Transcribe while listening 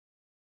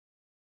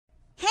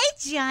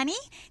Johnny,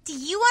 do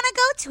you want to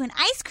go to an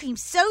ice cream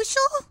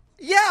social?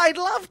 Yeah, I'd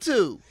love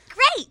to.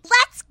 Great,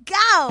 let's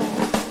go.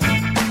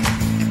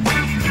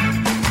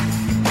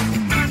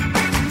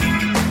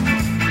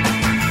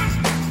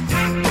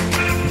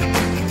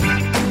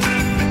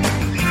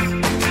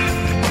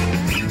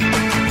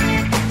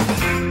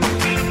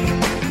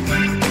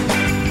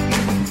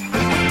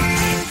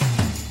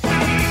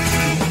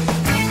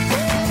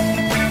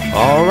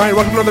 All right,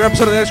 welcome to another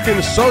episode of the Ice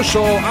Cream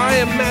Social. I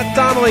am Matt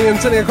Donnelly, and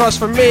sitting across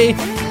from me,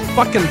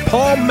 fucking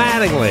Paul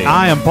Mattingly.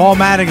 I am Paul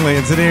Mattingly,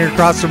 and sitting here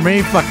across from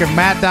me, fucking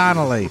Matt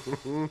Donnelly.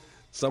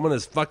 Someone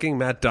is fucking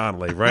Matt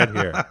Donnelly right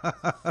here.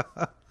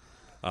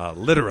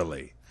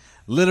 Literally.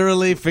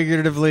 Literally,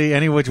 figuratively,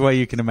 any which way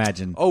you can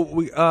imagine. Oh,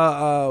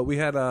 we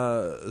had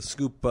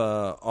Scoop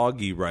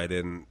Augie write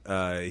in.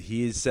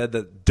 He said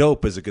that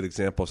dope is a good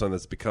example of something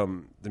that's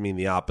become to mean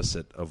the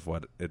opposite of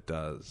what it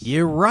does.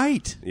 You're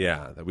right.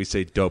 Yeah, that we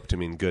say dope to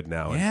mean good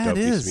now. Yeah, and dope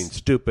it used is. to mean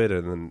stupid,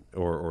 and then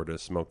or to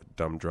smoke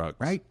dumb drugs.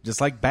 Right, just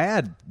like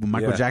bad. When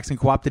Michael Yeah. Jackson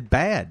co-opted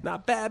bad.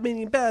 Not bad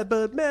meaning bad,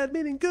 but mad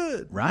meaning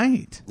good.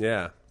 Right.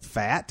 Yeah.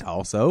 Fat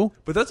also.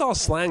 But that's all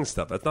slang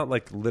stuff. That's not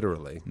like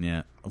literally.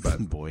 Yeah.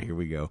 Boy, here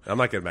we go. I'm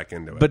not getting back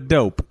into it. But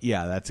dope.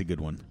 Yeah, that's a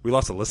good one. We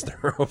lost a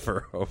listener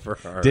over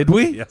our... Did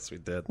we? Yes, we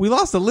did. We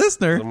lost a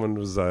listener. Someone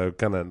was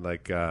kind of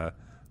like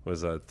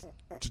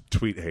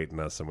tweet hating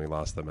us, and we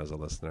lost them as a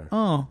listener.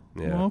 Oh,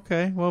 Yeah. well,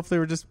 okay. Well, if they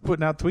were just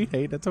putting out tweet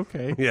hate, that's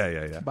okay.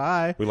 Yeah.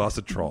 Bye. We lost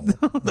a troll.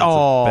 That's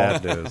Oh.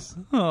 bad news.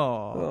 Oh,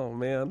 Oh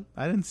man.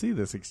 I didn't see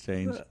this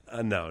exchange.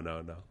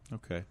 No.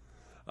 Okay.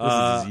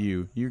 This is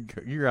you.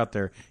 You're out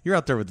there. You're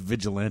out there with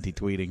vigilante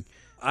tweeting.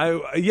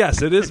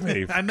 Yes, it is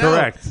me. I know.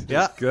 Correct.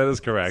 Yeah. That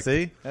is correct.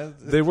 See?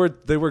 They were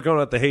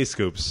going at the hay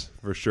scoops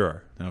for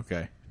sure.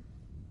 Okay.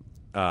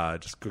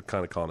 Just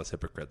kind of calling us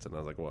hypocrites, and I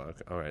was like, well,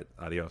 okay, all right,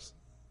 adios.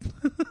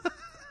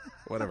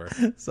 Whatever.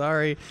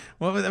 Sorry.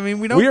 Well, I mean,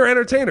 we don't. We are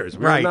entertainers.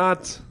 We're Right.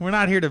 not. We're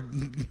not here to.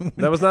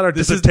 That was not our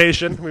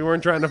dissertation. We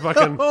weren't trying to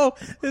fucking. Oh,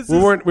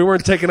 We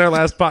weren't taking our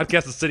last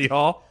podcast to City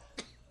Hall.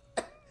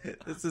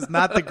 This is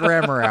not the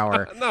grammar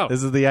hour. No.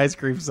 This is the ice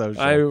cream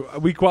social.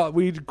 We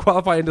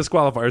qualify and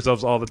disqualify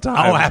ourselves all the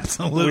time. Oh,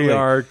 absolutely. We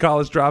are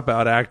college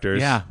dropout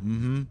actors. Yeah.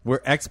 Mm-hmm. We're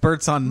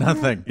experts on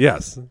nothing.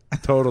 Yes.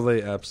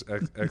 Totally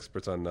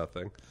experts on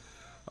nothing.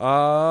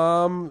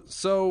 I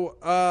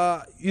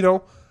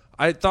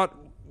thought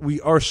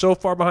we are so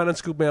far behind on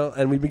Scoop Mail,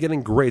 and we've been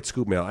getting great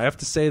Scoop Mail. I have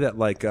to say that,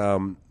 like,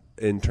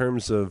 in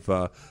terms of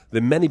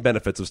the many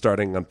benefits of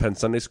starting on Penn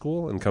Sunday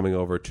School and coming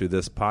over to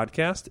this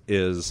podcast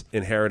is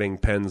inheriting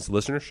Penn's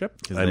listenership.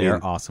 Because they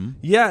are awesome.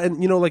 Yeah, and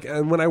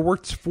and when I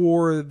worked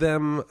for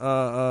them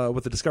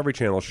with the Discovery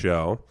Channel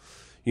show,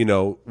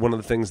 one of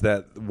the things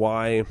that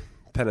why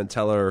Penn and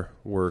Teller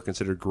were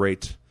considered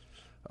great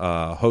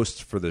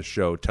hosts for the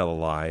show Tell a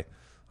Lie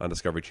on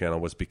Discovery Channel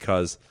was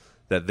because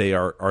that they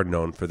are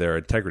known for their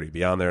integrity.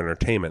 Beyond their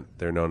entertainment,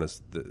 they're known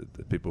as the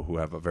people who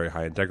have a very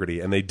high integrity,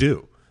 and they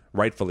do.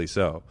 Rightfully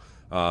so.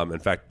 In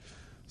fact,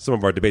 some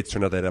of our debates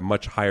turn out they had a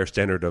much higher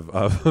standard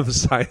of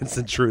science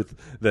and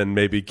truth than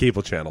maybe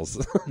cable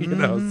channels.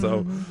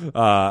 So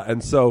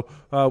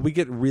we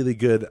get really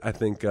good, I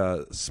think,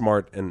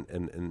 smart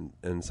and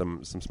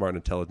some smart and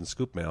intelligent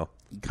scoop mail.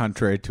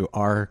 Contrary to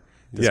our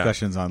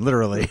discussions on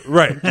literally.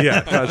 Right.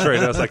 Yeah. Contrary.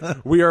 It's like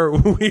we are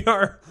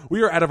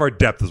out of our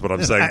depth, is what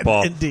I'm saying,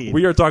 Paul. Indeed.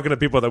 We are talking to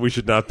people that we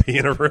should not be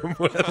in a room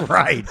with.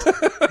 Right.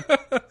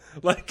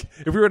 Like,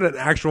 if we were at an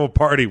actual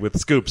party with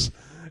Scoops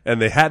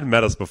and they hadn't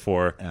met us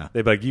before,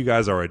 they'd be like, you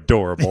guys are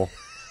adorable.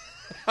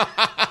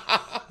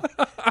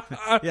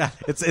 Yeah,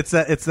 it's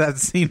that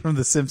scene from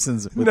The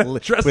Simpsons with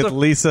up.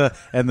 Lisa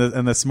and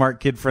the smart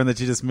kid friend that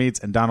she just meets,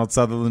 and Donald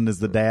Sutherland is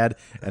the dad,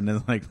 and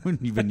then like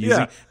you've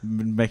been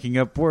been making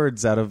up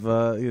words out of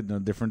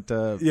different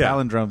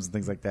palindromes and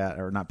things like that,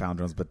 or not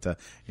palindromes, but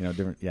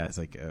different. Yeah, it's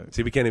like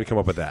see, we can't even come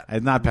up with that.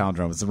 It's not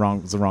palindrome. It's the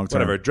wrong term.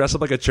 Whatever. Dress up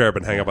like a cherub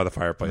and hang out by the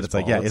fireplace.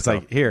 But it's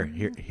like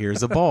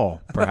here's a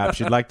ball. Perhaps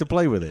you'd like to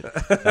play with it.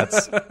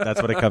 That's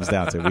what it comes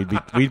down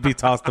to. We'd be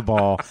tossed the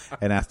ball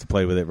and asked to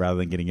play with it rather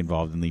than getting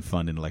involved in the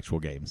fun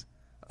intellectual games.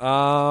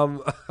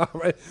 All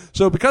right.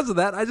 So because of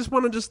that, I just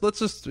want to let's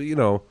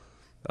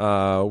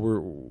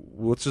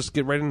just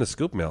get right into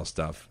scoop mail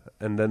stuff,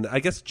 and then I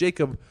guess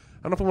Jacob,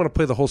 I don't know if I want to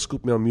play the whole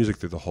scoop mail music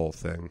through the whole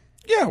thing.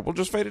 Yeah, we'll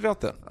just fade it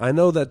out then. I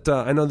know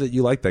that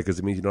you like that because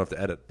it means you don't have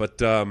to edit, but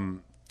that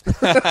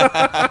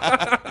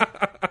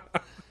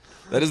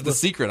is the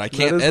secret. I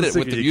can't edit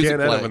with the music you can't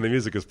playing. edit when the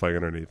music is playing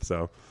underneath.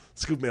 So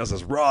scoop mail's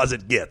as raw as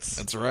it gets.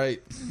 That's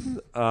right.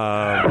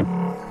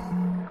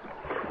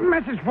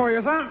 Message for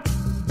you, sir.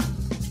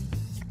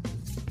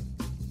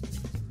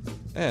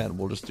 And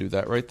we'll just do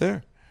that right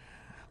there.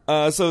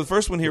 So the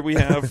first one here we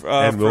have...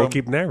 and we'll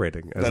keep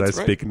narrating as I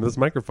speak into this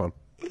microphone.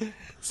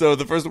 So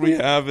the first one we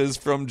have is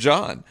from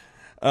John.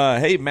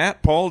 Hey,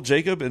 Matt, Paul,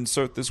 Jacob,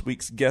 insert this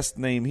week's guest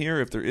name here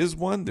if there is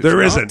one.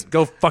 There isn't.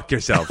 Go fuck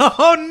yourself.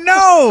 Oh,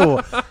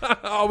 no!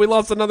 Oh, we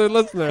lost another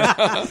listener.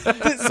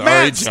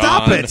 Matt,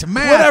 stop it,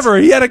 Matt. Whatever,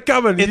 he had it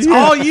coming. It's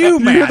all you,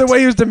 Matt. You hear the way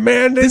he was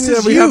demanding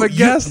that we have a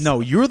guest? No,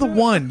 you're the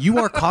one. You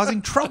are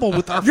causing trouble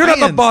with our You're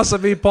fans. not the boss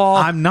of me, Paul.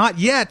 I'm not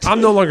yet.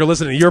 I'm no longer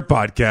listening to your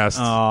podcast.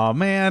 Oh,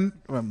 man.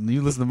 Well,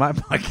 you listen to my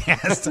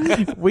podcast.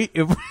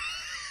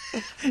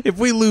 If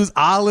we lose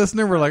a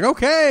listener, we're like,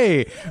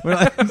 okay. We're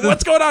like,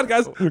 What's going on,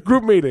 guys?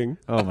 Group meeting.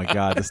 oh, my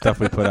God. The stuff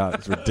we put out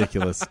is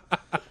ridiculous.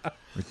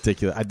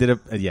 Ridiculous. I did it.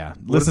 Yeah.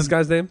 What's this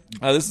guy's name?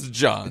 This is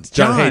John.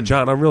 John. Hey,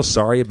 John, I'm real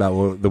sorry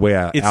about the way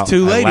I It's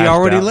too late. He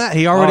already left.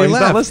 He already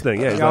left. He's not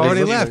listening. Yeah, he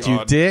already left,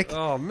 you dick.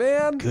 Oh,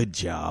 man. Good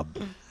job.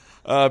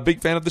 Big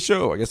fan of the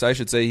show. I guess I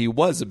should say he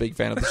was a big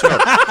fan of the show.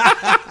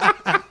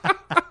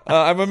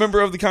 I'm a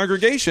member of the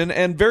congregation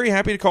and very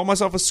happy to call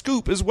myself a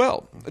scoop as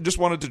well. I just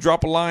wanted to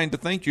drop a line to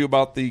thank you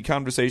about the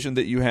conversation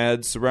that you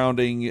had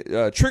surrounding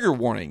trigger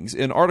warnings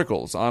in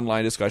articles,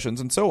 online discussions,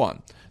 and so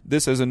on.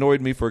 This has annoyed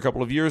me for a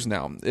couple of years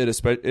now.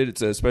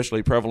 It's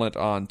especially prevalent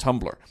on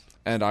Tumblr.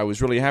 And I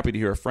was really happy to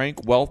hear a frank,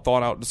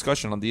 well-thought-out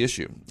discussion on the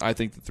issue. I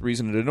think that the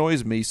reason it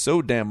annoys me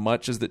so damn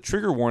much is that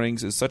trigger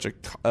warnings is such a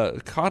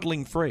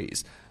coddling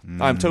phrase.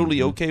 Mm-hmm. I'm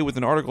totally okay with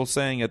an article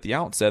saying at the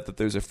outset that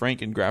there's a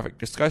frank and graphic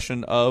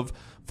discussion of,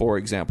 for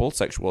example,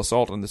 sexual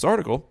assault in this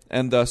article,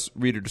 and thus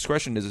reader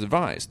discretion is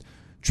advised.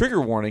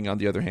 Trigger warning, on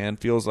the other hand,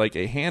 feels like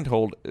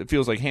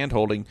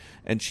hand-holding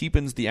and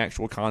cheapens the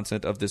actual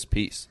content of this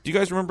piece. Do you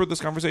guys remember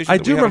this conversation? I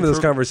do remember this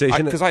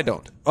conversation. Because I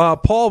don't.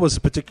 Paul was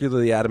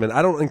particularly adamant.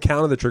 I don't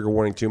encounter the trigger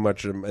warning too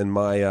much in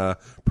my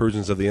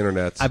perusings of the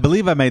internet. I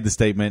believe I made the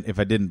statement, if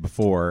I didn't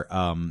before,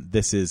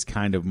 this is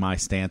kind of my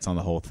stance on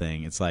the whole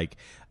thing. It's like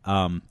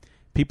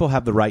people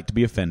have the right to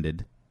be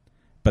offended,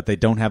 but they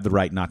don't have the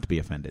right not to be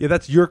offended. Yeah,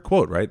 that's your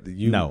quote, right?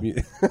 No. Now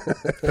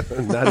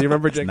do you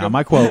remember, Jacob? Not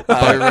my quote.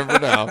 I remember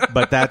now.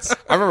 But that's...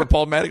 I remember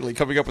Paul Mattingly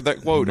coming up with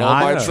that quote.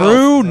 Not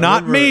true,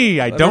 not me.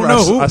 I don't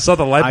know who. I saw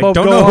the light bulb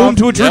I don't go know whom off.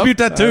 to attribute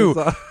that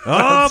to.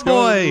 Oh,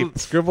 boy.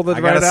 Scribbled it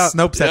I right got a out.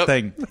 Snopes that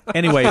thing.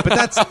 Anyway,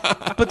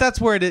 but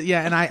that's where it is.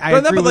 Yeah, and I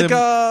agree but with him.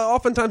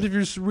 oftentimes if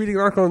you're reading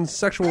an article on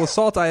sexual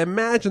assault, I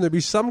imagine there'd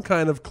be some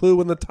kind of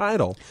clue in the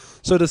title.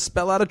 So to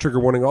spell out a trigger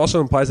warning also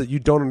implies that you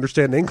don't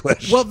understand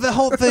English. Well, the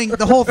whole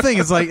thing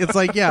is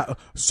like, yeah,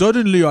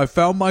 suddenly I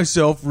found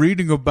myself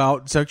reading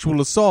about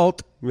sexual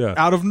assault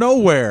out of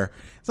nowhere.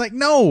 It's like,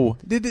 no.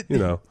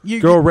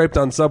 Girl raped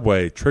on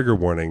subway, trigger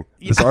warning.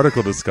 This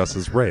article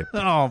discusses rape.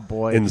 Oh,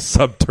 boy. In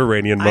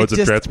subterranean modes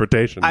of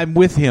transportation. I'm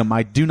with him.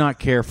 I do not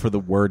care for the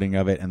wording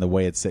of it and the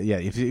way it's said. Yeah,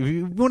 if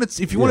you want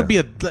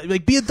to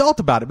be adult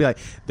about it, be like,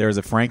 there's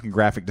a frank and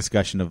graphic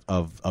discussion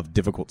of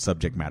difficult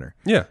subject matter.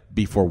 Yeah.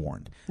 Be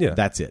forewarned. Yeah.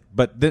 That's it.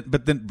 But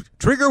then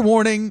trigger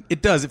warning,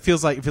 it does. It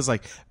feels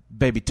like,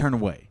 baby, turn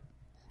away.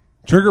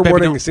 Trigger Baby,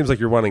 warning. don't. It seems like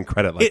you're wanting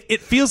credit. Like,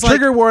 It feels like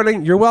trigger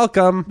warning. You're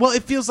welcome. Well,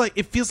 it feels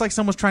like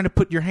someone's trying to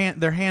put their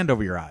hand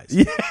over your eyes.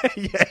 Yeah.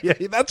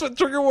 That's what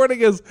trigger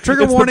warning is.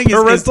 Trigger it's warning the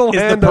parental is the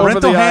hand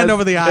parental hand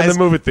over the eyes in the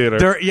movie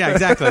theater. Yeah,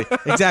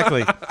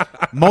 exactly.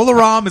 Mola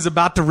Ram is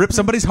about to rip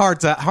somebody's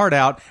heart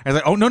out, and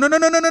it's like, oh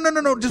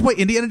no! Just wait.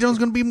 Indiana Jones is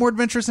going to be more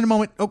adventurous in a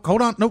moment. Oh,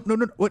 hold on, no.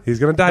 What? He's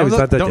going to die. He's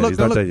not dead yet. He's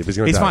not dead yet.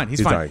 He's fine.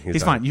 He's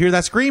fine. You hear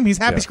that scream? He's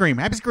happy. Scream.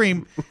 Happy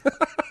scream.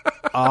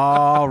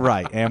 All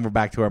right, and we're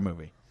back to our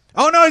movie.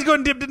 Oh, no, he's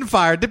going dipped in the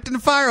fire.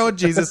 Oh,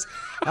 Jesus.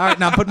 All right,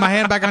 now I'm putting my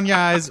hand back on your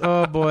eyes.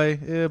 Oh, boy.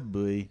 Oh,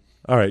 boy.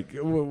 All right.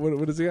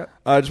 What does he got?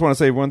 I just want to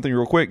say one thing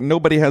real quick.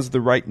 Nobody has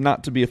the right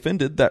not to be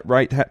offended. That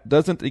right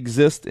doesn't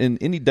exist in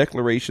any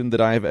declaration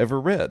that I have ever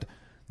read.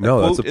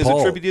 No, that's a quote Paul.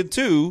 is attributed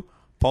to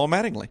Paul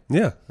Mattingly.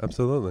 Yeah,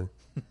 absolutely.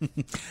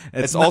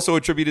 It's also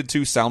attributed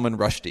to Salman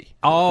Rushdie.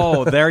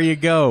 Oh, there you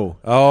go.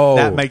 Oh.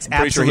 That makes I'm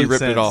pretty sure he absolute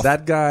ripped sense. it off.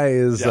 That guy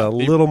is a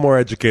little more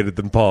educated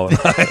than Paul and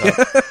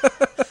I.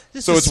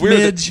 So it's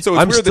weird.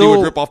 That he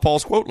would rip off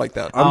Paul's quote like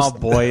that. Oh,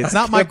 boy. It's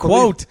not my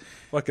quote.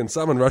 Fucking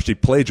Salman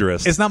Rushdie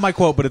plagiarist. It's not my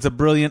quote, but it's a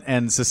brilliant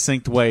and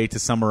succinct way to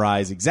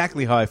summarize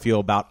exactly how I feel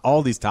about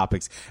all these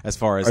topics as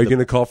far as... Are you going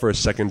to call for a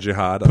second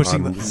jihad on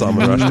Salman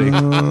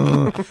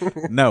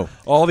Rushdie? No.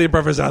 All the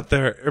improvers out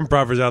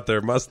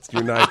there must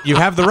unite. You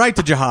have the right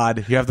to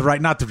jihad. You have the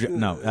right not to...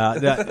 No.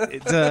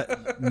 It's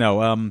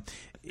an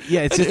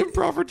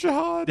improv or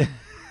jihad.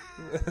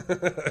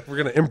 We're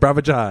going to improv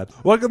a jihad.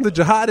 Welcome to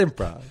Jihad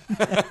Improv.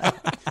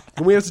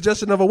 Can we have a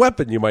suggestion of a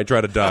weapon you might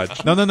try to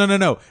dodge? No.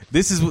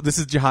 This is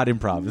Jihad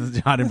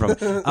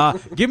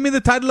Improv. Give me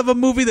the title of a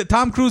movie that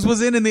Tom Cruise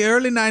was in the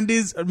early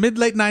 90s, or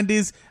mid-late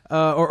 90s,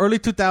 or early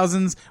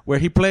 2000s, where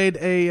he played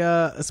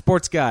a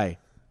sports guy.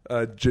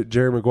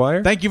 Jerry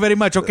Maguire? Thank you very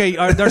much. Okay,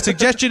 our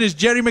suggestion is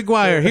Jerry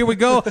Maguire. Here we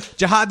go.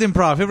 Jihad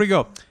Improv. Here we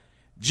go.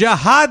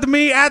 Jihad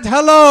me at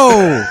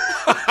hello.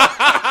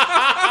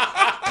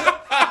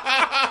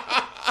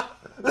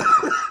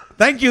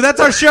 Thank you. That's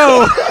our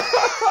show.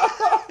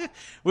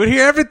 We're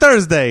here every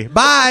Thursday.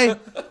 Bye.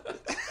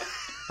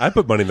 I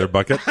put money in their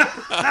bucket.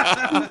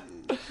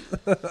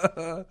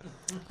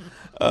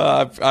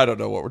 I don't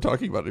know what we're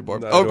talking about anymore.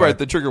 Right,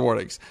 the trigger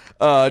warnings.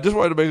 Just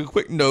wanted to make a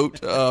quick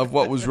note of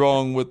what was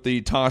wrong with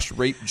the Tosh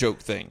rape joke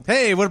thing.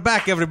 Hey, we're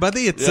back,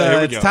 everybody. It's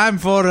time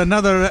for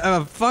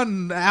another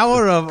fun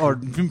hour or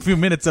few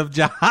minutes of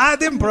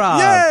Jihad Improv.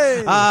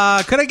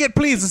 Yay! Could I get,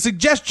 please, a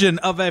suggestion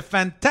of a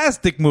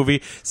fantastic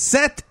movie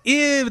set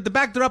in the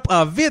backdrop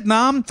of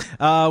Vietnam?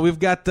 We've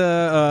got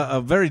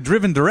a very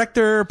driven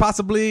director,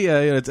 possibly.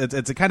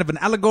 It's a kind of an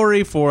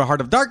allegory for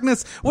Heart of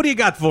Darkness. What do you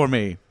got for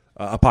me?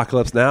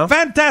 Apocalypse Now.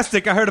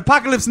 Fantastic. I heard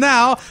Apocalypse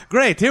Now.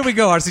 Great. Here we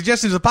go. Our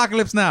suggestion is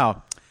Apocalypse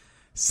Now.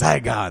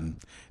 Saigon.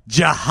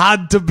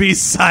 Jihad to be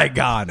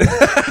Saigon.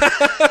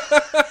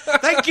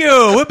 Thank you.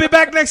 We'll be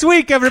back next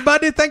week,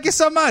 everybody. Thank you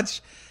so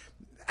much.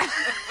 I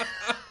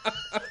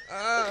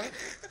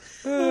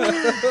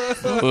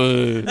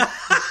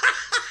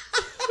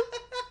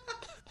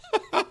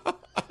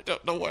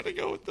don't know where to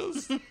go with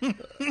this.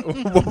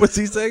 What was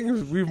he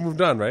saying? We've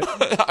moved on, right?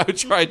 I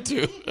tried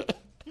to.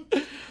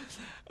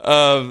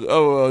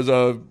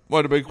 I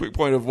wanted to make a quick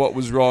point of what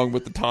was wrong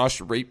with the Tosh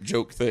rape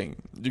joke thing.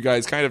 You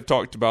guys kind of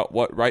talked about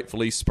what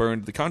rightfully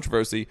spurned the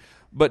controversy,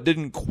 but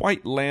didn't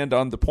quite land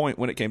on the point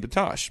when it came to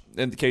Tosh.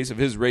 In the case of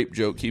his rape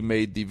joke, he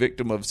made the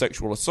victim of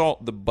sexual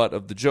assault the butt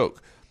of the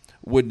joke.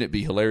 Wouldn't it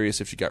be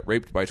hilarious if she got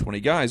raped by 20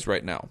 guys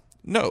right now?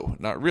 No,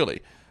 not really.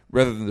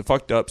 Rather than the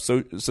fucked up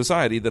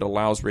society that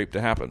allows rape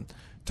to happen.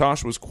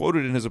 Tosh was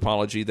quoted in his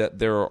apology that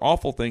there are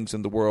awful things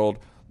in the world,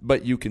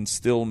 but you can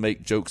still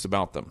make jokes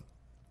about them.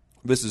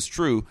 This is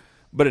true,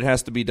 but it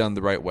has to be done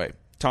the right way.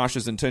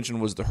 Tosh's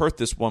intention was to hurt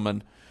this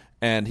woman,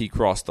 and he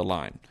crossed the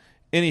line.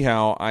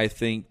 Anyhow, I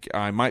think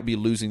I might be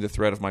losing the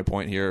thread of my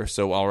point here,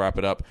 so I'll wrap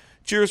it up.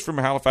 Cheers from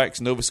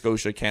Halifax, Nova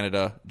Scotia,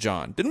 Canada,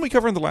 John. Didn't we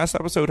cover in the last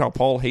episode how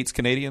Paul hates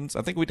Canadians?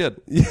 I think we did.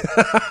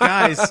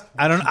 Guys,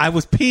 I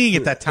was peeing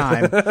at that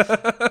time.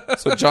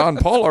 So, John,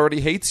 Paul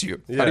already hates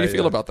you. How do you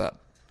feel about that?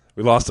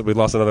 We lost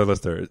another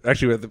listener.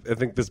 Actually, I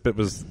think this bit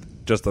was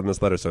just on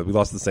this letter, so we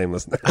lost the same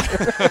listener.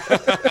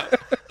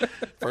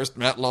 First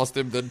Matt lost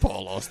him, then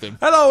Paul lost him.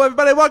 Hello,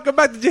 everybody. Welcome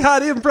back to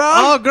Jihad Improv.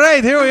 Oh,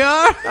 great. Here we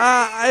are.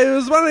 I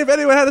was wondering if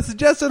anyone had a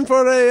suggestion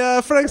for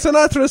a Frank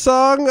Sinatra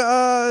song.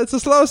 It's a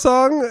slow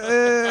song.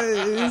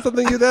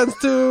 Something you dance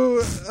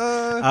to.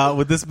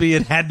 Would this be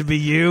It Had to Be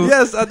You?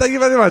 Yes. Thank you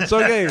very much.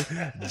 Okay.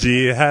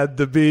 Jihad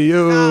to be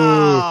you.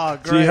 Oh,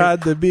 great.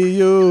 Jihad to be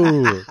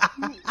you.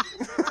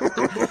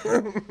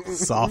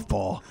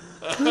 Softball.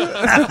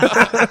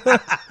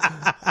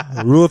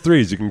 Rule of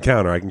threes. You can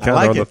counter. I can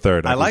counter on the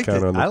third. I liked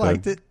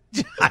it.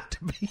 Jihad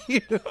to be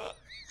you.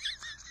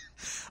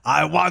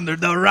 I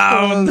wandered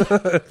around.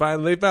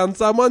 Finally found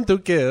someone to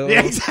kill.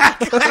 Yeah,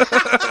 exactly.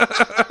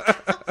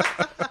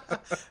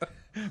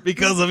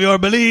 Because of your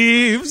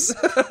beliefs.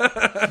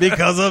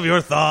 Because of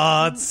your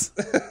thoughts.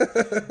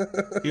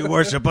 You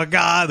worship a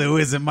God who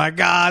isn't my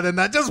God, and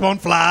that just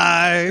won't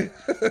fly.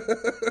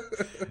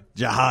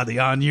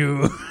 Jihadi on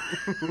you.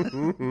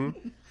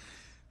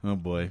 Oh,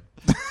 boy.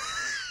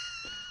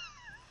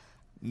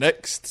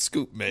 Next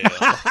scoop mail.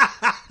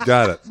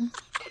 Got it.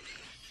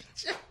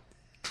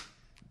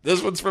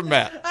 This one's from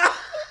Matt.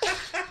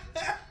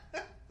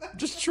 I'm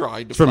just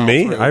trying to. From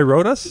me? Through. I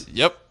wrote us?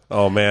 Yep.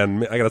 Oh,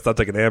 man. I got to stop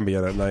taking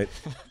Ambien at night.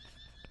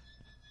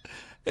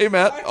 Hey,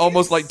 Matt.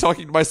 Almost like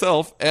talking to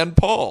myself and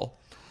Paul.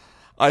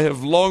 I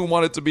have long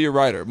wanted to be a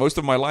writer. Most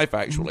of my life,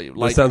 actually.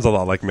 That sounds a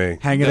lot like me.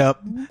 Hang it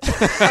up.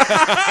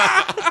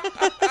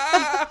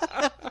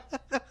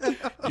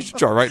 You should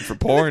try writing for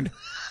porn.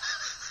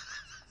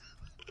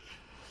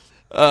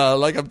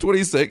 I'm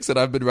 26 and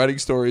I've been writing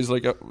stories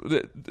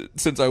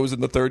since I was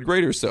in the third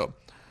grade or so.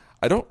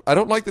 I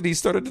don't like that he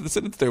started the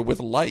sentence there with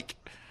like.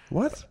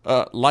 What?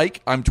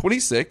 I'm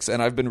 26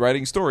 and I've been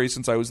writing stories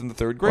since I was in the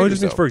third grade. Oh, it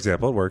just means for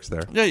example. It works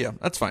there. Yeah,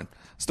 that's fine.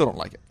 Still don't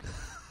like it.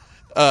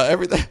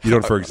 Everything you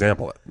don't for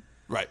example it.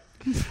 Right.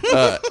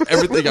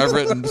 Everything I've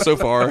written so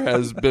far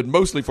has been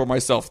mostly for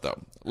myself, though.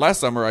 Last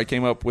summer, I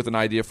came up with an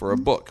idea for a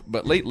book,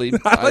 but lately,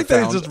 I like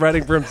that he's just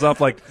writing for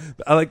himself.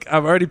 I've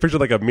already pictured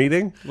like a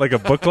meeting, like a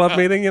book club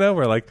meeting,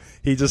 where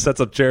he just sets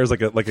up chairs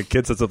like a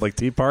kid sets up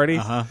tea party.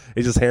 Uh-huh.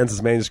 He just hands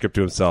his manuscript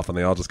to himself, and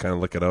they all just kind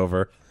of look it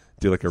over,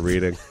 do like a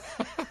reading.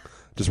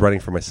 Just writing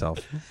for myself.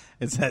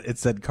 It's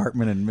that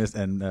Cartman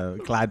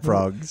and Clyde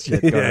Frog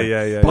shit.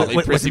 Yeah.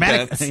 What's the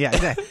matter? Yeah,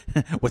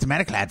 exactly. What's the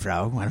matter, Clyde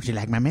Frog? Why don't you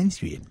like my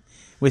manuscript?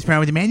 What's wrong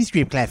with the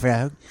manuscript, Clyde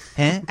Frog?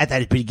 Huh? I thought it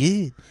was pretty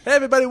good. Hey,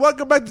 everybody,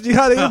 welcome back to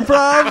Jihad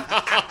Improv.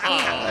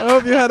 I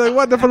hope you had a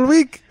wonderful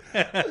week.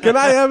 Can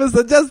I have a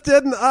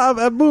suggestion of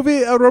a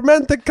movie, a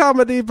romantic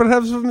comedy,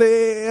 perhaps from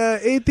the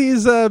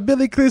 80s,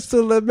 Billy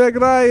Crystal, Meg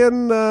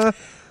Ryan?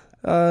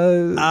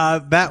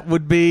 That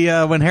would be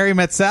When Harry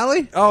Met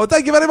Sally. Oh,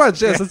 thank you very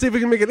much. Yes, let's see if we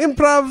can make an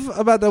improv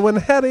about When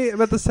Harry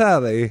Met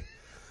Sally.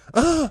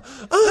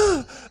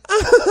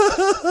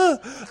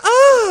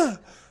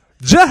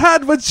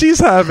 Jihad, what she's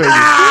having.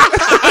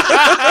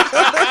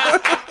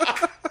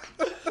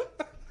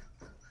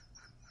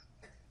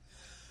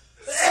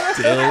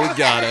 Still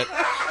got it.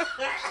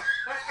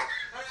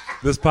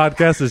 This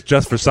podcast is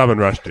just for Salman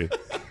Rushdie.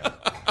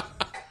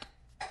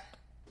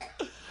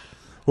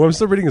 Well, I'm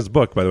still reading his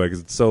book, by the way, because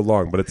it's so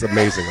long, but it's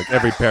amazing. Like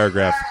every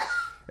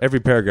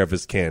paragraph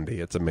is candy.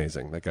 It's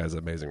amazing. That guy's an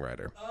amazing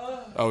writer.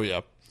 Oh,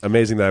 yeah.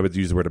 Amazing that I would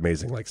use the word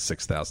amazing like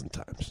 6,000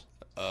 times.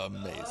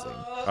 Amazing.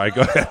 All right,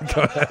 go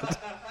ahead.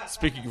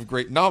 Speaking of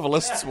great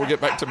novelists, we'll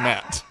get back to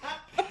Matt.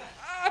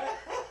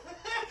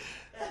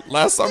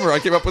 Last summer, I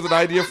came up with an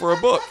idea for a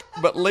book,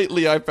 but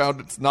lately I found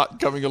it's not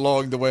coming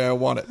along the way I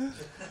want it.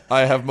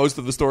 I have most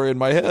of the story in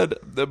my head,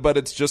 but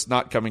it's just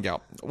not coming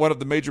out. One of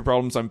the major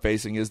problems I'm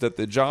facing is that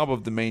the job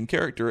of the main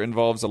character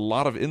involves a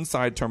lot of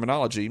inside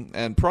terminology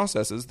and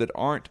processes that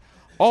aren't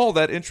all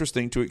that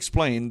interesting to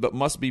explain, but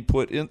must be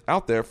put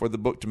out there for the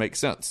book to make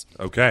sense.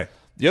 Okay.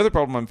 The other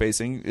problem I'm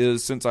facing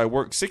is since I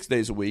work 6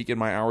 days a week and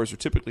my hours are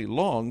typically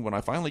long, when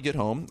I finally get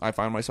home, I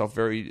find myself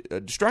very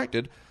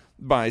distracted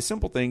by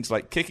simple things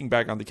like kicking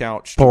back on the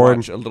couch to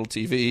watch a little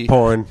TV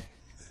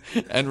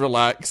and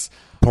relax,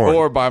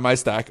 or by my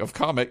stack of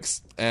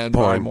comics, and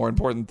by more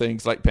important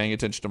things like paying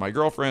attention to my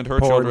girlfriend, her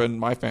children,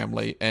 my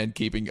family, and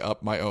keeping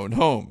up my own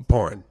home.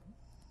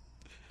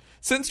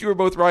 Since you are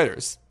both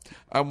writers,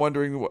 I'm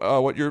wondering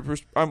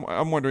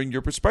I'm wondering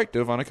your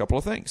perspective on a couple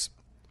of things.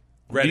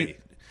 Ready.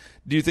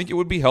 Do you think it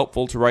would be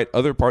helpful to write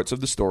other parts of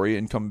the story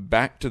and come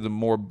back to the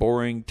more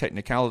boring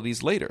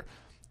technicalities later?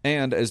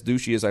 And as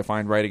douchey as I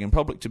find writing in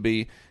public to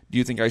be, do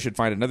you think I should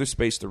find another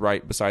space to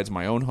write besides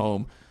my own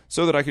home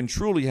so that I can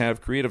truly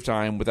have creative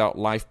time without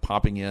life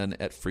popping in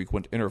at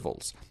frequent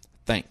intervals?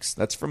 Thanks.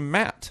 That's from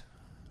Matt.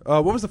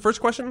 What was the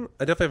first question?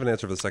 I definitely have an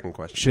answer for the second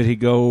question. Should he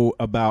go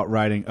about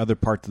writing other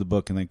parts of the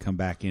book and then come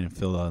back in and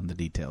fill in the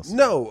details?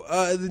 No,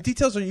 the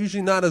details are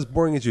usually not as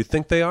boring as you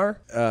think they are.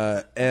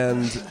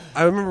 And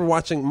I remember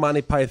watching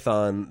Monty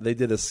Python. They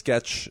did a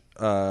sketch.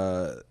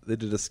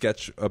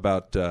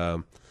 About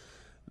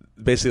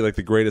basically like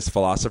the greatest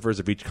philosophers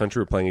of each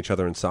country were playing each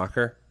other in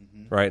soccer,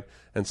 right?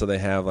 And so they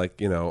have like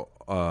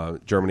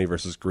Germany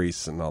versus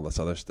Greece and all this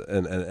other stuff.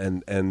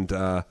 And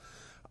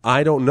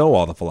I don't know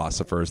all the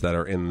philosophers that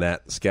are in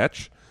that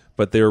sketch,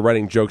 but they were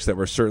writing jokes that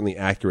were certainly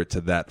accurate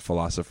to that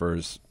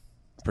philosopher's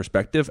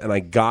perspective, and I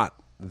got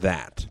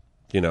that.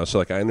 So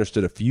like I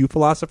understood a few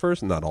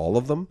philosophers, not all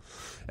of them,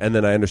 and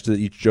then I understood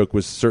that each joke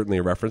was certainly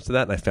a reference to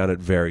that, and I found it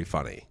very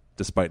funny,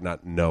 despite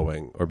not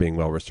knowing or being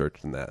well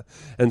researched in that.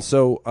 And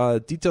so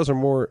details are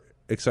more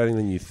exciting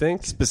than you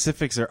think.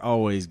 Specifics are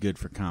always good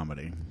for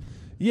comedy.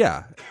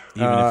 Yeah.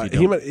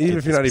 Even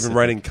if you're not even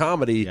writing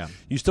comedy,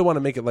 you still want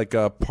to make it like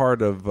a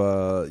part of,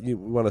 you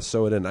want to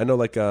sew it in. I know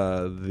like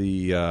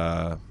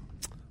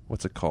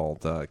what's it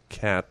called?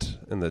 Cat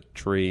in the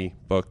Tree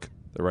book,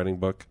 the writing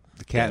book.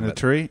 The Cat in the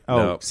Tree? Oh,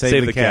 no,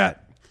 Save the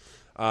Cat.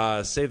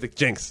 Save the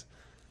Jinx.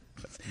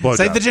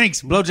 Save the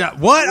Jinx. Blowjob.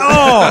 What?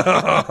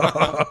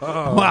 Oh!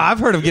 Well, I've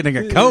heard of getting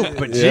a Coke,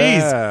 but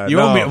jeez. You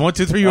owe me 1,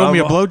 2, 3, you owe me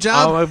a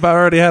blowjob? I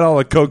already had all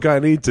the Coke I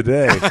need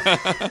today.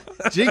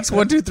 Jinx,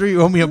 1, 2, 3,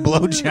 you owe me a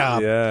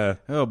blowjob. Yeah.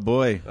 Oh,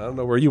 boy. I don't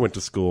know where you went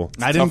to school.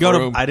 I didn't go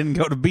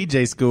to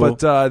BJ school.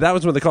 But that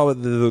was what they call it,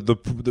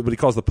 what he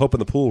calls the Pope in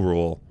the Pool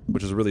rule,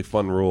 which is a really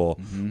fun rule,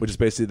 which is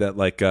basically that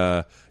like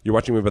you're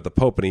watching a movie about the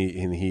Pope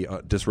and he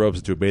disrobes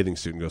into a bathing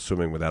suit and goes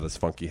swimming without his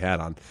funky hat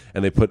on,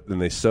 and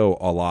they sew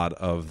a lot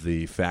of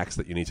the facts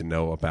that you need to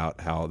know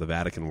about how the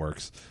Vatican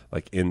works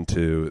like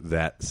into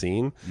that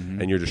scene,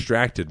 and you're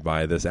distracted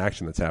by this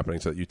action that's happening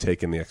so that you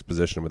take in the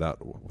exposition without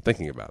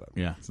thinking about it.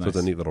 Yeah, so it's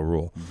a neat little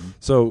rule.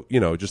 So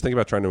just think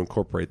about trying to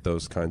incorporate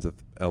those kinds of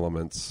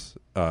elements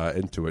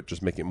into it,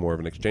 just make it more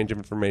of an exchange of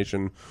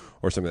information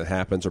or something that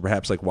happens, or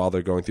perhaps like while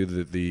they're going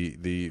through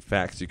the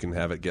facts, you can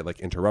have it get like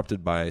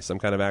interrupted by some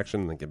kind of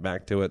action and then get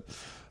back to it.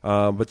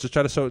 But just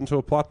try to sew it into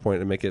a plot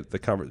point and make it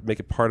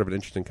part of an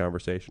interesting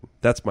conversation.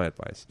 That's my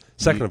advice.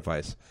 Second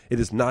advice: it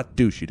is not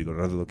douchey to go to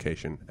another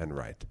location and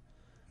write.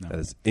 No. That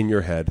is in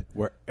your head,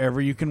 wherever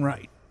you can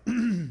write.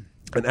 And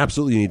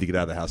absolutely, you need to get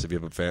out of the house if you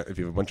have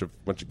a bunch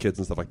of kids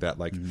and stuff like that.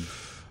 Like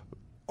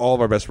all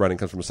of our best writing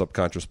comes from a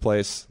subconscious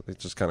place.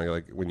 It's just kind of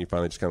like when you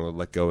finally just kind of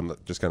let go and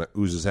it just kind of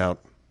oozes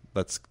out.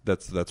 That's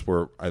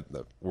where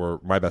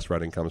my best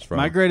writing comes from.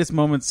 My greatest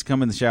moments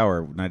come in the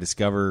shower when I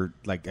discover,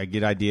 like, I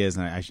get ideas,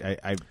 and I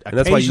and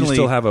that's why you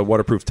still have a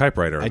waterproof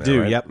typewriter. I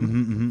do. Right? Yep.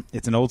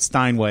 It's an old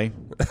Steinway.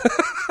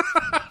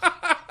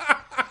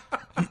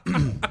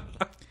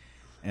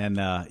 And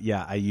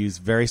I use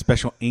very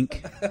special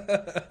ink.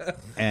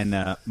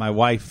 And my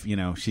wife,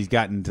 she's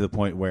gotten to the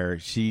point where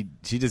she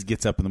just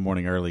gets up in the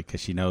morning early because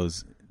she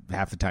knows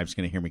half the time she's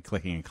going to hear me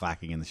clicking and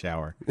clacking in the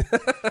shower.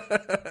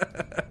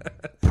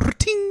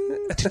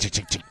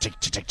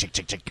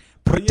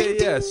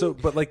 Yeah. So,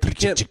 but like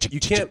you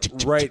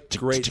can't write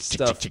great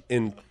stuff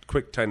in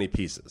quick, tiny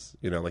pieces.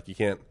 Like you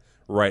can't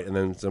write and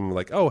then someone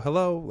like, oh,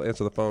 hello,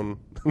 answer the phone.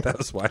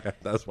 That's why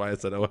I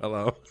said, oh,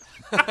 hello.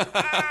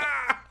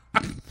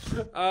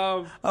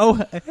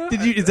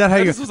 Did you? Is that how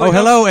you? Oh,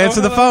 hello,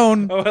 answer the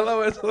phone. Oh,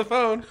 hello, answer the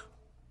phone.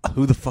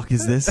 Who the fuck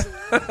is this?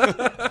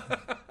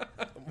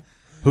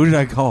 Who did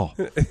I call?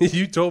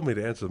 You told me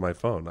to answer my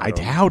phone.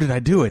 How did I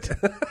do it?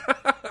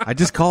 I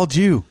just called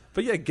you.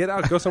 But yeah, get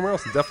out, go somewhere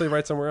else, and definitely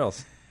write somewhere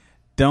else.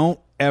 Don't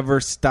ever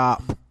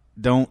stop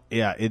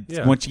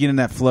Once you get in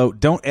that flow,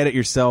 don't edit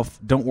yourself.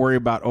 Don't worry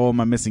about,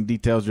 am I missing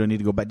details? Do I need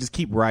to go back? Just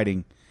keep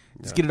writing.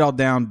 Just get it all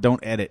down. Don't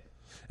edit.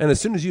 And as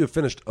soon as you have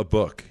finished a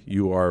book,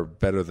 you are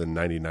better than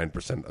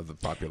 99% of the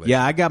population.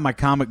 Yeah, I got my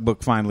comic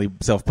book finally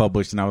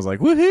self-published, and I was like,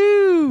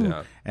 woohoo!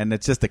 Yeah. And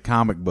it's just a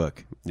comic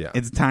book. Yeah.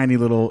 It's tiny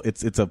little,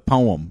 it's a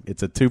poem.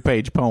 It's a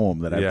 2-page poem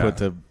that I put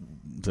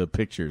to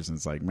pictures, and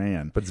it's like,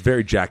 man. But it's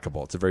very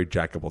jackable. It's a very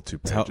jackable 2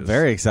 pages.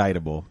 Very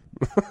excitable.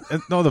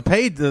 No, the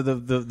page,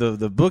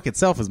 the book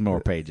itself is more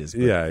pages.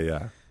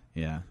 But,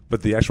 yeah.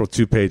 But the actual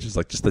 2 pages,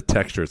 like just the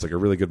texture, it's like a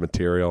really good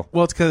material.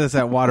 Well, it's because it's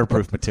that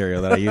waterproof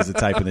material that I use to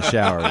type in the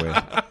shower with.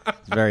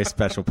 It's very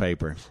special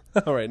paper.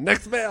 All right,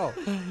 next mail.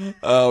 We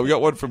got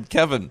one from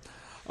Kevin.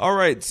 All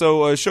right,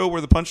 so a show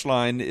where the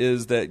punchline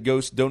is that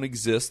ghosts don't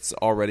exist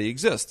already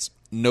exists.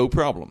 No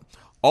problem.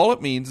 All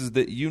it means is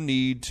that you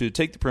need to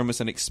take the premise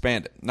and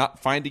expand it. Not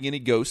finding any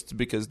ghosts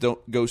because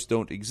ghosts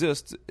don't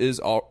exist is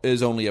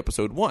only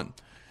episode 1.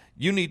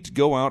 You need to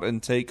go out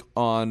and take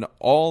on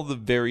all the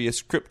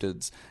various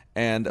cryptids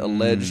and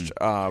alleged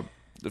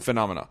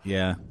phenomena.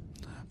 Yeah,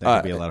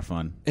 that could be a lot of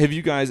fun. Have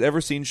you guys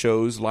ever seen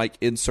shows like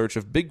In Search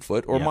of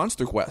Bigfoot or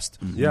Monster Quest?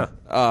 Mm-hmm.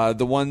 Yeah.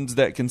 The ones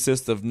that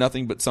consist of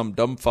nothing but some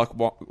dumb fuck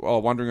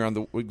wandering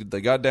around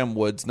the goddamn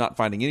woods, not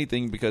finding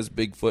anything because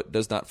Bigfoot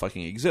does not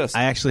fucking exist.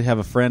 I actually have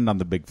a friend on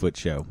the Bigfoot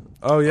show.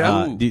 Oh,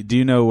 yeah? Do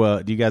you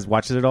know, do you guys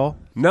watch it at all?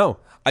 No.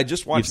 I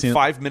just watched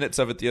 5 minutes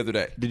of it the other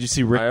day. Did you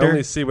see Richter? I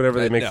only see whatever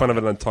they make fun of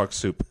it on Talk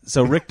Soup.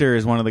 So Richter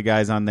is one of the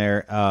guys on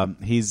there.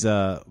 He's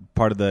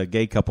part of the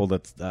gay couple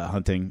that's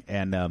hunting,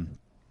 and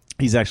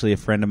he's actually a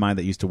friend of mine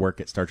that used to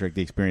work at Star Trek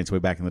The Experience way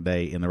back in the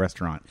day in the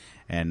restaurant,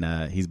 and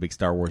he's a big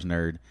Star Wars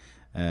nerd,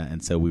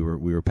 and so we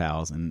were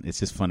pals, and it's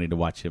just funny to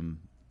watch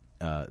him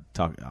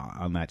talk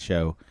on that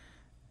show.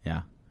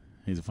 Yeah,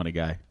 he's a funny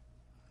guy.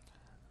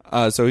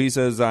 So he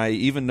says, I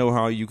even know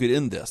how you could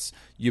end this.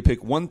 You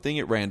pick one thing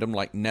at random,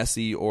 like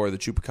Nessie or the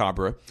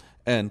Chupacabra,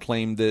 and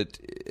claim that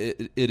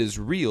it is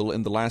real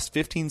in the last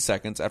 15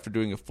 seconds after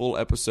doing a full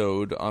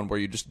episode on where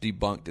you just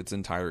debunked its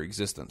entire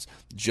existence,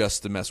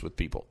 just to mess with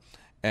people.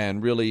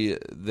 And really,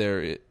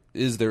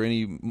 is there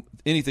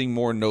anything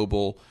more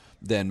noble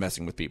than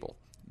messing with people?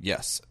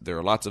 Yes, there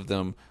are lots of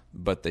them,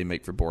 but they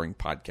make for boring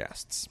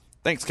podcasts.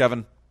 Thanks,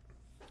 Kevin.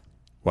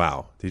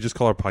 Wow. Did you just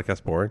call our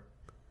podcast boring?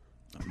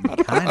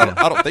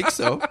 I don't think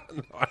so.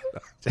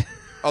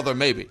 Although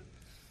maybe.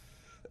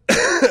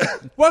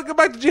 Welcome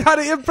back to Jihad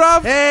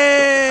Improv.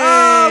 Hey!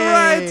 All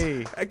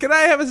right. Can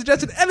I have a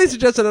suggestion, any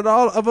suggestion at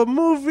all, of a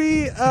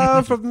movie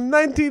from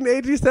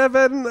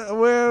 1987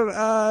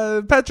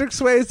 where Patrick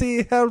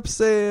Swayze helps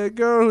a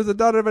girl who's the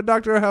daughter of a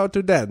doctor how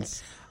to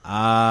dance?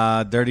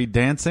 Dirty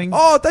Dancing.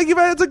 Oh, thank you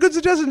very much. That's a good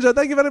suggestion, Joe.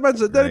 Thank you very much.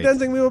 Dirty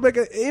Dancing. We will make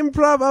an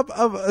improv up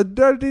of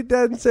Dirty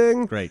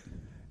Dancing. Great.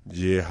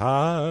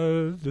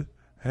 Jihad.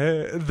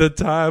 The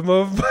time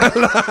of my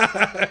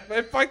life.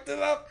 I fucked it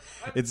up.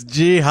 It's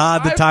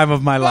Jihad, the time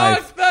of my life.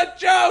 Fuck the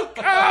joke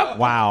up.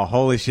 Wow,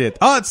 holy shit.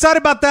 Oh, sorry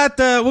about that.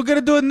 We're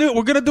gonna do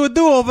a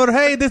do-over.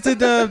 Hey, this is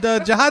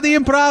the Jihad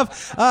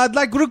Improv. I'd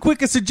like real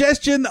quick a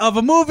suggestion of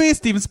a movie.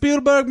 Steven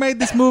Spielberg made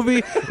this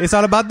movie. It's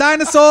all about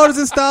dinosaurs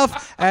and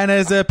stuff. And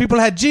as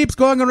people had jeeps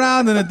going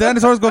around, and the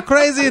dinosaurs go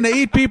crazy and they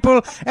eat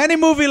people. Any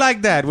movie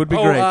like that would be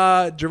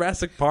great.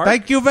 Jurassic Park.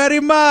 Thank you very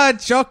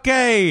much.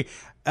 Okay.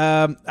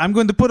 I'm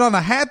going to put on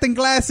a hat and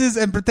glasses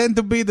and pretend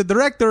to be the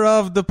director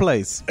of the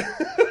place.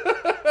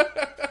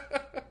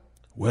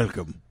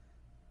 Welcome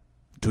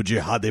to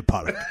Jihad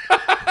Park.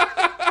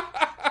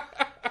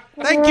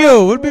 Thank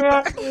you. We'll be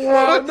back.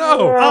 Oh,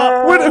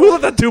 no. Who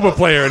let that tuba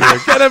player in here?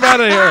 Get him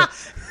out of here.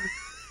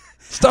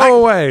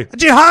 Stow away.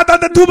 Jihad on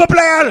the tuba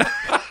player.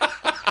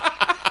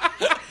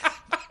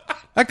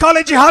 I call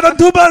it Jihad on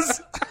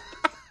tubas.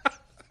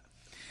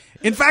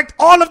 In fact,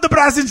 all of the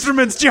brass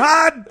instruments,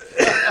 Jihad.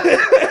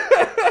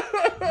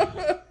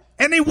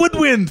 Any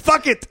woodwind,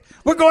 fuck it.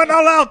 We're going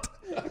all out.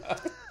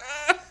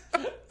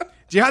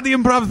 Jihad the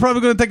Improv is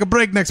probably going to take a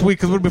break next week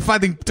because we'll be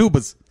fighting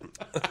tubas.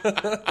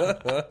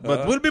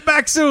 But we'll be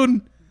back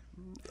soon.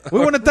 We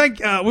want to thank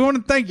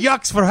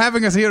Yucks for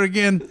having us here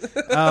again.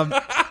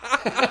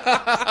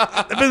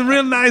 It's been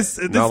real nice.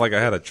 Not like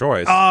I had a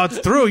choice. Oh, it's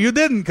true. You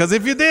didn't, because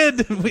if you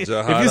did,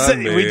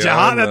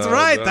 Jihad, that's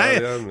right.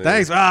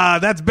 Thanks.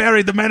 That's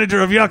Barry, the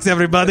manager of Yucks.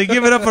 Everybody,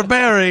 give it up for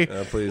Barry.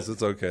 Please,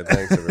 it's okay.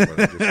 Thanks,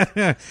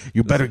 everybody.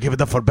 You better give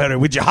it up for Barry.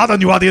 We Jihad on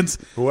you, audience.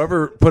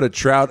 Whoever put a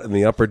trout in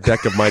the upper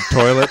deck of my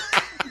toilet,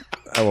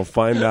 I will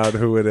find out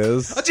who it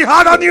is. A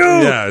Jihad on you.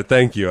 Yeah,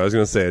 thank you. I was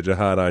going to say a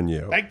Jihad on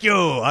you. Thank you.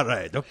 All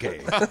right.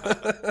 Okay.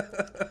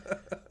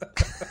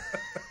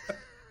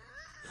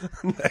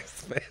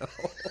 Next mail.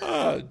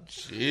 Oh,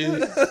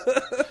 jeez.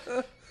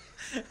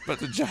 About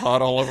to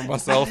Jihad all over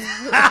myself.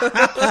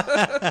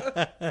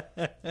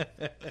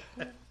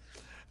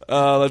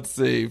 Let's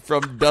see.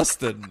 From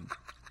Dustin.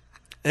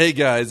 Hey,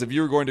 guys, if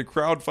you were going to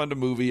crowdfund a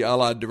movie a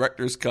la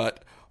Director's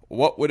Cut,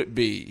 what would it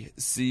be?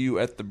 See you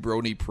at the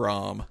Brony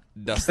Prom.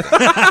 Dustin.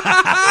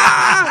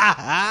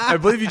 I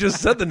believe you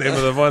just said the name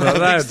of the one.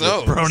 I think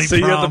so. See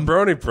you at the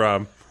Brony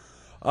Prom.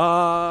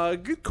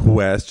 Good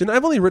question.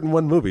 I've only written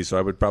one movie, so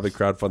I would probably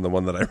crowdfund the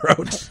one that I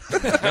wrote.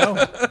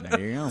 There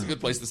you go. It's a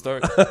good place to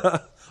start.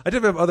 I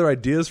did have other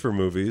ideas for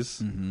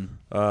movies,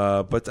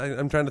 but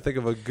I'm trying to think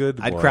of a good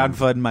I'd one.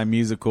 crowdfund my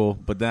musical,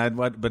 but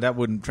that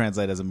wouldn't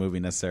translate as a movie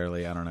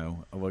necessarily. I don't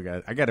know.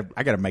 I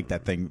gotta make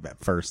that thing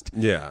first.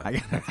 Yeah. I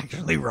gotta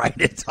actually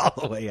write it all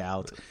the way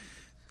out.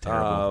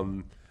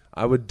 Terrible.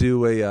 I would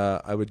do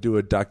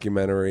a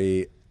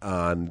documentary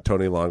on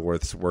Tony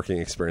Longworth's working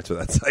experience with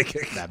that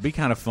psychic. That'd be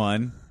kind of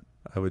fun.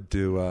 I would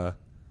do. I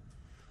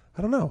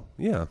don't know.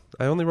 Yeah,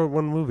 I only wrote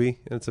one movie,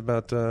 and it's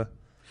about.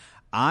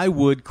 I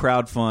would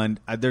crowdfund.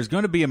 There's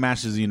going to be a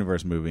Masters of the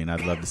Universe movie, and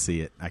I'd love to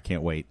see it. I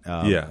can't wait.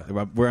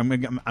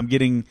 I'm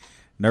getting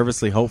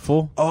nervously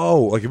hopeful.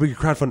 Oh, like if we could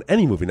crowdfund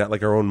any movie, not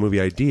like our own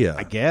movie idea.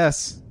 I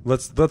guess.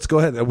 Let's go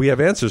ahead. We have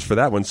answers for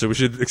that one, so we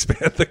should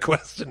expand the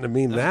question to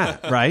mean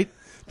that, Right?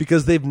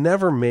 Because they've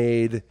never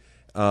made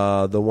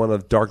the one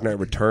of Dark Knight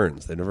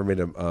Returns. They never made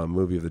a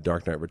movie of the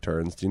Dark Knight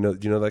Returns. Do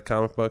you know that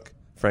comic book,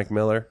 Frank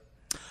Miller?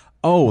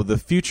 Oh, the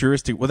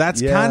futuristic. Well,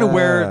 that's kind of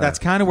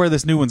where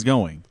this new one's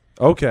going.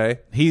 Okay.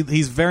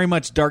 He's very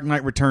much Dark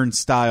Knight Returns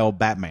style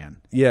Batman.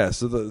 Yeah.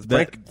 So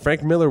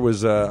Frank Miller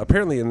was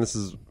apparently, and this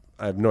is,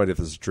 I have no idea if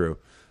this is true.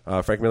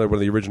 Frank Miller, one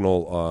of the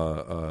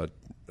original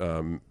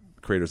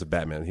creators of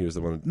Batman. He was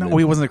the one. No,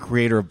 he wasn't a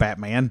creator of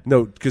Batman.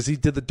 No, because he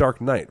did the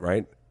Dark Knight,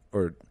 right?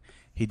 Or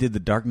he did the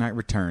Dark Knight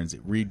Returns. It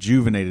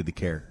rejuvenated the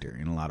character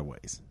in a lot of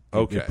ways.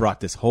 Okay. It brought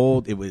this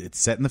whole. It's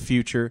set in the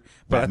future.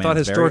 But Batman's I thought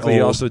historically very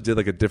he old. also did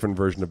like a different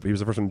version of. He was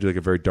the first one to do like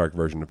a very dark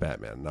version of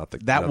Batman.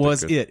 That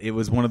was it. It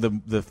was one of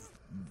the.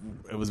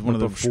 It was one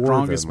of the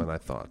strongest. Them, I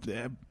thought.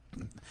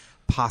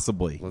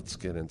 Possibly. Let's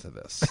get into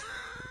this.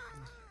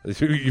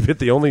 You've hit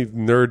the only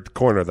nerd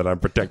corner that I'm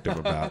protective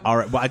about. All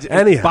right. Well,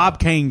 anyhow, Bob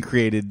Kane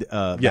created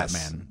yes.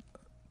 Batman.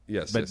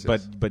 Yes,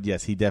 but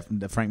yes,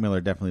 Frank Miller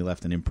definitely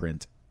left an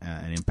imprint,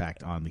 an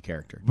impact on the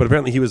character. But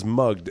apparently he was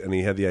mugged, and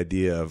he had the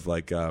idea of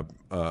like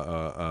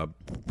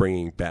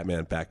bringing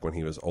Batman back when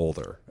he was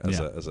older, as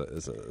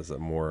a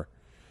more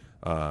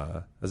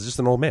as just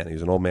an old man.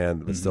 He's an old man,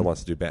 but still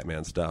wants to do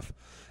Batman stuff,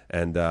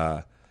 and.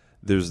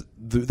 This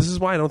is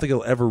why I don't think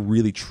it'll ever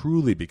really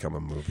truly become a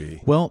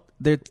movie. Well,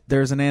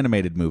 there's an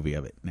animated movie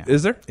of it now.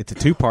 Is there? It's a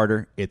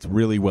two-parter. It's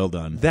really well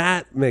done.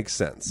 That makes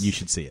sense. You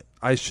should see it.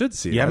 I should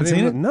see it. You haven't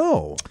seen it?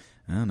 No.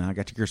 Oh, no, I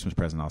got your Christmas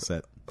present all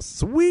set.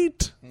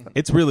 Sweet.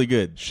 It's really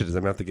good. Shit, does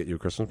that have to get you a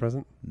Christmas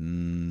present?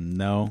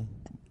 No.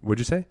 What'd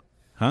you say?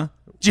 Huh?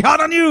 Jihad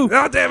on you!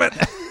 Oh, damn it.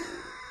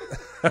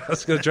 I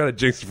was going to try to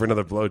jinx you for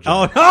another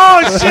blowjob.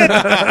 Oh, shit!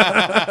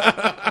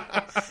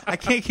 I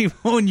can't keep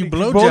owing you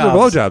blowjobs.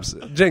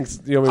 Blowjobs. Jinx,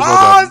 you owe me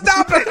blowjobs. Oh,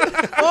 stop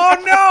it! Oh,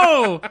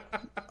 no!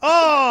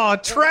 Oh,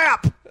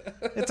 trap!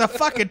 It's a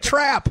fucking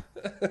trap.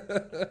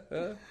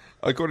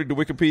 According to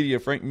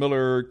Wikipedia, Frank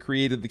Miller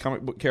created the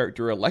comic book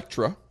character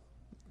Elektra.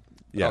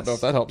 Yes. I don't know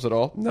if that helps at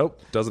all. Nope.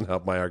 Doesn't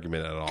help my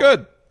argument at all.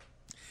 Good.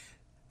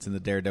 It's in the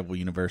Daredevil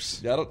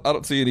universe. Yeah, I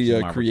don't see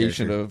any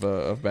creation of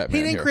Batman. He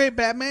didn't here. create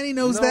Batman. He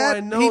knows No, that. I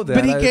know that.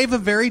 But he gave a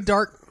very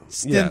dark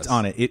stint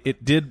on it.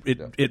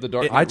 The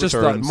Dark Knight I just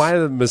Returns. thought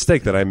my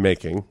mistake that I'm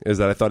making is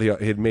that I thought he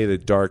had made a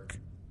dark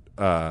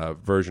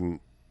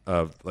version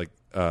of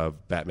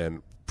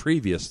Batman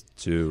previous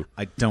to.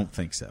 I don't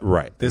think so.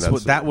 Right.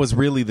 That was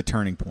really the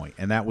turning point,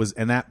 and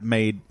that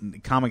made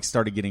comics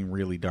started getting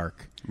really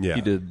dark. Yeah.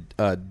 He did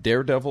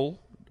Daredevil,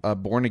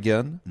 Born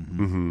Again.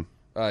 Mm-hmm.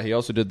 He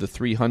also did the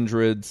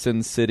 300,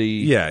 Sin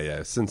City.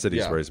 Yeah. Sin City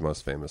is where he's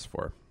most famous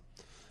for.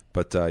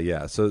 But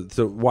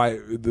so why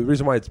the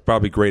reason why it's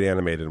probably great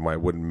animated and why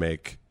it wouldn't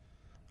make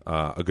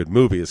a good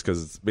movie is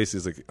because it's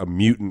basically like a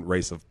mutant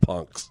race of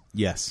punks.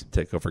 Yes,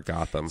 take over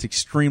Gotham. It's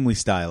extremely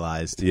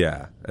stylized.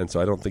 Yeah, and so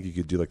I don't think you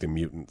could do like the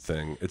mutant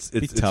thing. It's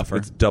tougher.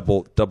 It's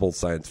double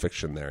science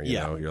fiction there. You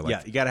know, you're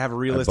like, you got to have a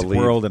realistic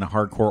world and a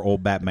hardcore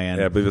old Batman.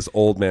 Yeah, but this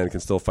old man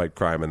can still fight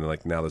crime, and then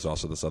like now there's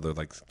also this other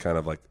like kind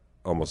of like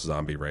almost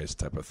zombie race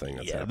type of thing.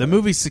 Yeah, the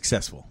movie's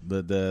successful.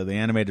 The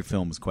animated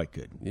film is quite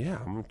good. Yeah,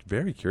 I'm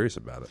very curious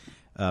about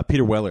it.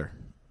 Peter Weller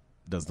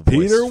does the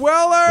voice. Peter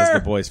Weller does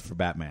the voice for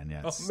Batman.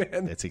 Yeah,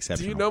 it's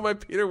exceptional. Do you know my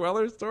Peter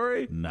Weller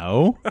story?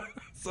 No.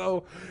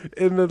 So,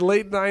 in the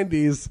late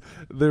 '90s,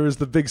 there was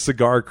the big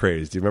cigar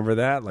craze. Do you remember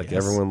that? Like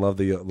everyone loved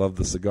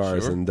the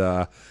cigars. Sure.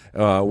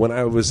 And when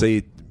I was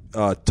a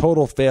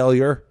total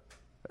failure,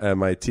 and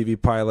my TV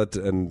pilot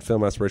and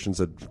film aspirations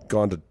had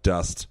gone to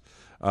dust,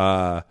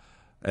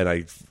 and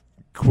I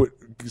quit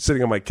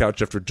sitting on my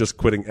couch after just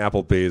quitting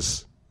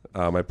Applebee's.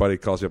 My buddy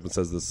calls me up and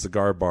says the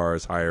cigar bar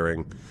is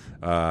hiring,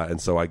 and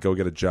so I go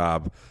get a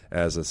job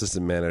as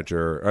assistant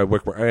manager. I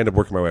end up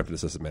working my way up to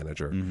assistant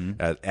manager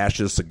at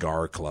Ash's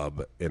Cigar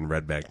Club in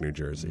Red Bank, New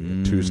Jersey.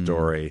 A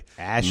 2-story,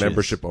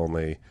 membership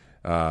only,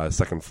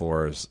 second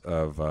floors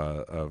of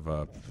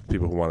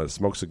people who want to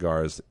smoke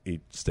cigars,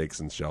 eat steaks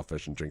and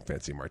shellfish, and drink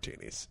fancy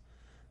martinis.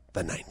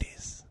 The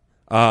 90s.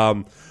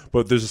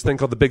 But there's this thing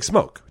called the Big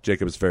Smoke.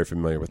 Jacob is very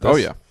familiar with this. Oh,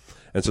 yeah.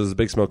 And so there's a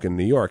Big Smoke in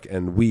New York,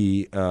 and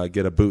we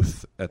get a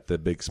booth at the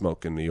Big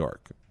Smoke in New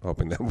York.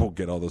 hoping that we'll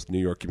get all those New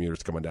York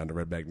commuters coming down to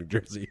Red Bank, New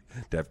Jersey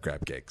to have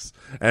crab cakes.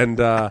 And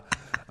it's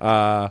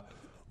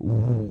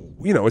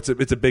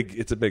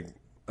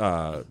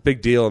a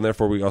big deal, and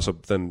therefore we also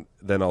then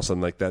all of a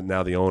sudden like that.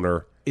 Now the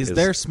owner is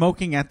there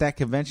smoking at that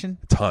convention?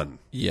 Ton.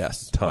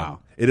 Wow.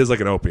 It is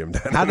like an opium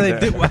den. How do they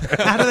do it?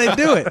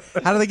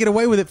 How do they get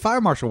away with it fire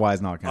marshal wise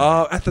and all kind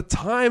of At the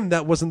time,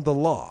 that wasn't the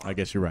law. I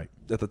guess you're right.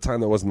 At the time,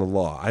 that wasn't the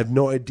law. I have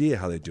no idea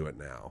how they do it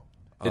now.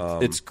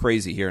 It's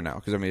crazy here now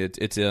because I mean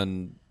it's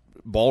in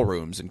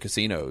ballrooms and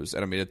casinos,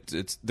 and I mean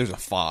it's there's a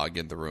fog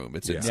in the room.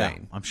 It's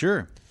insane. I'm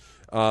sure.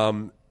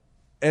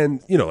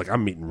 And like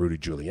I'm meeting Rudy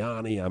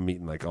Giuliani, I'm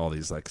meeting like all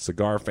these like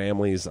cigar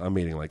families. I'm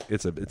meeting like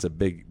it's a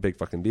big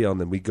fucking deal. And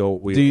then we go.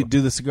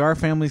 Do the cigar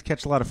families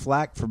catch a lot of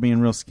flack for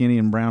being real skinny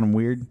and brown and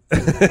weird,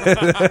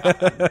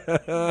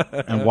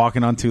 and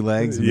walking on two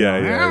legs? Yeah.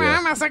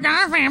 I'm a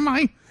cigar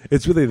family.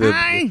 It's really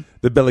the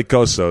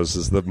bellicosos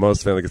is the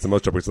most family gets the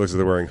most trouble because it looks like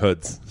they're wearing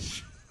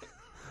hoods.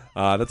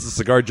 That's a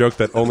cigar joke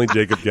that only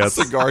Jacob gets.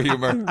 Cigar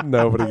humor.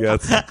 Nobody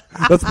gets.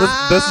 This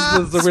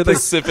is the weird thing.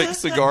 Specific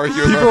cigar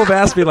humor. People have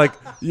asked me, like,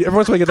 every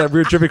once in a while I get that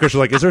weird trivia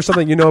question, like, is there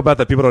something you know about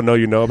that people don't know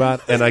you know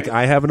about? And like,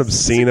 I have an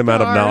obscene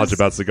amount of knowledge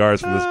about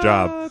cigars from this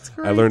job.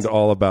 I learned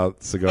all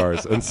about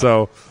cigars. And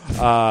so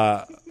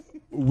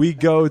we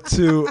go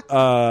to...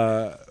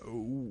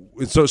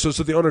 So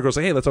the owner goes,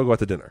 like, hey, let's all go out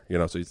to dinner.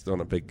 So he's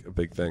throwing a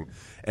big thing.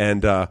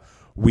 And...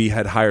 we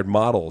had hired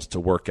models to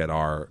work at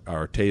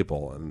our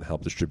table and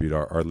help distribute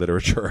our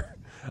literature.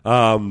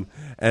 And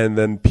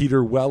then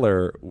Peter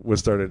Weller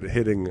started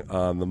hitting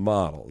on the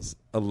models,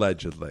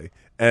 allegedly.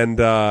 And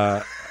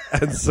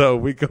so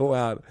we go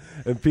out,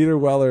 and Peter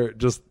Weller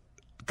just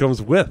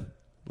comes with.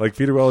 Like,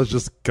 Peter Weller's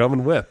just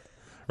coming with,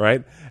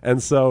 right? And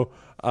so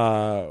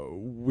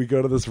we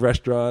go to this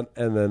restaurant,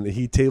 and then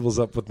he tables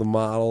up with the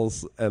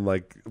models and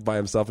like by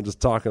himself and just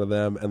talking to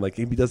them, and like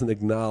he doesn't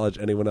acknowledge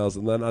anyone else,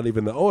 and then not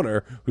even the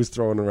owner who's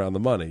throwing around the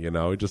money.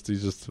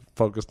 He's just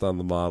focused on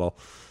the model,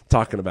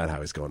 talking about how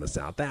he's going to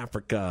South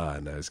Africa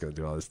and how he's going to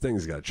do all these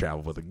things. He's got to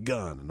travel with a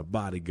gun and a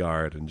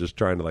bodyguard, and just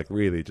trying to like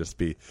really just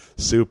be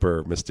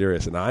super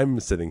mysterious. And I'm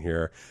sitting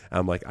here, and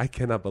I'm like, I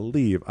cannot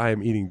believe I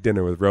am eating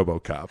dinner with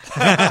Robocop.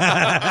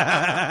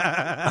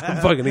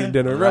 I'm fucking eating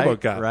dinner with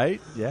Robocop. Right?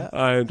 Yeah.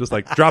 I'm just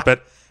like, drop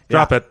it.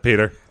 Drop it,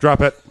 Peter.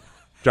 Drop it.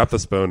 Drop the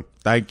spoon.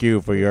 Thank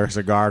you for your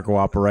cigar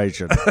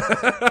cooperation.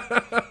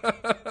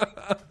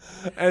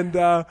 And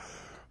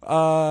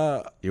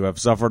you have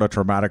suffered a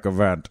traumatic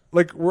event.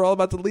 like we're all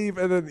about to leave,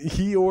 and then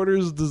he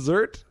orders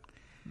dessert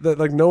that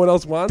like no one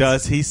else wants.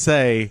 Does he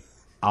say,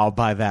 I'll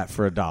buy that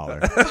for $1?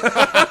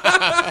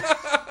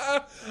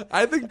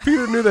 I think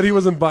Peter knew that he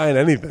wasn't buying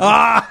anything.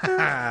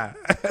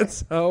 And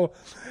so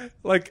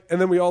like, and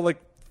then we all like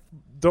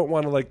don't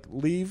want to like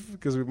leave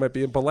because we might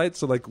be impolite.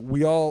 So like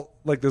we all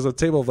like there's a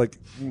table of like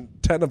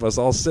 10 of us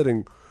all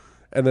sitting,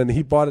 and then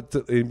he brought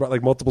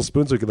like multiple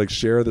spoons so we could like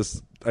share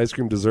this ice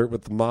cream dessert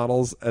with the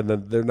models, and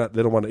then they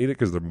don't want to eat it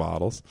because they're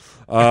models.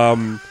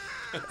 And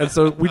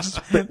so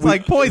it's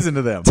like poison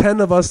to them.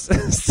 10 of us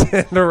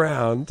stand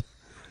around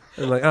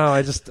and like, oh,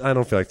 I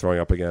don't feel like throwing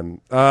up again.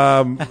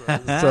 Allegedly.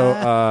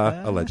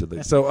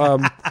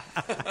 So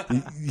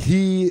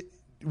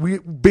we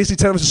basically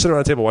 10 of us just sit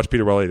around the table, watch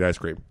Peter Weller eat ice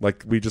cream.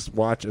 Like we just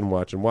watch and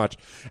watch and watch,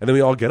 and then we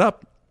all get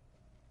up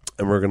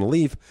and we're going to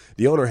leave.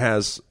 The owner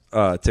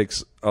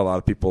takes a lot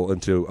of people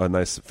into a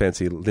nice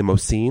fancy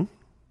limousine.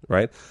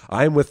 Right,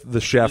 I'm with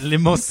the chef.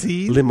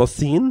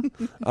 Limousine.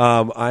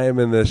 I am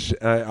in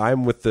the.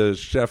 I'm with the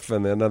chef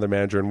and another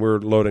manager, and we're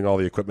loading all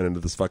the equipment into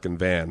this fucking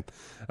van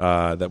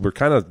that we're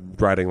kind of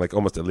riding like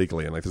almost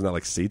illegally, and like there's not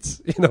like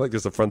seats, like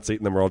there's a front seat,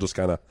 and then we're all just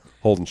kind of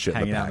holding shit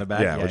hanging in the back. out in the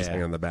back. Yeah, we're just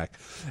hanging in the back,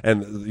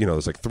 and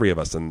there's like 3 of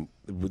us, and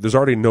there's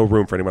already no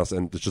room for anyone else,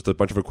 and it's just a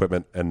bunch of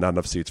equipment and not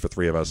enough seats for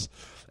 3 of us,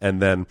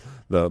 and then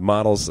the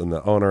models and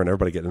the owner and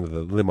everybody get into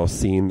the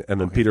limousine, and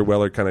then Peter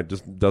Weller kind of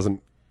just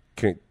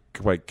can't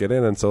quite get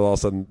in, and so all of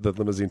a sudden the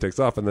limousine takes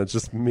off, and then it's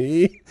just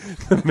me,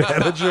 the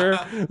manager,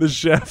 the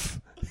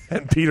chef,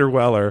 and Peter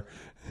Weller,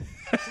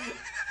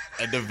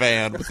 and a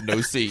van with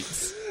no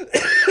seats.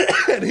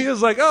 And he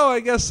was like, "Oh, I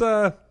guess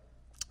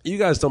you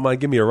guys don't mind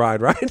giving me a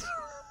ride, right?"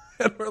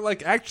 And we're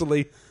like,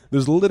 "Actually,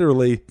 there's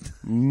literally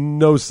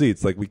no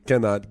seats. Like, we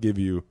cannot give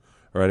you."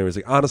 Or anyways,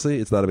 like, honestly,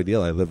 it's not a big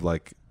deal. I live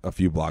like a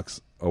few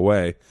blocks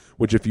away.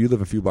 Which, if you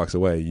live a few blocks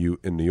away,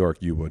 in New York,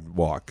 you would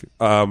walk.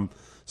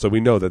 So we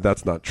know that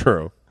that's not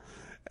true.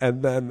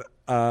 And then,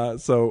 a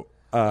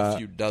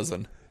few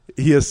dozen.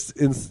 He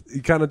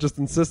kind of just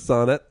insists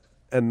on it,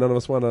 and none of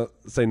us want to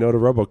say no to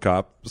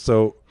Robocop.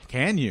 So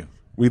can you?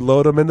 We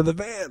load him into the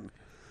van.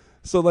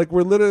 So like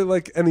we're literally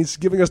like, and he's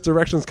giving us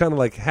directions kind of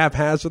like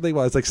haphazardly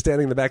while he's like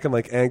standing in the back and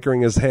like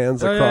anchoring his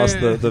hands across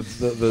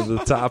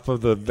the top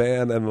of the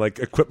van, and like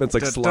equipment's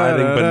like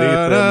sliding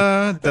beneath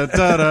him.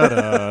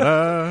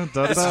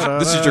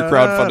 This is your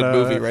crowdfunded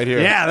movie right here.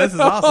 Yeah, this is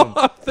awesome.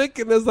 I'm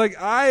thinking this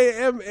like, I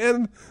am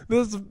in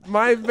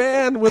my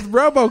van with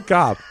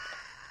Robocop.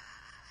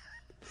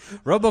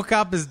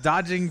 Robocop is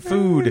dodging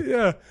food.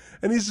 Yeah.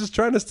 And he's just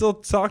trying to still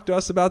talk to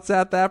us about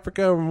South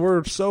Africa, and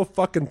we're so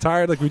fucking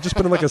tired. Like, we've just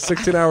been in like a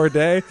 16-hour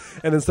day,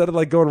 and instead of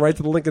like going right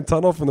to the Lincoln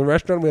Tunnel from the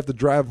restaurant, we have to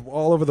drive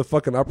all over the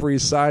fucking Upper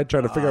East Side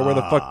trying to figure out where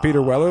the fuck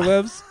Peter Weller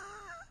lives.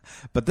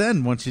 But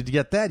then once you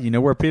get that, you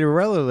know where Peter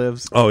Weller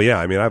lives. Oh yeah,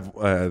 I mean, I've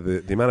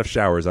the amount of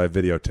showers I've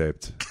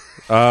videotaped.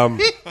 But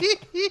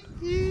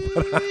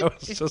I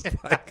was just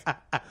like,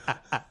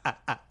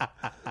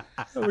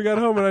 we got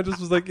home, and I just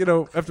was like,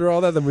 after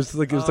all that, then it was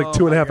like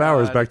 2.5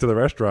 hours back to the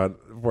restaurant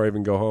before I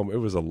even go home. It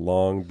was a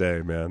long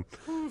day, man.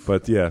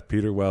 But yeah,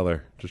 Peter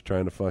Weller just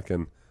trying to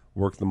fucking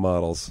work the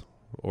models,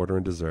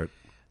 ordering dessert.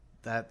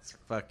 That's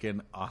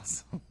fucking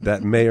awesome.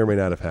 That may or may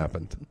not have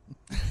happened.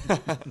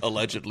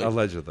 Allegedly.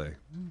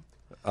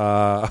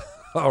 All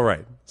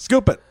right,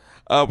 scoop it.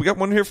 We got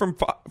one here from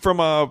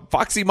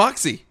Foxy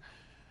Moxie.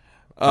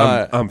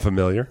 I'm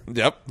familiar.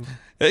 Yep.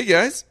 Hey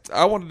guys,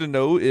 I wanted to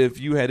know if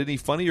you had any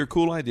funny or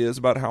cool ideas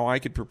about how I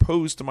could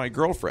propose to my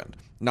girlfriend.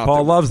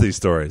 Paul loves these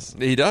stories.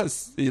 He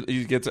does.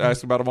 He gets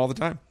asked about them all the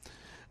time.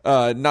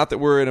 Not that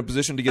we're in a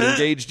position to get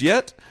engaged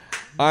yet.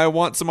 I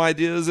want some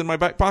ideas in my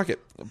back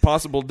pocket.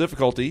 Possible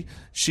difficulty: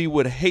 she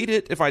would hate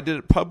it if I did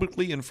it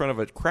publicly in front of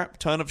a crap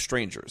ton of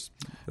strangers.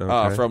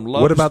 Okay.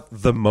 What about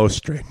the most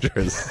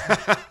strangers?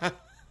 I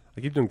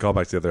keep doing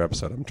callbacks to the other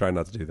episode. I'm trying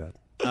not to do that.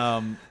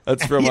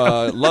 That's from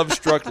Love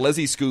Struck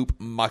Leslie Scoop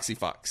Moxie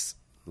Fox.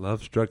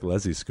 Love Struck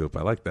Leslie Scoop.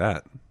 I like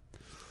that.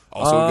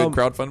 Also a good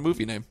crowdfund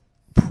movie name.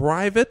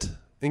 Private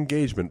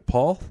engagement.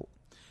 Paul,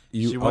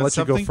 I'll let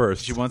you go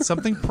first. She wants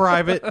something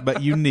private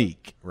but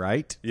unique,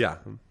 right? Yeah.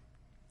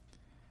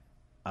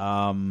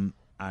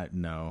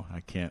 No,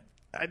 I can't.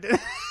 I did.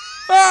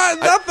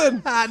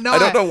 Nothing. No, I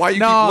don't know why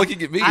you keep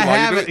looking at me. I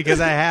have it because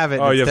I have it.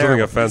 Oh, you have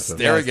terrible. something offensive.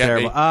 Staring at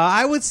me.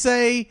 I would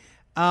say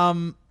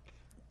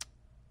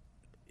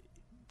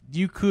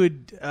you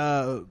could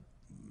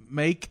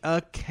make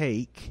a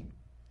cake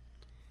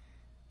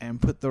and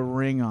put the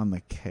ring on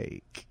the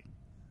cake.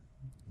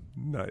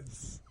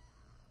 Nice.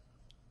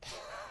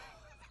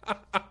 How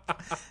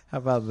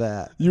about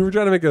that? You were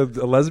trying to make a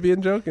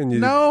lesbian joke and you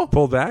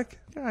pulled back?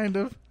 Kind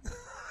of.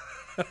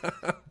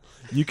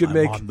 You could I'm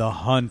make on the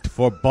hunt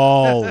for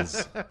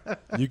balls.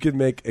 You could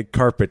make a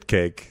carpet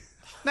cake.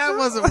 That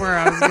wasn't where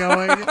I was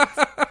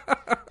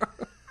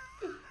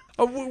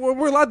going.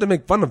 We're allowed to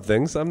make fun of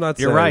things. I'm not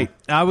saying. You're right.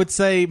 I would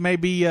say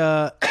maybe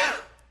I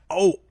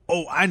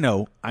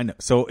know.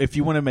 So if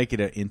you want to make it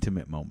an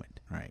intimate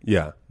moment, right?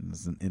 Yeah.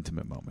 It's an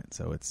intimate moment.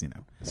 So it's, So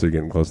you're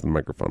getting close to the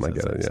microphone. I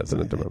get it. Yeah, it's an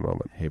so, intimate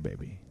moment. Hey,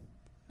 baby.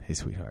 Hey,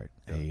 sweetheart.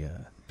 Hey,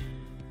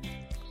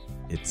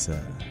 it's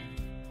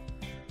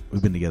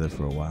we've been together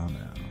for a while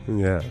now.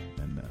 Yeah.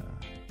 And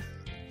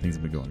things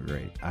have been going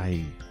great.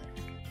 I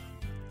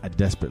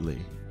desperately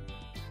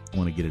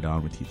want to get it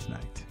on with you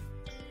tonight.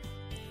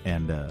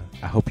 And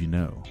I hope you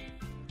know.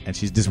 And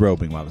she's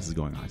disrobing while this is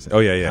going on. So,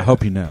 yeah. I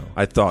hope you know.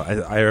 I thought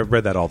I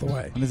read that all the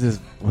way. What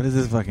is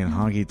this fucking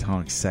honky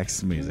tonk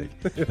sex music?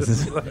 This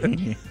is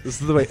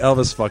the way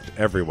Elvis fucked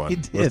everyone. He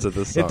did. Listen to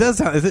this song. It does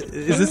sound. Is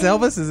this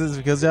Elvis? Is this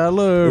because I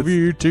love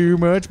you too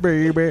much,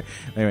 baby?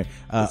 Anyway,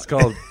 it's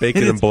called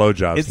Bacon and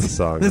Blowjobs. The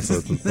song. This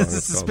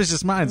is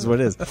Suspicious Minds. What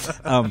it is? It's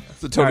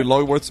a Tony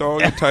Longworth song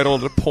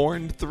entitled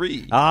 "Porn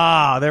 3."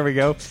 Ah, there we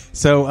go.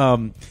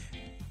 So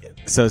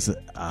this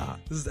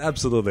is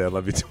absolutely I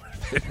love you too much.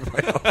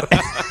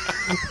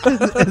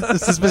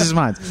 Suspicious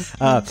Minds.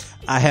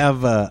 I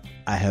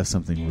have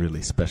something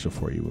really special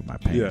for you with my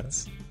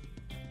pants,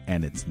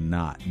 and it's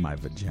not my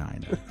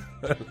vagina.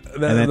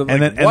 and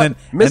then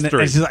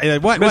mystery. And she's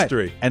like, what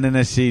mystery? What? And then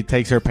as she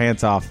takes her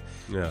pants off,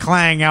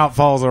 clang, out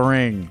falls a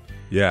ring.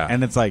 Yeah,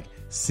 and it's like,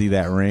 see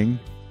that ring?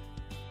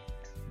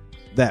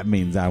 That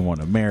means I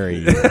want to marry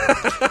you.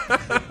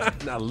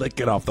 Now lick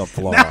it off the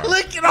floor.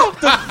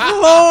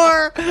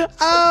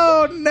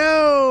 Oh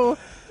no.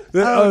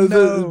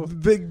 The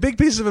big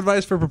piece of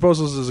advice for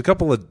proposals is a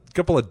couple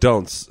of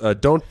don'ts.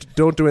 Don't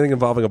do anything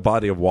involving a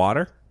body of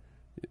water.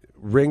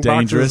 Ring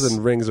Dangerous. boxes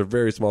and rings are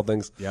very small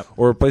things. Yep.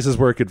 Or places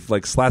where it could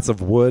slats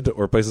of wood,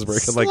 or places where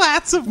it could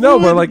slats of no,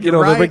 wood. where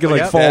the ring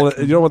could fall.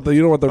 You don't want the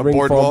ring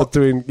fall boardwalk.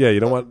 between. Yeah,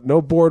 you don't want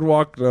no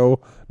boardwalk, no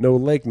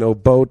lake, no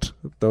boat.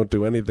 Don't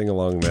do anything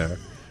along there.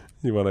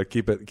 You want to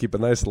keep a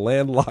nice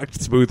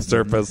landlocked, smooth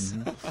surface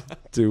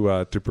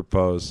to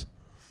propose.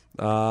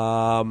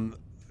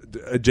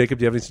 Jacob,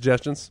 do you have any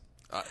suggestions?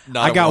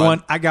 I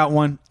got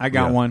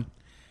one.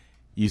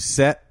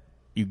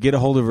 You get a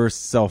hold of her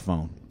cell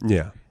phone.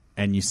 Yeah.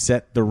 And you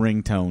set the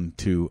ringtone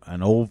to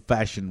an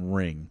old-fashioned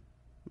ring,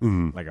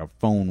 like a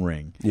phone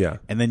ring. Yeah.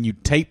 And then you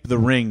tape the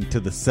ring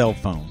to the cell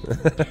phone.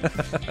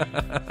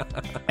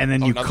 And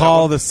then you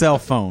call the cell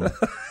phone.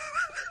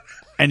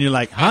 And you're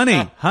like,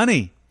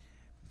 honey,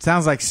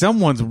 sounds like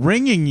someone's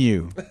ringing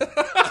you.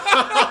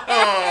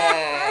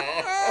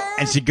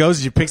 And she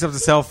picks up the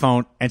cell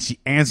phone, and she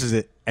answers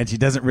it, and she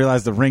doesn't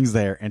realize the ring's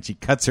there, and she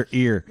cuts her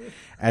ear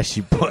as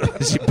she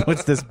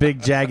puts this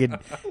big jagged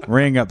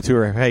ring up to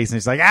her face, and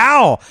she's like,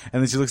 ow!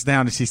 And then she looks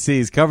down, and she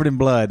sees, covered in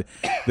blood,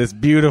 this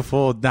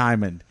beautiful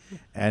diamond.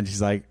 And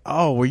she's like,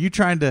 oh, were you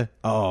trying to...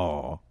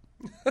 Oh.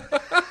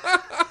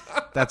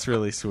 That's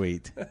really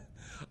sweet.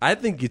 I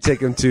think you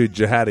take him to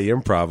Jihad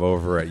Improv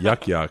over at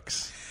Yuck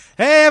Yucks.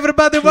 Hey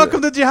everybody,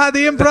 welcome to Jihad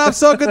Improv.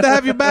 So good to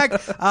have you back.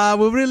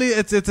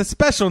 It's a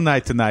special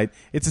night tonight.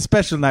 It's a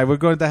special night. We're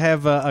going to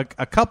have a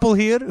couple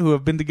here who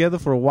have been together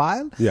for a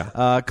while.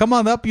 Yeah. Come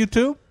on up, you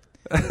two.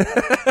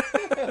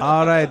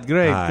 All right,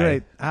 great, Hi.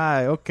 great.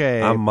 Hi,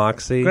 okay. I'm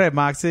Moxie. Great,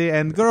 Moxie.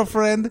 And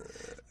girlfriend.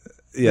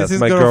 Yes, This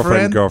is my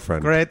girlfriend.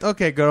 Great,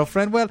 okay,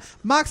 girlfriend. Well,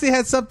 Moxie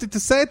had something to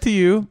say to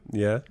you.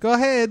 Yeah. Go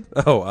ahead.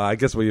 Oh, I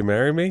guess will you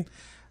marry me?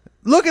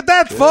 Look at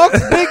that, folks.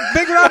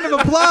 Big round of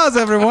applause,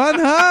 everyone,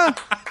 huh?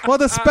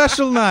 What a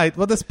special night.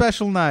 What a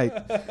special night.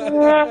 Where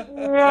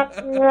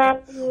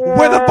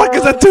the fuck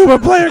is that tuba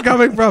player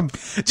coming from?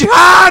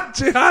 Jihad!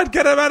 Jihad,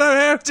 get him out of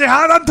here!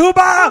 Jihad on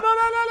tuba!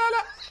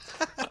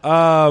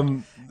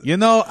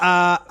 No.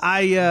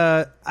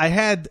 I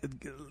had.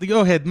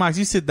 Go ahead, Max.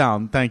 You sit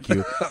down. Thank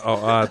you.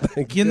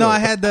 Thank you. You know, I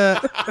had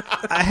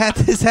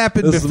this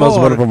happen This before. is the most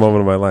wonderful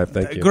moment of my life.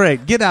 Thank you.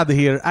 Great. Get out of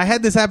here. I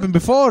had this happen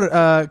before.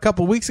 A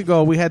couple weeks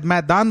ago, we had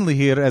Matt Donnelly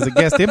here as a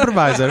guest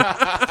improviser.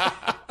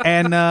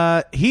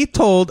 And he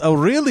told a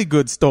really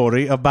good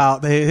story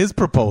about his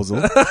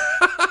proposal.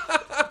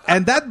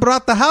 And that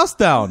brought the house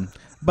down.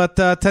 But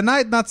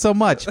tonight, not so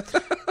much.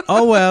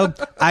 Oh, well,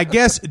 I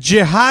guess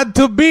Jihad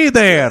to be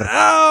there.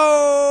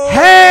 Oh!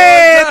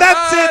 Hey,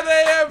 that's it.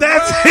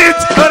 That's it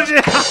for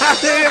Jihad.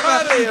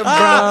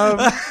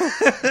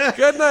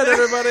 Good night,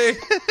 everybody.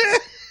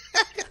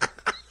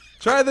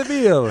 Try the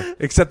veal.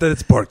 Except that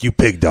it's pork, you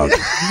pig dog.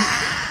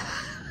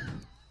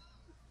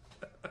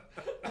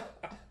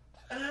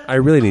 I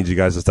really need you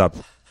guys to stop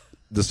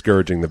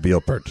discouraging the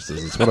veal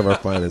purchases. It's one of our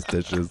finest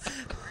dishes.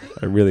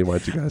 I really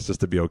want you guys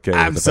just to be okay.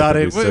 I'm with the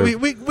fact sorry.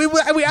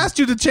 that We asked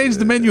you to change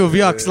the menu of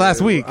Yucks last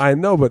week. I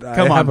know, but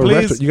Come I have on, a please.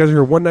 restaurant. You guys are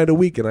here one night a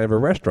week, and I have a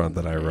restaurant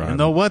that I run. You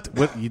know what?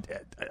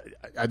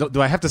 I don't.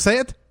 Do I have to say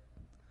it?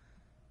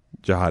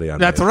 Jihadi on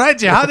That's me. right,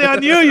 Jihadi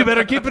on you. You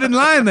better keep it in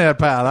line there,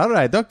 pal. All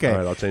right, okay. All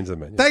right, I'll change the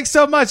menu. Thanks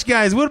so much,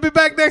 guys. We'll be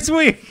back next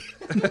week.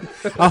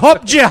 I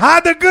hope you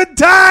had a good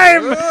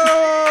time.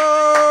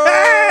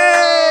 Hey!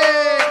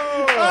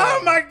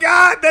 Oh my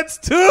God, that's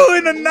 2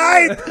 in a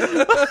night.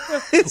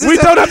 We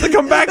don't have to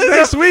come back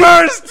next week.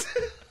 First,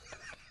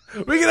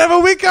 We can have a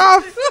week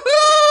off.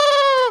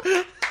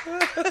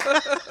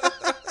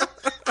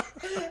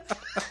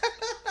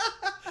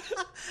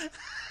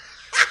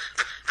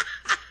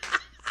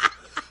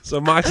 So,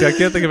 Moxie, I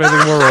can't think of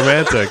anything more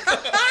romantic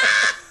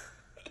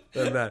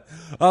than that.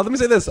 Let me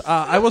say this.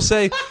 I will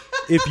say,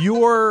 if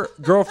your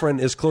girlfriend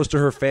is close to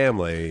her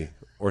family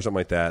or something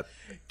like that,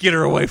 get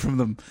her away from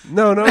them.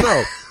 No.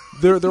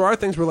 There are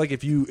things where, like,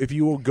 if you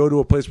will go to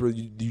a place where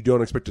you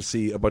don't expect to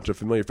see a bunch of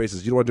familiar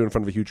faces, you don't want to do it in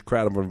front of a huge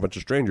crowd, in front of a bunch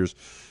of strangers.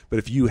 But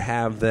if you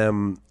have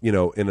them, in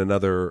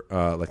another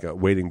like a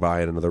waiting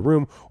by in another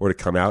room, or to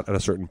come out at a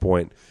certain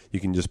point, you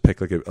can just pick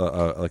like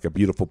a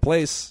beautiful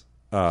place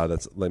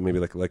that's like maybe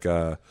like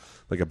a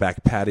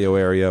back patio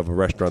area of a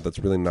restaurant that's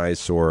really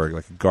nice, or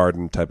like a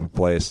garden type of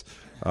place.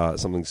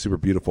 Something super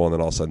beautiful, and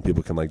then all of a sudden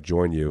people can like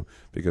join you,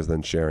 because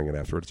then sharing it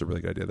afterwards is a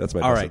really good idea. That's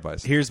my best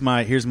advice. Here's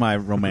my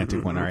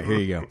romantic one. All right, here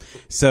you go.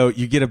 So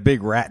you get a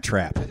big rat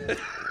trap.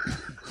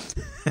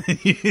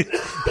 You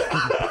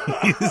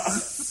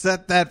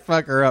set that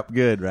fucker up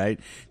good, right?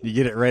 You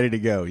get it ready to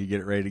go.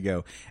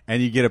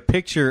 And you get a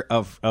picture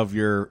of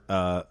your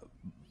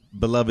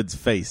beloved's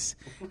face,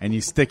 and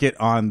you stick it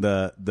on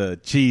the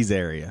cheese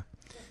area,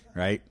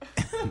 right?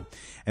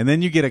 And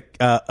then you get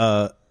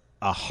a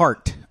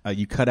heart.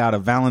 You cut out a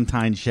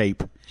Valentine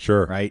shape.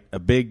 Sure. Right? A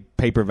big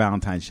paper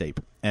Valentine shape.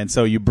 And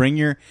so you bring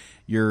your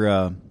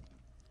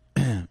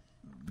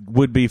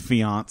would-be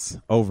fiance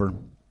over,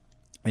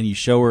 and you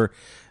show her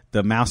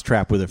the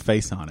mousetrap with her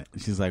face on it.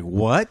 And she's like,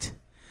 what?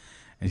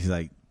 And she's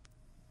like,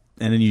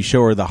 and then you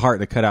show her the heart,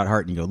 the cut-out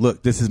heart, and you go,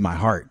 look, this is my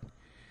heart.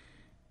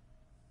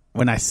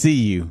 When I see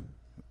you,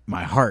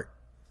 my heart,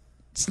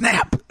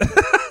 snap,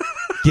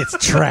 gets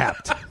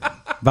trapped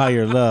by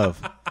your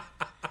love.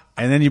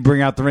 And then you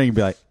bring out the ring and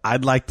be like,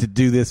 I'd like to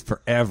do this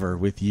forever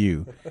with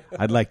you.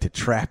 I'd like to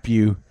trap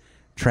your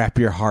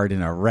heart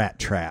in a rat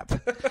trap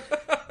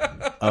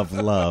of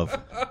love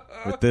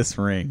with this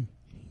ring.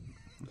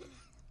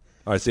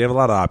 All right, so you have a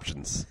lot of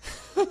options.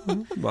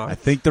 I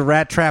think the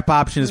rat trap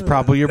option is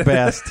probably your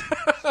best.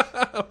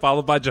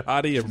 Followed by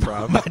Jihadi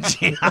Improv.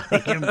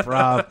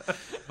 Improv.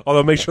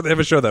 Although make sure they have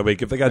a show that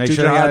week. If they got Make two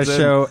sure they got a Jihads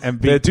show in,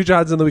 and they had 2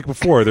 Jihads in the week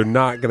before, they're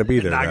not going to be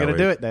there. Not going to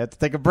do it. They have to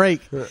take a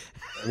break. That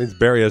means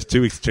Barry has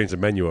 2 weeks to change the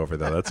menu over,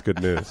 though. That's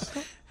good news.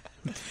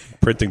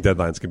 Printing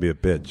deadlines can be a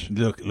bitch.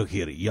 Look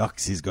here,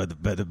 Yucks. He's got the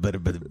better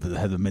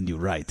have the menu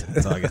right.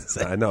 That's all I got to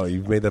say. I know.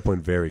 You've made that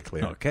point very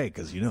clear. Okay,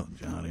 because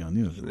Jihadi on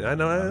you. I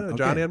know.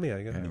 Okay. Jihadi on me.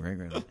 I guess. Okay,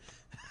 right.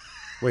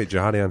 Wait,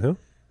 Jihadi on who?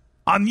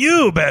 On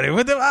you, Barry.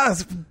 What the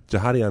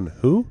Jihadi on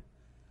who?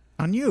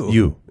 On you.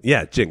 You.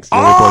 Yeah, Jinx. You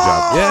only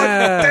blowjob.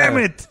 Yeah. Damn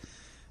it.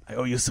 I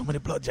owe you so many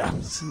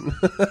blowjobs.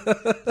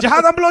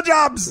 Jihad on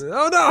blowjobs.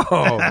 Oh,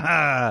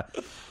 no.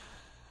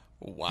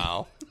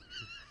 Wow.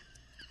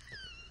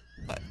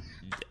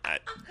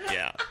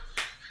 Yeah.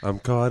 I'm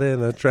caught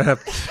in a trap.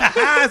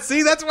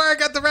 See, that's where I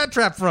got the rat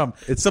trap from.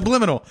 It's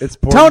subliminal. It's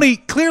porn. Tony,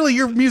 clearly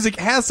your music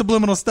has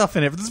subliminal stuff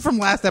in it. This is from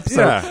last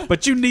episode, Yeah.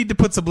 but you need to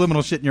put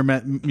subliminal shit in your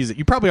music.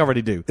 You probably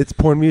already do. It's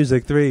Porn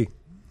Music 3.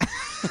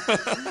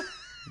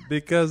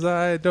 Because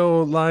I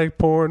don't like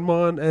porn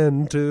 1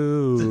 and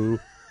 2.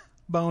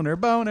 Boner.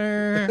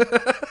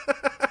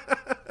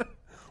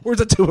 Where's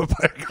the tuba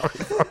player coming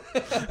from?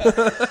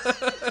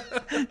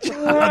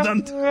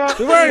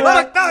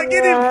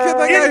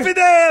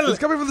 Infidel! It's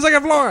coming from the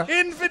second floor.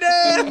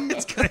 Infidel!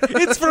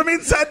 It's from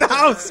inside the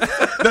house.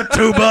 The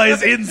tuba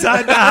is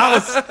inside the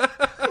house.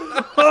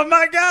 Oh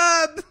my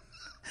god!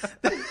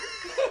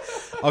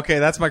 Okay,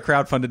 that's my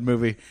crowdfunded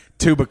movie,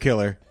 Tuba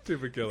Killer.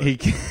 Tuba Killer.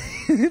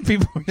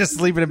 People are just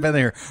sleeping in bed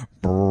there.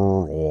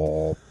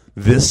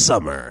 This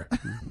summer,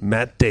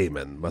 Matt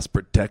Damon must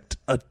protect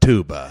a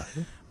tuba.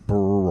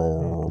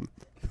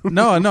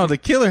 No, the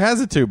killer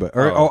has a tuba.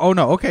 Oh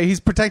no, okay, he's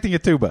protecting a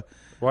tuba.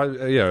 Why?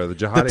 Yeah, the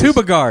jihadis. The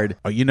tuba guard.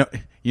 Oh, you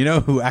know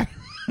who?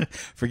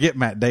 Forget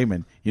Matt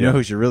Damon. You know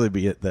who should really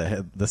be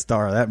the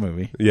star of that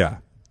movie? Yeah.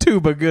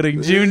 Tuba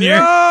Gooding Jr.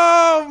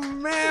 Oh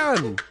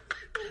man,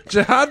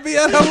 Jihad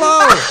vs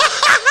Hello.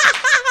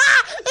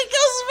 It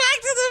goes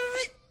back to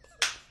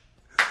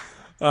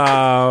the.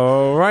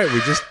 All right, we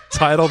just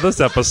titled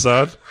this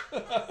episode.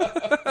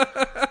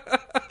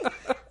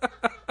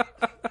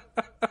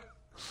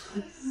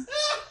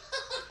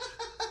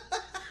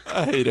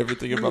 I hate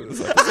everything about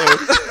this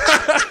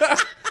episode.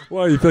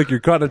 Well, you feel like you're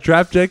caught in a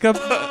trap, Jacob?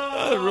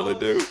 I really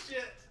do.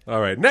 All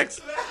right,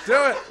 next. Do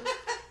it.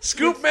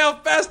 Scoop Mail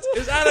Fest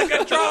is out of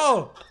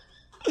control.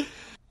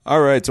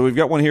 All right, so we've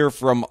got one here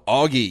from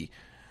Augie.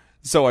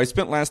 So I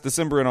spent last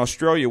December in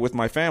Australia with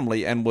my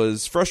family and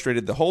was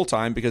frustrated the whole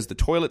time because the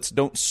toilets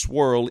don't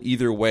swirl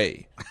either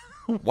way.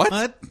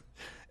 What?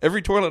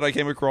 Every toilet I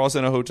came across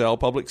in a hotel,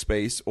 public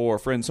space, or a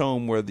friend's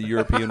home where the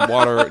European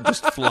water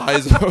just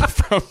flies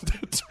from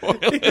the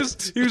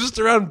toilet. He was just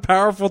around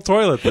powerful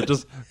toilets that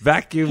just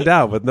vacuumed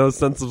out with no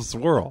sense of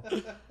swirl.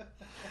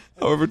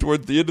 However,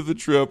 toward the end of the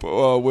trip,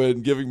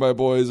 when giving my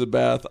boys a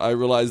bath, I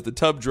realized the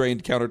tub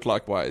drained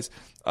counterclockwise.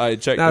 I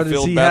checked Now, the does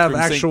filled he have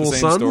bathroom actual sink, the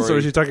same sons, story. or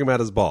is he talking about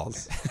his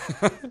balls?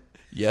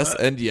 Yes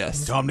and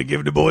yes. Time to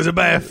give the boys a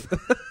bath.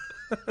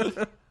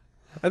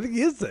 I think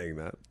he is saying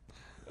that.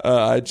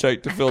 I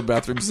checked the filled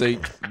bathroom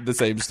sink, the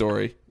same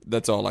story.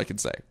 That's all I can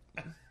say.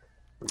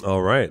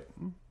 All right.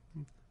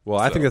 Well,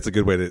 I think that's a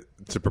good way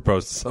to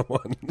propose to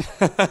someone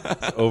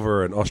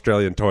over an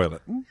Australian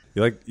toilet.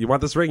 You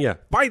want this ring? Yeah.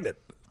 Find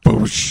it.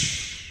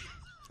 Boosh.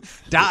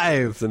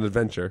 Dive. It's an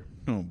adventure.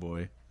 Oh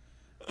boy.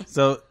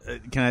 So,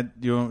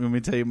 you want me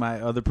to tell you my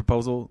other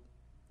proposal?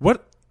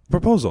 What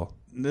proposal?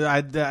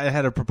 I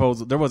had a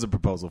proposal. There was a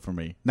proposal for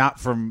me, not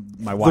from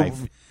my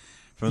wife.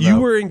 You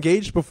were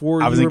engaged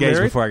before. I was you were engaged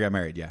married? before I got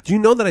married. Yeah. Do you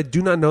know that I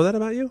do not know that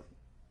about you?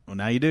 Well,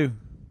 now you do.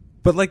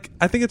 But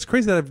I think it's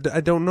crazy that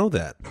I don't know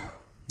that.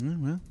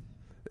 Well,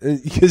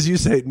 because you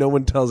say no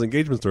one tells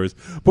engagement stories,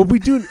 but we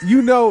do.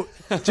 You know,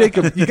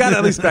 Jacob, you got to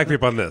at least back me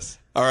up on this.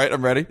 All right,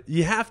 I'm ready.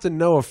 You have to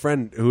know a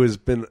friend who has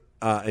been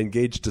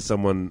engaged to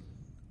someone,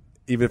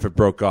 even if it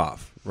broke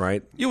off,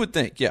 right? You would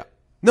think, yeah.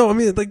 No, I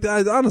mean,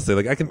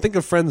 honestly, I can think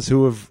of friends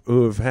who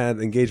have had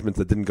engagements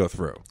that didn't go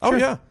through. Oh,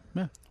 yeah.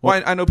 yeah.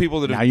 Well, I know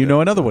people that Now have... you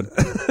know another one.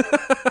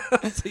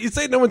 So you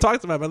say no one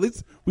talks about it, but at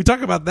least we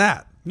talk about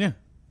that. Yeah.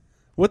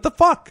 What the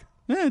fuck?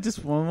 Yeah,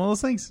 just one of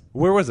those things.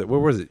 Where was it?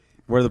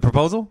 Where the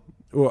proposal?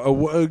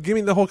 Give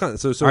me the whole content.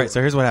 So All right,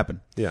 so here's what happened.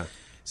 Yeah.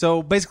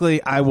 So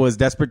basically, I was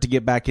desperate to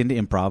get back into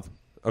improv.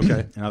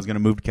 Okay. And I was going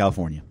to move to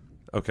California.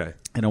 Okay.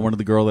 And I wanted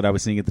the girl that I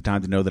was seeing at the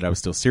time to know that I was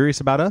still serious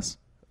about us.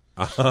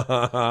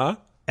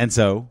 And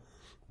so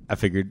I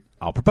figured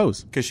I'll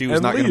propose. Because she was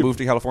And not going to leave. move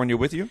to California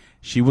with you?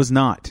 She was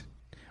not,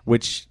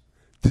 which...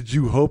 Did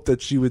you hope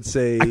that she would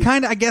say...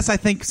 I guess I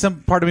think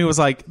some part of me was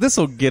like, this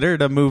will get her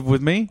to move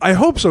with me. I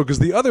hope so, because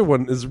the other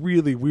one is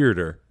really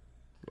weirder.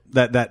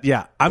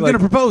 Yeah, I'm going to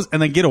propose and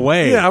then get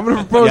away. Yeah, I'm going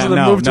to propose and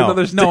then move to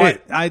another state. No,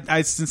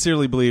 I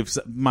sincerely believe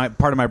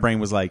part of my brain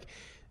was like,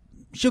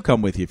 she'll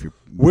come with you if you're...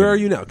 Where are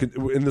you now?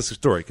 In this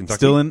story, Kentucky?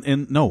 Still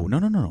in...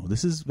 No.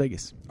 This is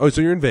Vegas. Oh, so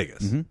you're in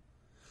Vegas. Mm-hmm.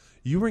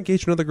 You were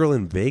engaged to another girl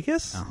in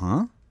Vegas?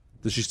 Uh-huh.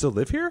 Does she still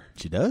live here?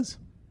 She does.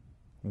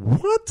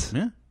 What?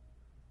 Yeah.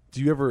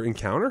 Do you ever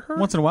encounter her?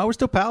 Once in a while. We're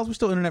still pals. We're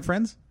still internet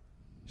friends.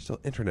 Still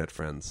internet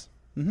friends.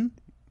 Mm-hmm.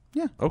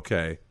 Yeah.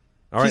 Okay.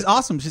 All right. She's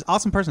awesome. She's an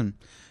awesome person.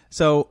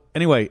 So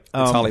anyway,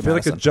 Holly I feel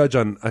like a judge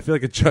on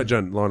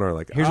Law and Order.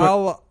 Like,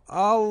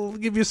 I'll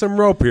give you some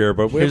rope here,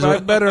 but I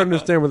better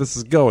understand where this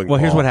is going. Well,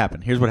 here's Paul. what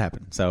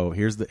happened. So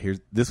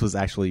this was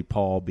actually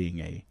Paul being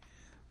a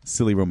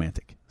silly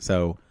romantic.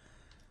 So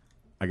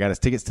I got us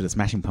tickets to the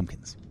Smashing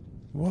Pumpkins.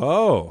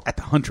 Whoa. At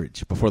the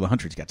Huntridge before the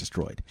Huntridge got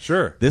destroyed.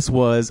 Sure. This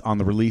was on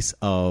the release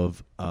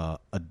of Oh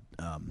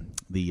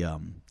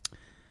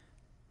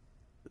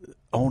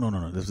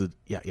no. This was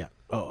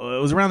Oh,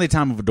 it was around the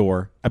time of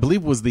Adore. I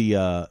believe was the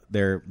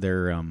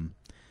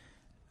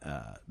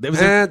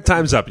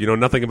time's up. You know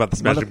nothing about the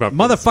Smashing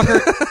Pumpkins.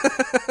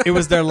 Motherfucker. It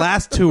was their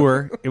last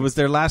tour.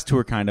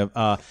 Kind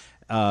of.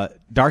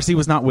 Darcy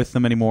was not with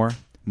them anymore.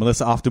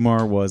 Melissa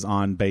Oftemore was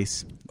on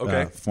bass.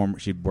 Okay.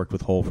 She'd worked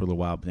with Hole for a little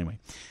while, but anyway.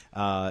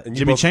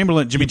 Jimmy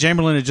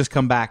Chamberlain had just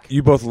come back.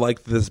 You both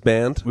liked this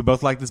band? We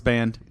both liked this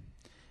band.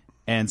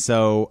 And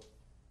so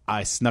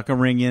I snuck a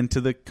ring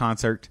into the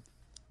concert.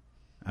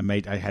 I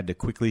had to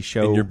quickly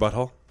show... In your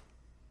butthole?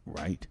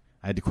 Right.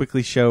 I had to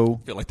quickly show...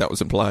 I feel like that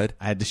was implied.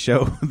 I had to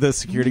show the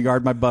security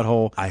guard my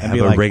butthole. I have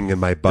a ring in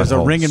my butthole. There's a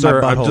ring in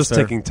sir, my butthole, I'm just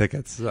sir. taking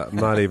tickets. I'm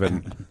not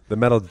even... The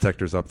metal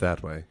detector's up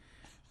that way.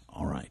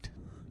 All right.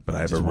 But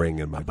I have a ring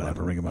in my butthole. But I have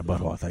a ring in my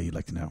butthole. I thought you'd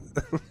like to know.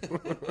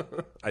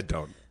 I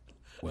don't.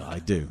 Well, I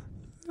do.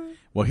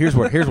 Well, here's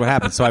what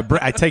happened. So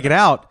I take it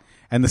out,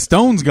 and the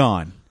stone's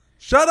gone.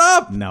 Shut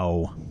up!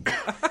 No.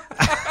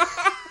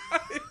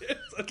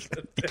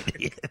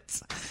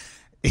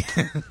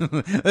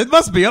 It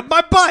must be up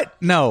my butt.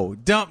 No,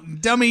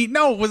 dummy.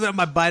 No, it wasn't up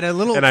my butt.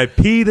 And I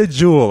peed a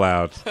jewel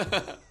out.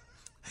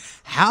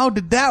 How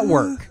did that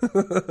work?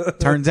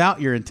 Turns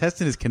out your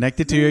intestine is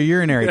connected to your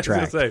urinary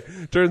tract.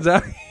 Turns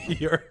out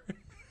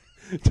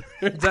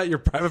your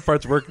private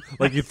parts work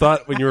like you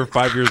thought when you were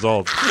 5 years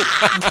old.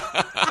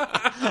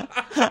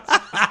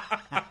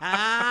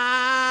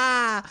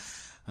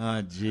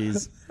 Oh,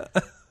 jeez.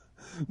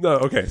 No,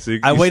 okay. So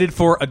I waited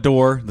for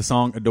the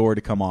song Adore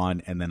to come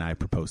on, and then I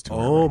proposed to her.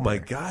 Oh, my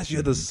gosh. You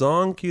had the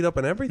song queued up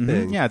and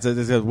everything. Mm-hmm. Yeah, it's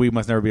a We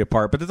Must Never Be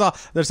Apart. But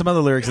there's some other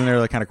lyrics in there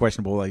that are kind of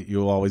questionable, like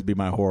You'll Always Be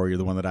My Whore, You're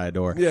the One That I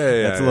Adore.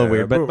 Yeah. That's a little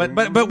weird.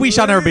 But We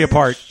Shall Never Be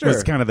Apart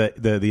was kind of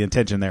the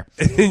intention there.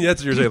 And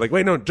that's what you're saying. Like,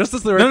 wait, no, just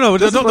this lyric. No,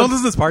 don't listen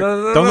to this part.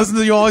 No. Don't listen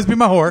to You'll Always Be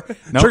My Whore.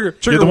 No, Trigger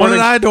You're the warning. One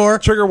That I Adore.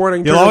 Trigger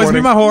warning. You'll always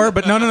be my whore,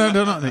 but no.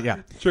 Yeah.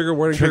 Trigger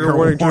warning,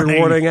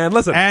 and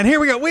listen. And here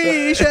we go.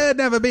 We should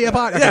never be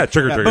apart. Okay. Yeah,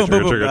 trigger.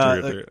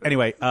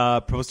 Anyway,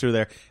 proposed to her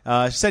there.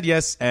 She said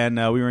yes, and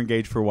we were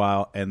engaged for a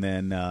while. And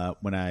then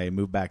when I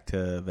moved back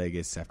to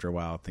Vegas after a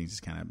while, things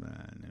just kind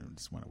of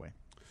just went away.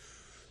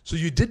 So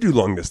you did do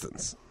long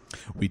distance.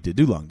 We did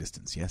do long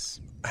distance,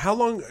 yes. How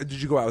long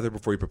did you go out with her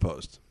before you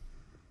proposed?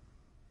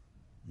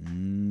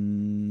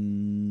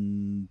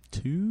 2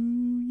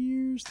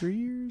 years, 3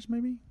 years,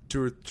 maybe.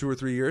 2 or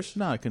 3 years?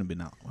 No, it couldn't have been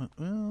that.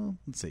 Well,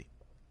 let's see.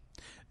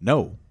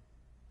 No,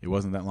 it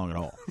wasn't that long at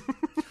all.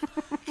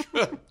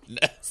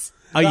 Goodness.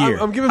 A year.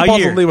 I'm giving Paul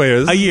some leeway.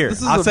 A year.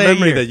 This is I'll a say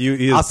memory a year. that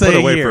he I'll has say put a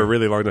away year. for a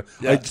really long time.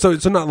 Yeah. So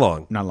not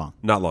long. Not long.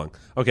 Not long.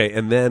 Okay,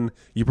 and then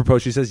you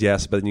propose. She says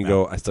yes, but then you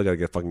go, I still got to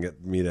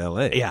get me to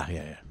L.A. Yeah.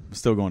 I'm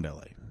still going to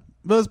L.A.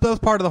 But that was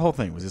part of the whole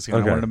thing. Was just I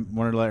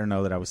wanted to let her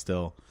know that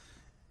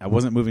I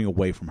wasn't moving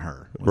away from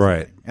her.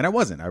 Right. And I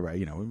wasn't.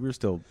 We were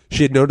still.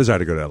 She had no desire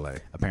to go to L.A.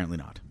 Apparently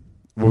not.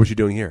 What was she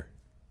doing here?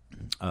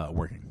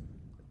 Working.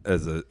 At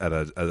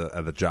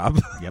a job?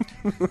 Yep.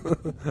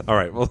 All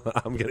right. Well,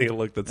 I'm getting a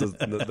look that says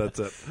that's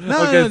it.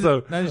 No,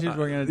 she was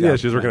working at a job. Yeah,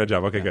 she was working at a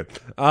job. Okay, good.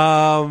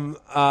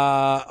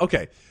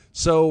 Okay.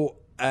 So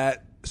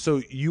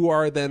you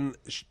are then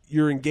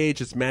you're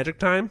engaged. It's magic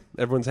time.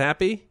 Everyone's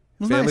happy.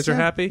 Families are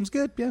happy. It was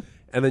good. Yeah.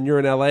 And then you're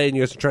in LA, and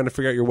you guys are trying to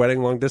figure out your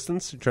wedding long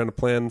distance. You're trying to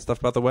plan stuff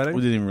about the wedding.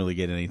 We didn't even really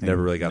get anything.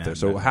 Never really got there.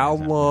 So how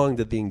long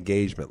did the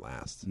engagement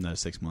last? No,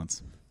 6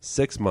 months.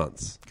 6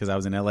 months. Because I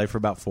was in LA for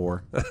about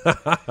 4.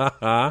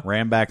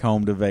 Ran back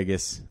home to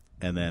Vegas,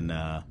 and then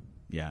and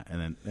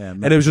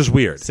it was just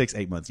weird.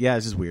 6-8 months. Yeah,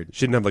 it's just weird.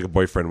 She didn't have like a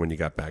boyfriend when you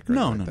got back. Or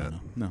No. Okay.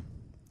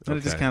 But we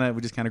just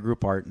kind of grew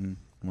apart, and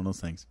one of those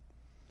things.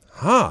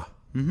 Huh.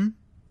 Mm-hmm.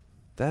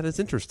 That is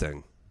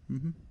interesting.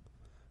 Mm-hmm.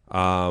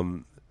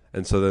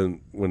 And so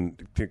then when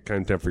it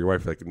came time for your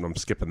wife, you're like, I'm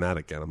skipping that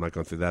again. I'm not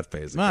going through that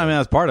phase again. No, I mean,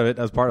 that's part of it.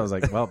 I was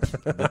like, well,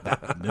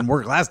 that didn't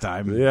work last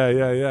time.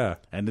 Yeah.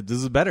 And this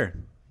is better.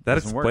 That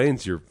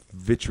explains your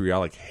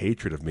vitriolic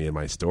hatred of me and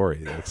my story.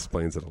 That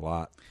explains it a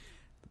lot.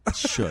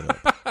 Shut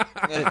up.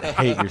 I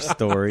hate your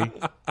story.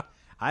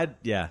 I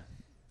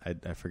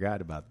forgot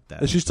about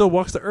that. And she still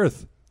walks the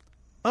earth.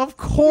 Of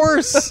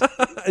course.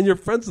 And you're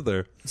friends with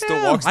her.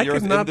 Still walks the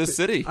earth in this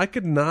city. I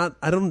could not.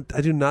 I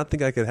do not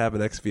think I could have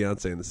an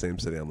ex-fiance in the same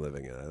city I'm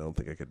living in. I don't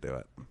think I could do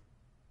it.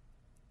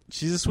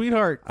 She's a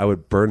sweetheart. I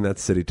would burn that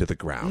city to the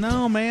ground.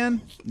 No,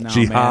 man.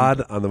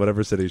 Jihad on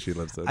whatever city she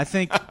lives in. I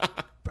think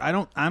I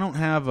don't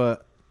have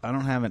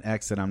an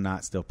ex that I'm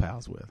not still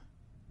pals with.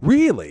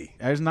 Really?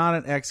 There's not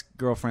an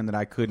ex-girlfriend that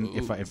I couldn't,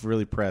 if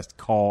really pressed,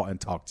 call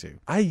and talk to.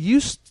 I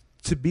used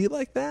to be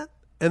like that,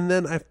 and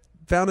then I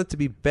found it to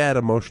be bad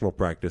emotional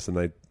practice, and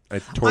I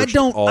torched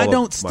all of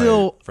my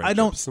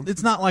friendships.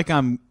 It's not like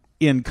I'm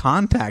in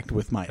contact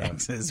with my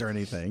exes or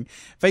anything.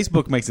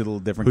 Facebook makes it a little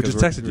different. Who just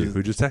texted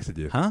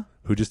you? Huh?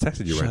 Who just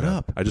texted you right now? Shut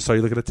up. I just saw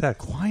you look at a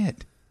text.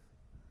 Quiet.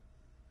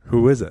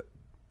 Who is it?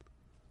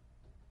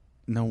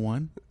 No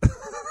one.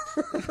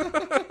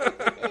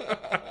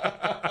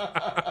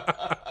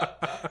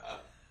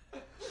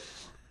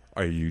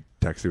 Are you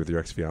texting with your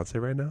ex-fiance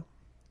right now?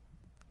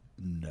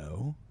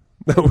 No.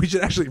 No, we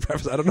should actually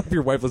preface. I don't know if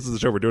your wife listens to the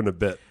show. We're doing a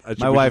bit.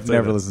 My wife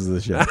never listens to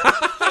the show.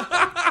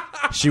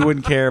 She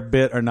wouldn't care a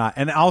bit or not.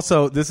 And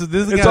also, this is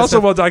it's also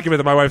well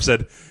documented. My wife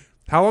said,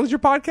 "How long is your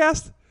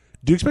podcast?"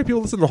 Do you expect people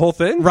to listen to the whole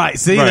thing? Right.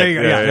 See, Right, there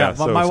you go. Yeah.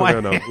 So My wife.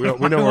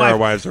 we know where our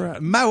wives are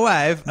at. My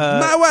wife.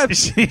 My wife.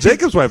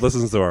 Jacob's wife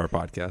listens to our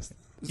podcast.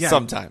 Yeah.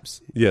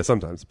 Sometimes. Yeah,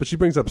 sometimes. But she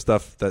brings up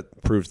stuff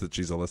that proves that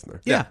she's a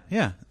listener. Yeah.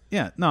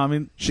 No, I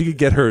mean, She could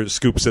get her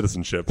Scoop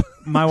citizenship.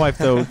 my wife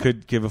though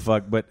could give a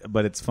fuck,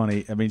 but it's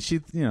funny. I mean,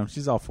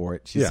 she's all for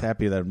it. She's Yeah.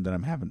 happy that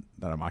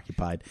I'm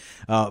occupied.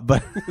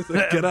 But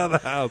Get out of the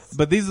house.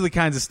 but these are the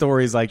kinds of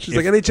stories like She's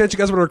like, any chance you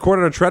guys want to record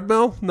on a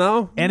treadmill?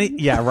 No?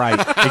 yeah, right,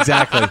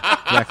 exactly.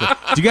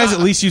 Do you guys at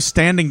least use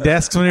standing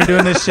desks when you're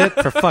doing this shit?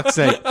 For fuck's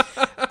sake.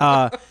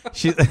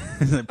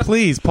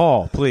 Please,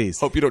 Paul, please.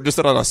 Hope you don't just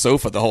sit on a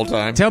sofa the whole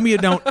time. Tell me you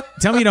don't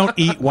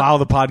eat while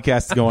the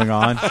podcast is going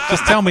on.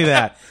 Just tell me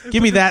that.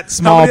 Give me that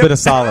small bit of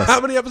solace.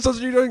 How many episodes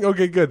are you doing?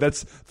 Okay, good.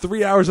 That's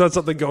 3 hours on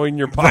something going in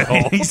your pie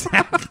hole.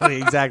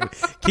 Exactly.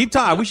 Keep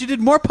talking. We should do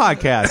more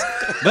podcasts.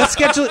 Let's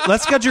schedule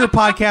a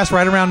podcast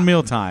right around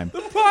mealtime. The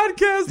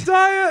podcast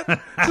diet.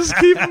 Just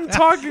keep them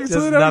talking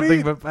so they don't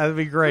eat. But that'd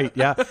be great.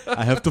 Yeah,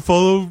 I have to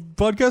follow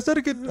podcast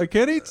etiquette. I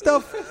can't eat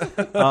stuff.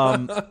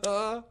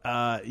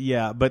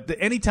 Yeah, but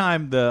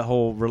anytime the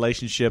whole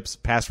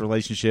past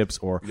relationships,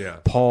 or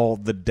Paul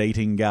the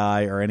dating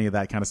guy, or any of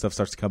that kind of stuff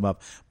starts to come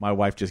up, my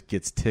wife just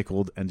gets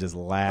tickled and just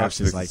laughs.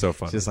 She's like, so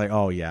funny. She's like,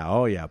 oh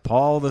yeah,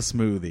 Paul the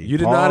smoothie. You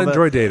did Paul not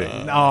enjoy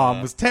dating.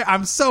 No,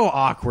 I'm so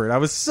awkward. I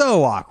was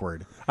so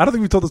awkward. I don't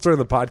think we told the story on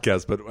the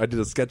podcast, but I did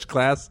a sketch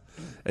class,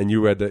 and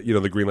you had to,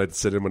 the green light to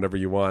sit in whenever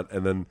you want.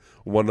 And then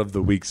one of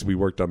the weeks we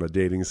worked on a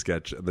dating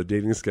sketch, and the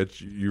dating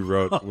sketch you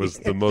wrote was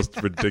the most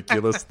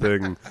ridiculous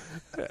thing.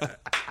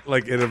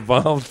 Like, it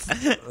involved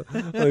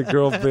a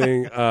girl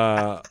being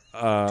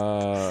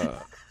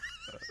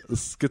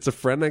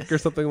schizophrenic or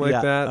something like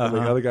that, and the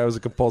other guy was a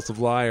compulsive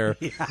liar.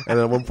 And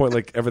at one point,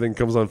 like, everything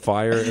comes on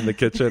fire in the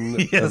kitchen,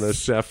 and the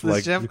chef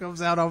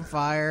comes out on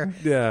fire,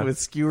 with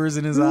skewers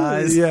in his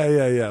eyes.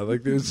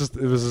 Like, it was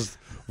just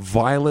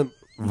violent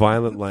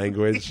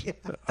language,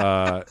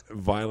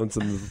 violence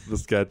in the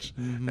sketch,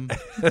 and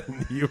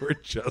you were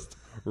just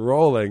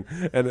rolling.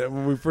 And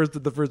when we first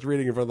did the first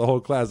reading in front of the whole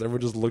class,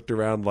 everyone just looked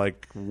around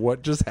like,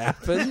 what just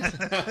happened?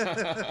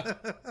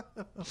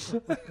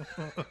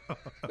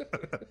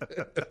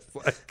 It's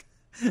like,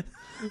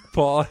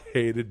 Paul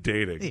hated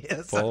dating.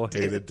 Yes, Paul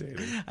hated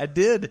dating. I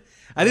did.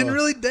 I didn't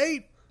really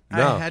date.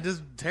 No. I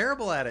just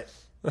terrible at it.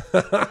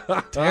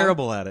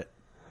 Terrible at it.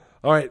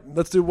 All right,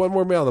 let's do one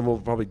more mail, then we'll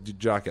probably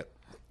jock it.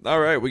 All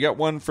right, we got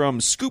one from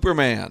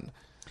Scooperman.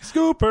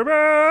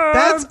 Scooperman!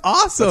 That's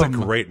awesome. That's a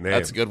great name.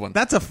 That's a good one.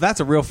 That's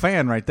a real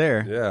fan right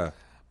there.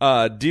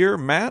 Yeah. Dear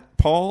Matt,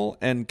 Paul,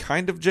 and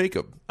kind of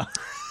Jacob.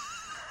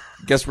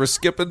 Guess we're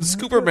skipping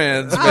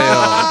Scooperman's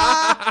mail.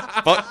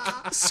 Fuck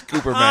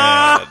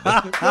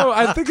Scooperman. No,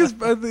 I think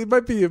it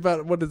might be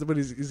about what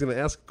he's going to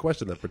ask a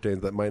question that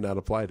pertains that might not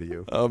apply to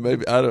you. Oh,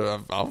 maybe. I don't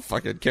know. I don't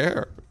fucking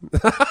care.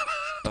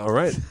 All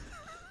right.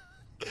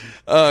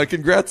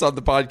 Congrats on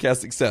the podcast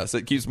success.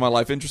 It keeps my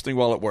life interesting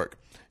while at work.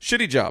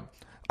 Shitty job.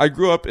 I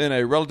grew up in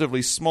a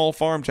relatively small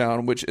farm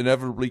town, which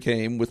inevitably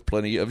came with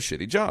plenty of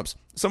shitty jobs.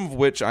 Some of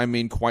which I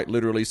mean quite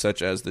literally,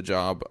 such as the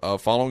job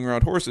of following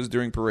around horses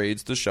during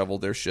parades to shovel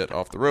their shit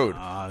off the road.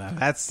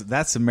 That's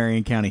some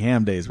Marion County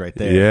ham days right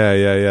there.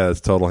 Yeah.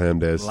 It's total ham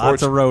days.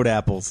 Lots of road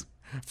apples.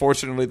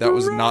 Fortunately, that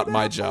was not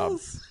my job.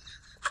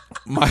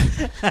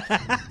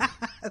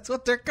 That's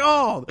what they're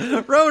called.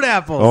 Road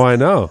apples. Oh, I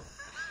know.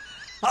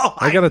 Oh,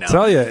 I got to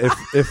tell you,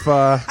 if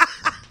oh,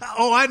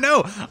 I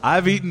know.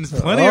 I've eaten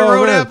plenty of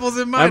road apples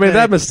in my day. I made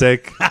that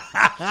mistake.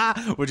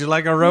 Would you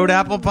like a road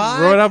apple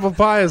pie? Road apple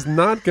pie is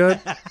not good.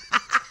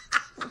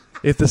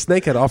 If the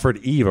snake had offered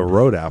Eve a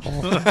road apple,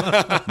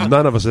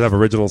 none of us would have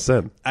original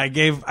sin. I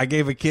gave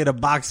a kid a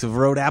box of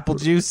road apple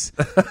juice.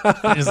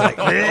 He's like,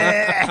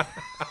 bleh.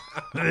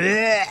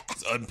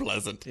 It's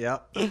unpleasant.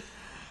 Yep.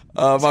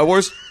 My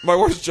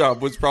worst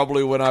job was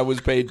probably when I was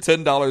paid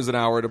 $10 an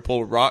hour to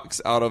pull rocks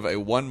out of a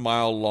 1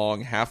 mile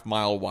long,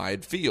 half-mile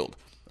wide field.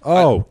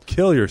 Oh,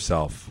 kill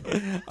yourself.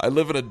 I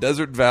live in a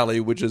desert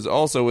valley, which is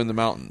also in the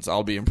mountains.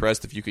 I'll be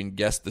impressed if you can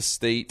guess the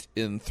state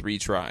in 3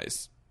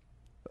 tries.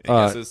 Any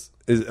guesses?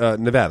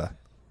 Nevada.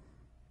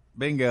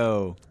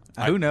 Bingo.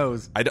 Who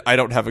knows? I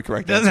don't have a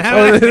correct Doesn't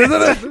answer.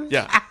 have it.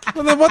 Yeah.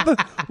 Well, then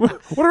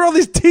what are all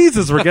these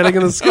teases we're getting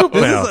in the scoop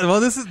now?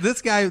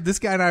 This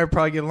guy and I would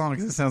probably get along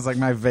because it sounds like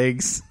my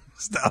vague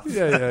stuff.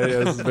 Yeah.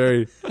 This is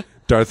very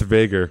Darth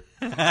Vader.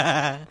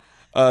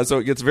 So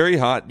it gets very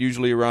hot,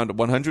 usually around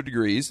 100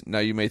 degrees. Now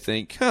you may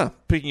think,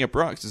 picking up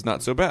rocks is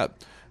not so bad.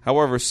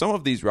 However, some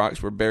of these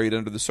rocks were buried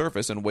under the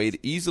surface and weighed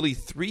easily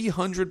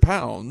 300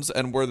 pounds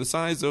and were the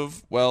size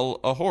of, well,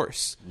 a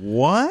horse.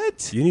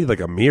 What? You need like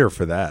a mirror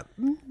for that.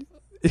 You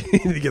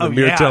need to get a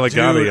mirror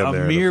telegami on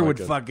there. A mirror would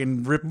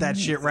fucking rip that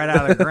shit right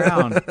out of the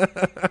ground.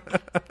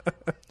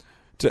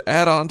 To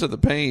add on to the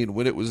pain,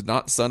 when it was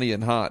not sunny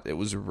and hot, it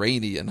was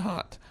rainy and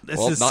hot.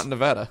 Not in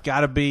Nevada.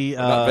 Gotta be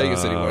not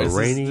Vegas anyway.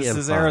 Rainy this and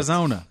is hot.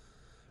 Arizona.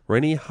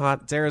 Rainy,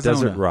 hot, it's Arizona.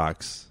 desert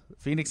rocks.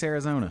 Phoenix,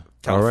 Arizona.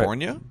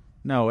 California?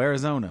 No,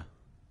 Arizona.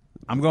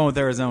 I'm going with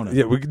Arizona.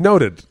 Yeah, we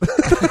noted.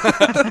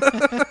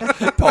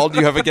 Paul Paul, do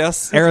you have a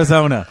guess?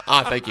 Arizona.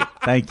 Thank you.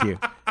 Thank you.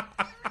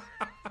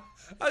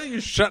 I think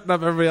you're shutting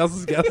up everybody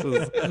else's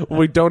guesses.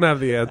 We don't have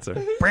the answer.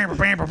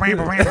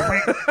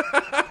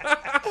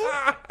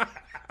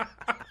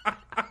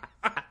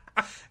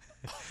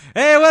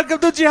 Hey, welcome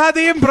to Jihad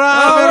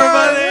Improv,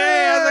 everybody.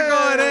 Hey, how's it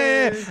going? Hey.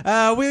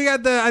 We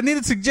got I need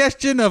a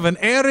suggestion of an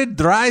arid,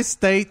 dry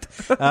state.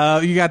 You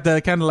got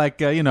the kind of like,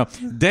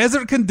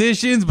 desert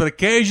conditions, but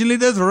occasionally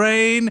there's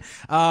rain.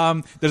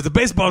 There's a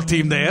baseball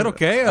team there,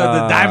 okay? The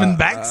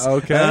Diamondbacks.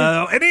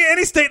 Okay.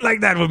 Any state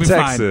like that would be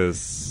fine.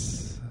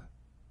 Texas.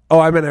 Oh,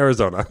 I'm in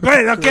Arizona.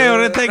 Great, okay,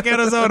 we're going to take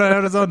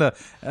Arizona.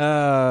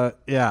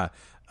 Yeah.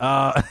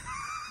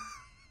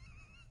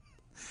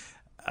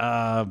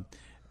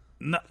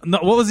 No,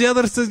 what was the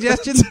other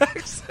suggestion?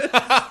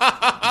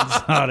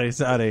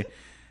 Sorry.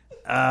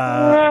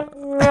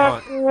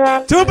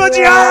 Tuba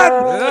Jihad!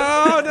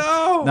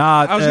 No.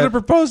 I was going to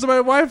propose to my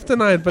wife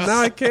tonight, but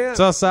now I can't.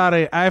 So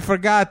sorry. I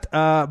forgot,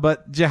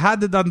 but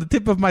Jihad is on the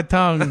tip of my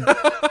tongue.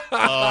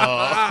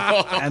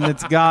 And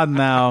it's gone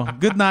now.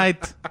 Good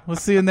night. We'll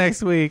see you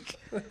next week.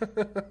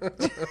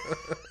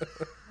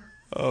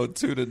 Oh,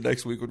 tune in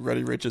next week when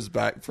Reddy Rich is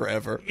back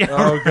forever.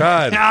 Oh,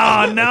 God.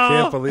 Oh, no. I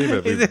can't believe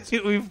it.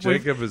 We've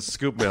Jacob's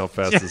Scoop Mail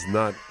Fest is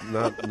not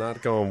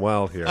going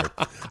well here.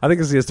 I think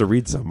because he has to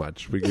read so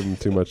much. We give him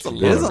too much to do.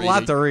 There's a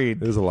lot to read.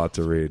 There's a lot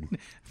to read.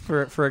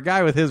 For a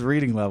guy with his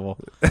reading level.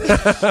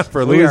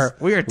 For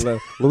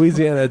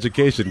Louisiana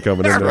education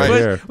coming in right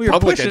here.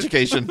 Public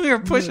education. We are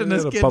pushing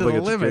this kid to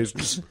the limit.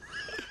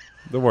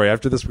 Don't worry.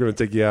 After this, we're going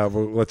to take you out.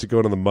 We'll let you go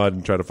into the mud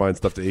and try to find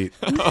stuff to eat.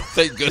 Oh,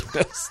 thank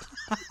goodness.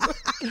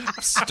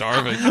 I'm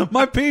starving.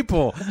 My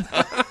people.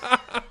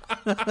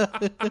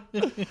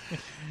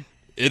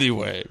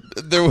 Anyway,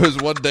 there was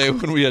one day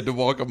when we had to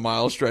walk a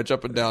mile stretch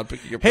up and down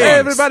picking up Hey, rocks.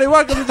 everybody.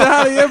 Welcome to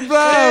Jihad Improv.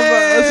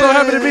 I'm so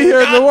happy to be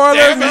here in New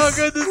Orleans.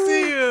 So good to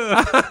see you.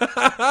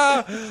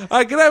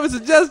 Can I have a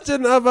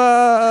suggestion of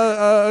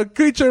a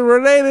creature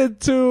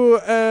related to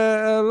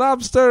a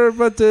lobster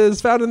but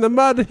is found in the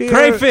mud here?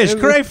 Crayfish.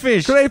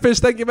 Crayfish,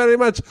 thank you very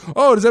much.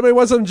 Oh, does anybody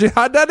want some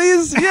jihad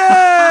daddies?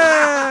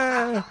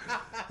 Yeah!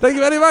 Thank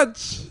you very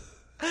much.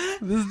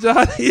 This is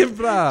Jihad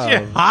Improv.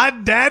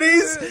 Jihad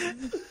daddies?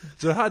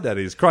 Jihad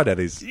daddies.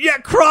 Crawdaddies. Yeah,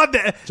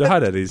 crawdad.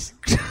 Jihad daddies.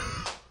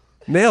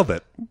 Nailed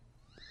it.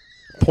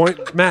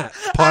 Point, Matt.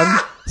 Pun.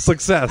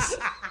 Success.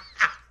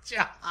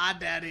 Jihad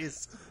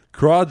daddies.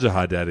 Craw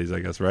jihad daddies,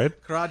 I guess, right?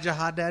 Craw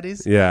jihad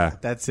daddies? Yeah.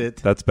 That's it.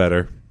 That's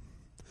better.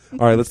 All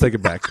right, let's take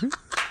it back.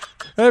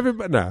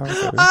 Everybody, no.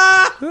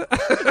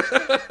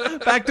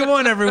 Back to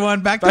one,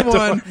 everyone. Back to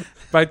one.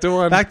 Back to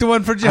one. Back to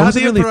one for I Jihad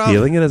wasn't really Improv.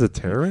 feeling it as a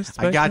terrorist.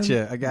 I got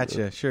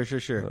you. Sure.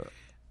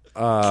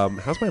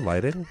 How's my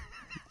lighting?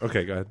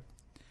 Okay, go ahead.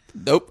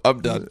 Nope,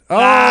 I'm done.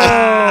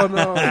 Oh,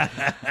 no.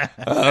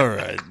 All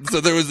right. So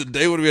there was a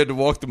day when we had to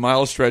walk the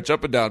mile stretch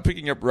up and down,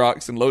 picking up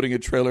rocks and loading a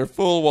trailer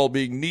full while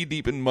being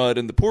knee-deep in mud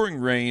in the pouring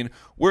rain,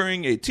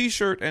 wearing a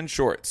T-shirt and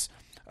shorts.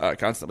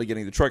 Constantly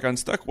getting the truck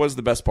unstuck was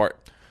the best part.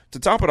 To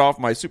top it off,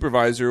 my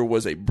supervisor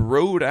was a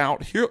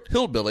broed-out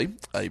hillbilly,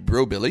 a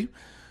bro-billy,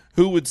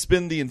 who would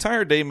spend the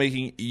entire day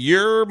making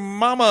your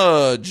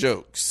mama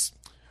jokes.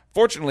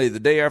 Fortunately, the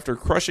day after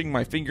crushing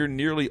my finger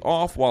nearly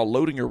off while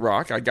loading a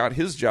rock, I got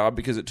his job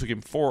because it took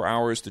him 4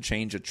 hours to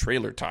change a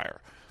trailer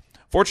tire.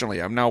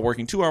 Fortunately, I'm now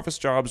working 2 office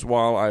jobs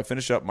while I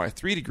finish up my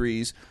 3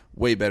 degrees,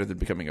 way better than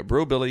becoming a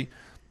bro-billy,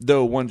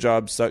 though one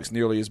job sucks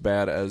nearly as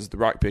bad as the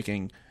rock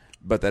picking,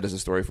 but that is a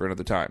story for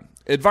another time.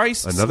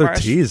 Another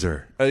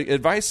teaser.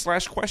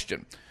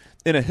 Advice/question.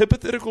 In a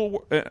hypothetical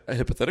world.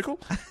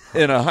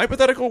 In a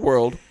hypothetical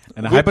world.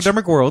 In a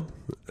hypodermic world.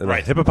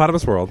 Right.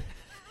 Hippopotamus world.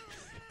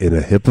 In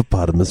a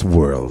hippopotamus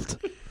world,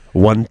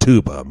 one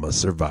tuba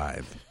must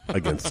survive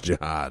against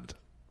jihad.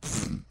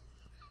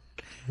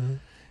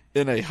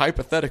 In a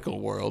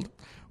hypothetical world,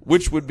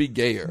 which would be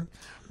gayer?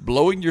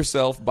 Blowing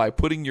yourself by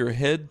putting your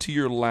head to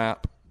your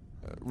lap,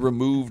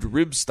 removed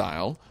rib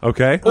style.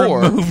 Okay.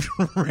 Or Removed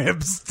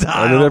rib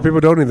style. I know that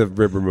people don't need the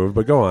rib removed,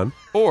 but go on.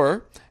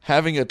 Or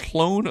having a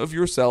clone of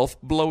yourself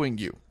blowing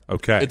you.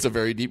 Okay. It's a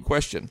very deep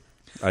question.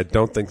 I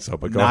don't think so,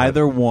 but go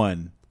Neither ahead.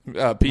 one.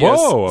 P.S.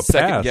 Whoa, a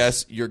second pass.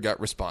 guess your gut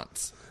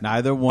response.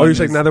 Neither one. Oh, you're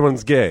saying neither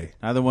one's gay?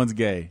 Neither one's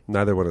gay.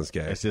 Neither one is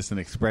gay. It's just an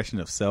expression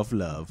of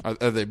self-love. Are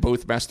they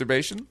both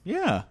masturbation?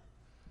 Yeah.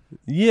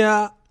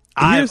 Yeah.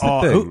 Here's the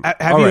thing.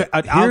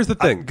 Here's the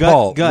thing. Gut,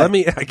 Paul, gut, let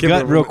me...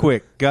 Gut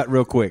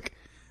real quick.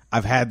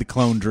 I've had the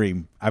clone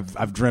dream.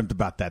 I've dreamt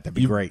about that. That'd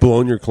be great.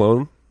 Blown your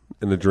clone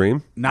in a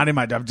dream? Not in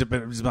my... I've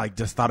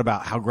just thought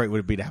about how great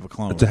would it be to have a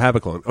clone. To have a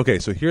clone. Okay,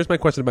 so here's my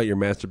question about your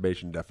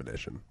masturbation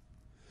definition.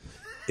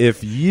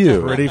 If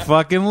you... Pretty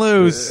fucking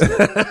loose.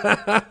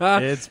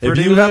 It's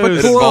pretty you have a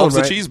loose. It involves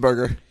right? a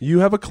cheeseburger. You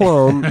have a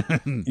clone,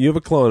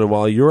 and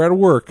while you're at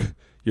work,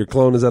 your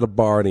clone is at a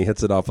bar, and he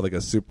hits it off with like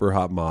a super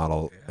hot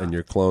model, and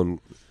your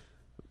clone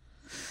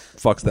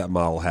fucks that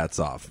model hats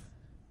off.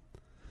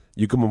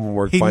 You come home from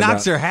work, He find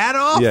knocks out, her hat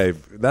off? Yeah,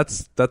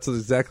 that's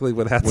exactly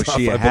what hats Was off.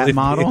 she a I hat believe.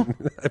 model?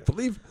 I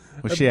believe.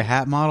 Was she a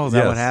hat model? Is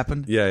that what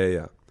happened?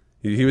 Yeah.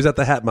 He was at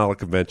the hat model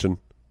convention,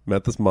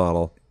 met this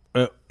model.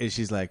 And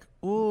she's like,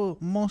 "Oh,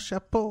 mon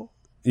chapeau."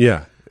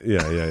 Yeah.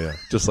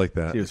 Just like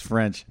that. She was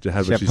French.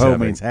 Jihad, what she's Chapeau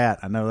having. means hat.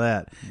 I know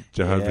that.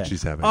 Jihad, what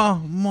she's having.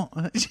 Oh,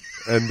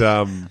 And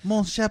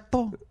mon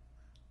chapeau.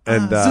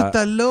 and Zut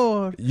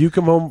alors. you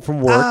come home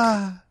from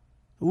work,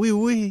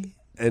 Oui.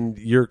 and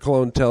your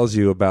clone tells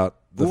you about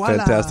the Voila.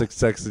 fantastic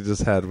sex they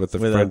just had with the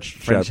With French a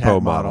French chapeau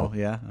hat model.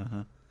 Yeah.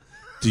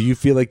 Do you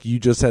feel like you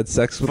just had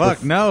sex with Fuck,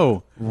 the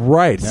no.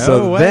 Right. No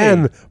so way.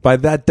 then, by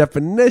that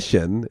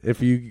definition,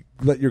 if you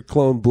let your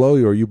clone blow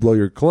you or you blow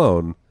your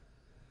clone,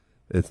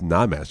 it's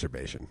not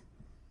masturbation.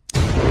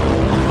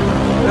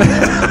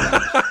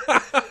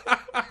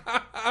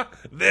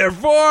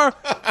 Therefore,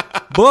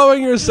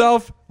 blowing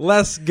yourself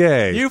less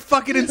gay. You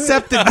fucking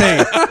incepted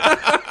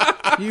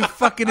me. You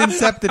fucking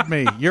incepted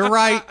me. You're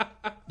right.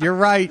 You're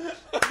right.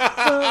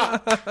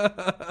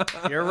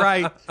 You're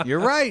right. You're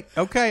right.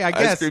 Okay, I Ice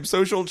guess. Cream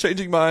Social,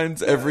 changing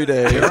minds every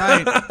day. You're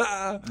right.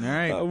 All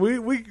right. We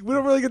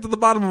don't really get to the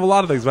bottom of a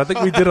lot of things, but I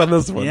think we did on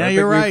this one. Yeah, I think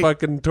you're right. we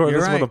fucking tore You're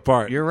this right. one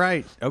apart. You're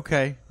right.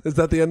 Okay. Is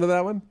that the end of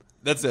that one?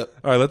 That's it.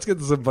 All right, let's get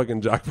to some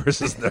fucking Jock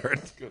versus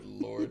Nerd. Good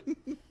Lord.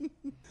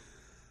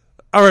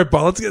 All right,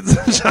 Paul, let's get to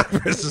some Jock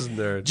versus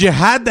Nerd. You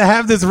had to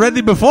have this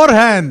ready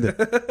beforehand.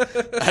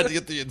 I had to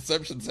get the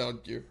Inception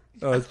sound cue.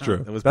 Oh, that's true.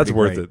 That was That's pretty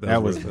worth great. it.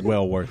 That was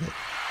well worth it.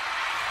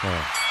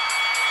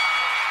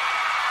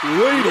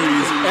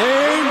 Ladies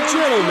and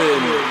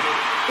gentlemen,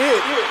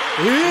 it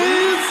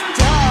is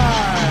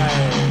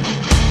time.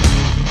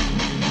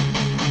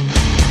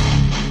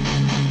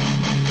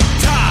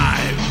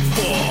 Time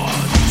for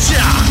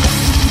Jock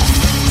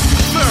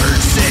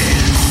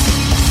versus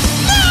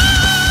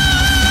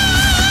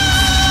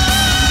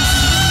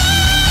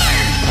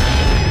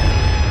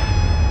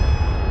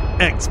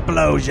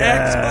Explosion.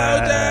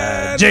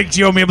 Explosion. Jake,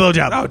 you owe me a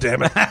blowjob. Oh,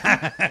 damn it.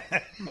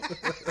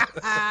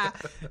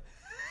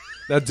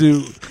 Now,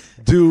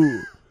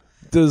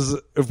 does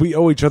if we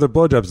owe each other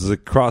blowjobs, does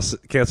it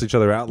cancel each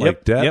other out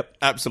like debt? Yep.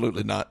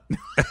 Absolutely not.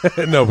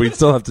 No, we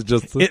still have to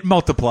just. It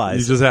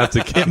multiplies. You just have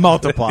to. It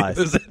multiplies.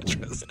 There's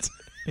interest.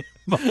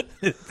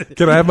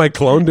 Can I have my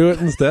clone do it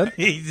instead?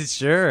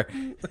 Sure.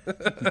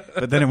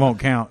 But then it won't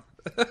count.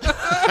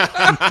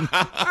 I'm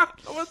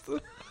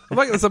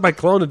not going to send my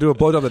clone to do a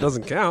blowjob that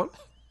doesn't count.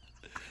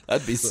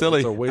 That'd be silly.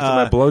 It's a waste of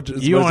my blowjob.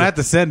 You won't have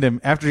to send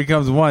him. After he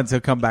comes once, he'll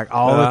come back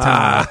all the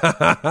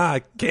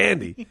time.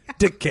 Candy,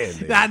 dick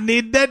candy. I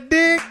need that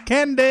dick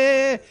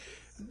candy.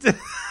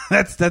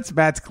 That's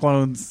Matt's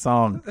clone's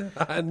song.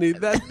 I need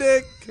that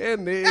dick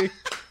candy.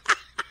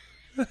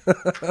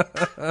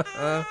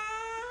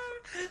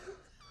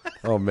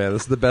 Oh man,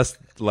 this is the best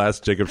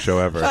Last Jacob show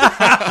ever.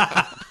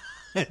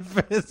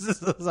 This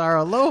is our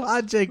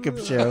Aloha Jacob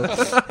show.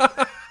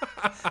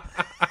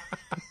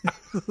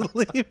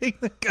 Leaving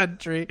the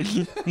country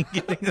and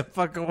getting the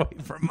fuck away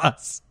from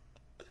us.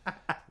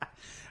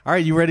 All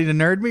right, you ready to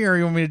nerd me, or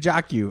you want me to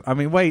jock you? I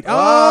mean, wait.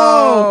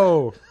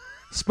 Oh,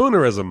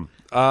 Spoonerism.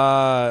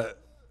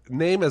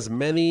 Name as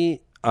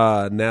many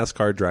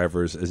NASCAR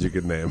drivers as you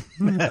could name.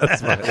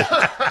 That's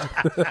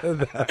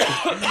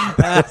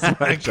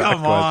my jock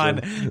Come on.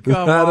 question.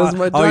 Come That on. is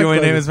my Oh, you jock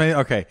want to name question. as many?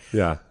 Okay.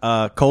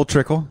 Yeah. Cole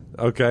Trickle.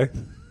 Okay.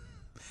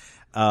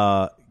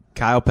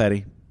 Kyle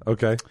Petty.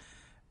 Okay.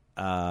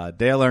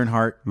 Dale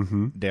Earnhardt.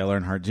 Mm-hmm. Dale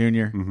Earnhardt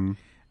Jr. Mm-hmm.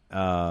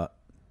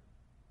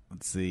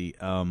 Let's see.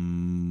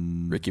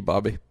 Ricky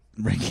Bobby.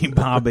 Ricky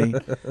Bobby.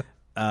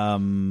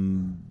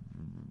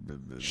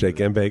 Shake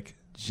and bake.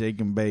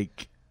 Shake and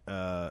Bake.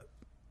 And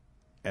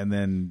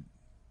then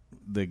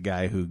the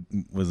guy who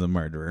was a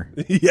murderer.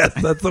 Yes,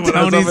 that's the one.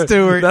 Tony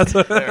Stewart. That's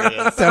what,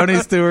 Tony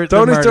Stewart.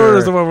 Tony the Stewart murderer.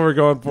 is the one we were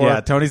going for.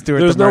 Yeah, Tony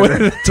Stewart. There's the no way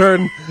murderer. to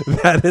turn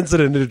that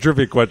incident into a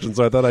trivia question,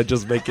 so I thought I'd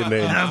just make it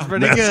name. That's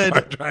pretty NASCAR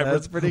good. drivers.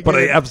 That's pretty But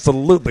good. I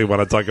absolutely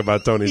want to talk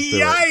about Tony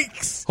Stewart.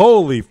 Yikes!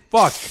 Holy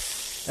fuck!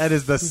 That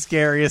is the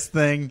scariest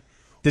thing.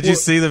 Did you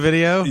see the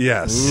video?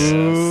 Yes.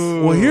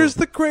 Ooh. Well, here's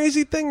the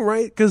crazy thing,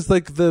 right? Because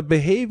like the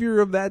behavior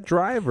of that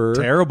driver,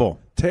 Terrible.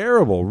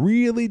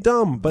 really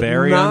dumb, but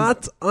Very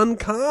not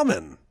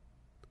uncommon.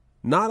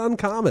 Not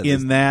uncommon.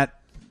 In that,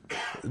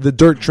 the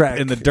dirt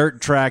track. in the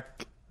dirt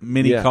track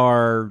mini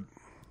car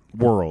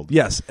world.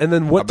 Yes, and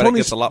then I what bet it Tony?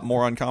 gets a lot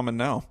more uncommon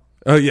now.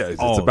 Oh yeah,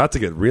 it's Oh. about to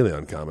get really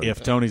uncommon.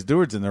 If Tony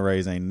Stewart's in the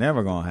race, ain't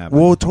never gonna happen.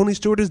 Well, Tony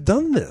Stewart has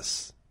done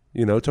this.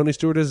 You know, Tony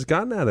Stewart has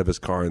gotten out of his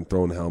car and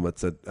thrown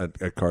helmets at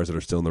cars that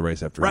are still in the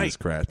race after he's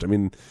crashed. I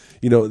mean,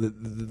 you know,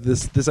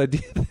 this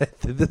idea that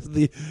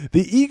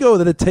the ego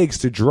that it takes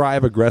to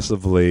drive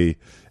aggressively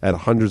at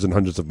hundreds and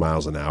hundreds of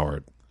miles an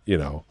hour, you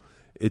know,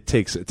 it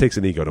takes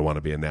an ego to want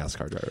to be a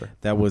NASCAR driver.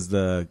 That was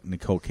the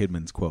Nicole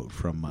Kidman's quote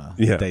from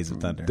Days of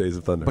Thunder. Days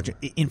of Thunder. Bunch of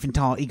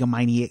infantile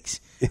egomaniacs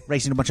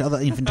racing a bunch of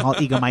other infantile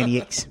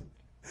egomaniacs.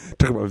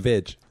 Talking about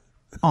veg.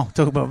 Oh,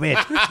 talk about veg.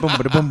 Boom,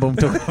 bada, boom, boom,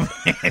 talk about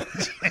veg.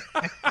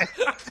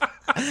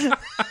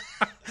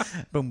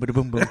 Boom, bada,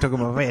 boom, boom, talk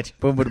about veg.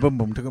 Boom, bada, boom,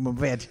 boom, talk about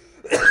veg.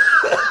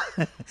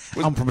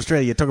 I'm from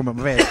Australia, talking about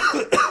veg.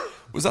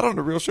 Was that on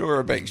a real show or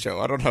a bank show?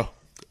 I don't know.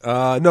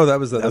 No, that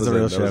was a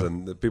real show.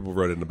 People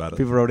wrote in about it.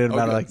 People wrote in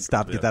about it like,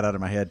 stop, get that out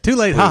of my head. Too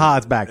late. Haha,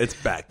 it's back. It's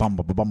back. Bum,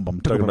 bum, bum,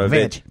 bum. Talking about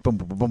veg. Bum,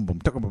 bum, bum, bum.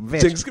 Talking about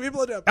veg. Jinx, give me a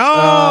blowjob.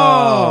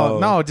 Oh,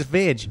 no, just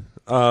veg.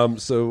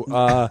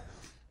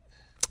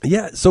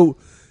 Yeah, so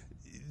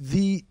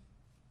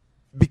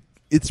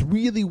it's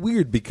really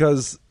weird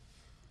because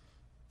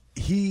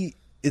if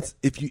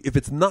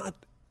it's not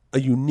a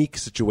unique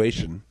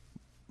situation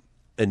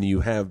and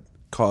you have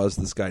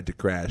caused this guy to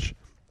crash,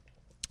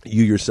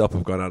 you yourself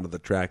have gone out on the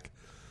track,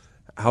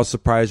 how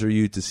surprised are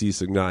you to see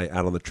some guy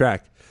out on the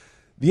track?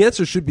 The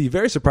answer should be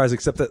very surprised,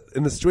 except that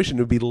in the situation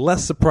it would be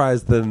less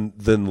surprised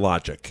than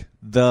logic.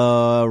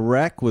 The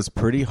wreck was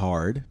pretty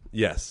hard.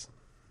 Yes.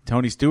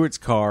 Tony Stewart's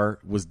car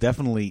was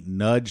definitely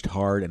nudged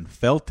hard and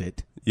felt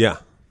it. Yeah.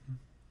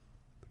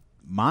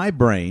 My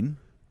brain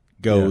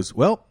goes,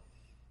 well,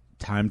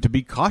 time to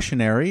be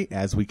cautionary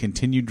as we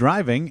continue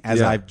driving,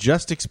 as I've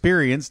just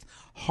experienced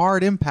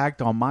hard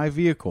impact on my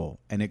vehicle,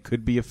 and it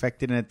could be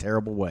affected in a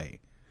terrible way.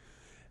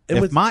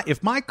 And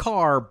if my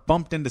car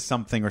bumped into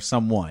something or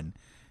someone,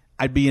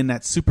 I'd be in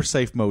that super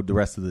safe mode the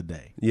rest of the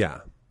day. Yeah.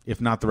 If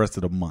not the rest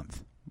of the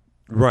month.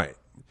 Right.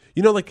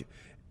 You know, like,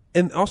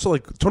 and also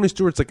like Tony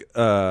Stewart's like,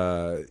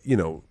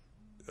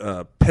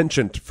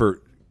 penchant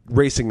for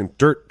racing in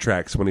dirt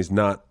tracks when he's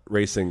not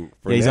racing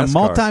for he's NASCAR. A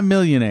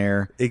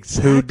multimillionaire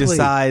exactly. who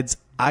decides,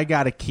 I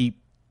got to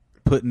keep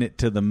putting it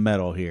to the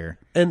metal here.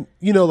 And,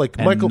 you know, like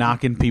Michael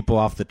knocking people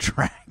off the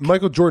track.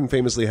 Michael Jordan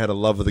famously had a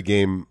love of the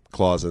game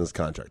clause in his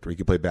contract where he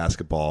could play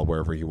basketball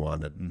wherever he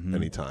wanted,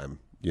 anytime,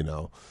 you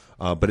know.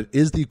 But it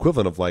is the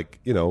equivalent of like,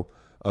 you know,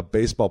 a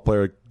baseball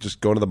player just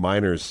going to the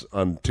minors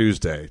on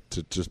Tuesday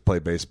to just play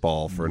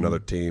baseball for another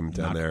team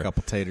down there. A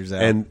couple taters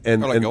out. Or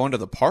like going to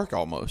the park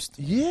almost.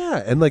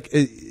 Yeah, and like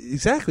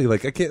exactly,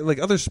 like I can't, like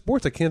other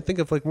sports, I can't think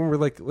of like when we're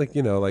like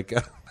you know, like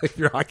if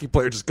you're a hockey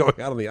player just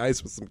going out on the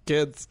ice with some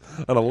kids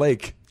on a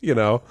lake, you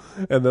know,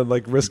 and then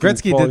like risking.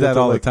 Gretzky did that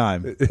all the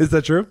time. Is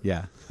that true?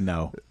 Yeah.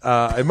 No.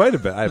 It might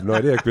have been. I have no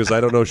idea because I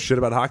don't know shit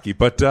about hockey,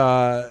 but.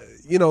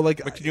 You know,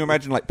 like, but can you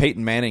imagine like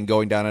Peyton Manning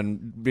going down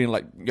and being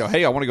like,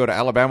 hey, I want to go to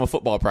Alabama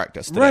football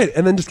practice today. Right,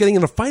 and then just getting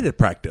in a fight at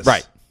practice.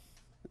 Right.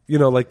 You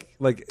know, like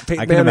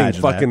Peyton Manning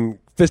fucking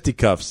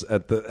fisticuffs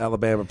at the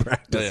Alabama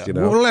practice, Yeah. You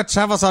know? Well, let's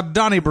have us a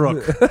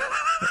Donnybrook.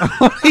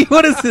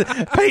 What is it?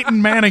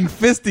 Peyton Manning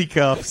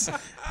fisticuffs.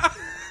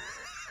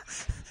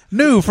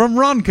 New from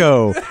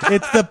Ronco.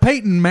 It's the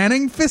Peyton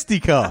Manning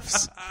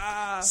fisticuffs.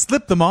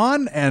 Slip them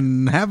on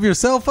and have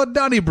yourself a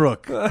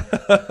Donnybrook.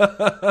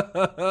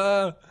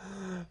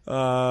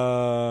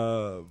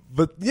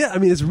 But yeah, I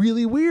mean, it's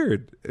really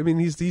weird. I mean,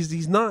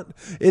 he's not,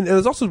 and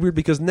it's also weird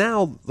because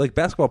now, like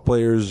basketball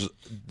players,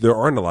 there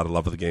aren't a lot of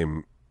love of the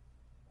game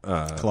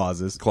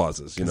clauses.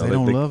 You know, they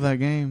don't love that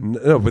game.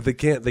 No, but they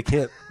can't. They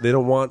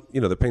don't want.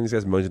 You know, they're paying these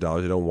guys millions of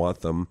dollars. They don't want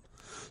them.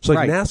 So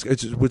like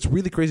NASCAR, what's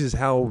really crazy is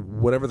how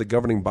whatever the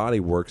governing body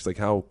works, like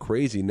how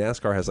crazy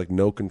NASCAR has like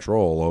no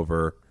control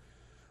over.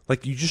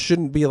 Like you just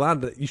shouldn't be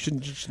allowed to. You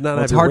should just not.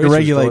 Have it's hard to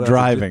regulate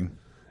driving.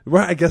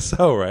 Right, I guess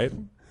so. Right.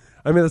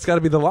 I mean, that's got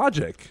to be the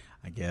logic.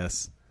 I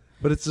guess.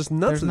 But it's just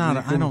nuts.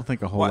 I don't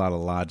think a whole lot of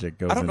logic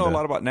goes into it. I don't know a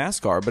lot about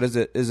NASCAR, but is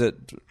it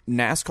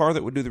NASCAR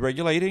that would do the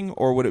regulating,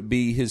 or would it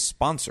be his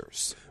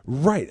sponsors?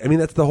 Right. I mean,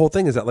 that's the whole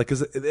thing is that, like, because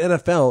the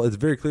NFL, it's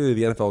very clearly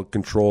the NFL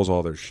controls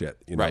all their shit.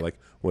 You know, like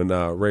when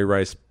Ray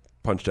Rice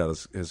punched out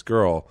his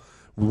girl,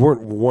 we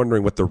weren't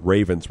wondering what the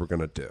Ravens were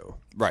going to do.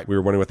 Right. We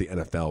were wondering what the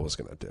NFL was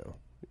going to do.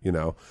 You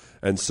know,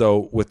 and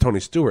so with Tony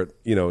Stewart,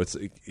 you know,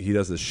 he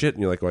does this shit,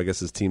 and you're like, well, I guess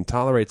his team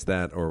tolerates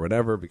that or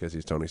whatever because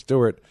he's Tony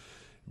Stewart.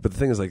 But the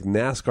thing is, like,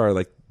 NASCAR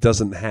like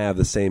doesn't have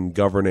the same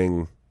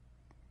governing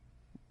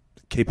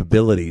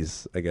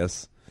capabilities, I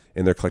guess,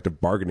 in their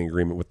collective bargaining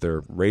agreement with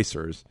their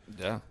racers.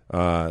 Yeah.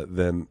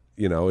 Then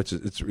you know,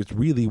 it's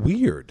really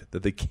weird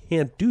that they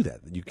can't do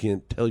that. That you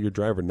can't tell your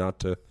driver not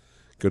to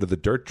go to the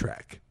dirt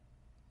track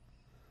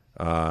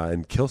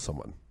and kill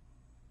someone.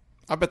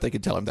 I bet they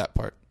could tell him that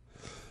part.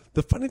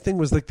 The funny thing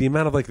was like the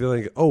amount of like they're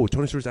like, oh,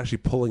 Tony Stewart's actually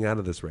pulling out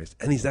of this race,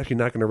 and he's actually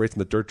not going to race in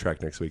the dirt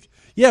track next week.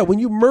 Yeah, when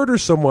you murder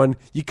someone,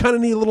 you kind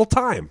of need a little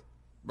time.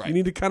 Right. You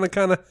need to kind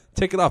of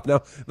take it off.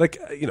 Now, like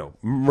you know,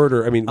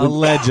 murder. I mean,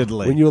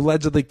 when you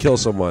allegedly kill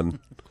someone.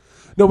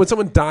 No, when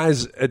someone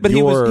dies at but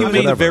your he was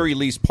at the very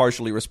least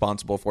partially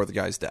responsible for the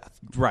guy's death.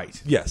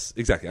 Right. Yes,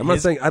 exactly. I'm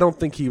not saying I don't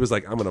think he was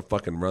like, I'm going to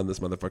fucking run this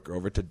motherfucker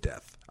over to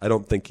death. I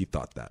don't think he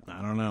thought that.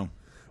 I don't know.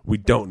 We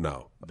don't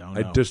know.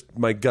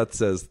 My gut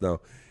says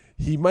no.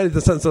 He might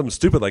have done something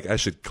stupid like I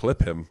should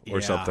clip him or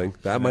something.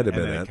 That might have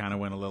been it. Kind of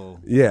went a little.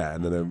 Yeah,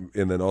 and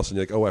then all of a sudden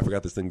you're like, oh, I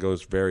forgot this thing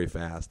goes very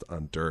fast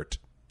on dirt.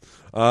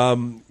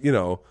 You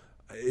know,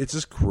 it's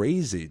just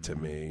crazy to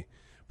me,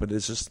 but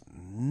it's just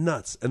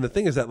nuts. And the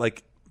thing is that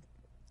like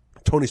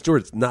Tony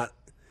Stewart's not.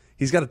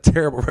 He's got a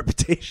terrible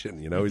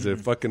reputation. You know, he's a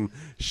fucking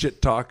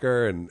shit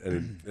talker and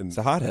it's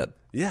a hothead.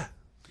 Yeah,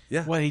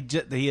 yeah. Well,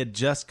 he had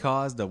just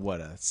caused a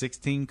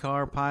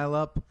 16-car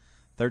pileup.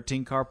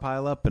 13-car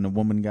pileup, and a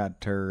woman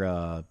got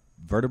her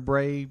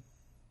vertebrae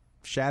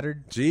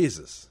shattered.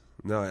 Jesus.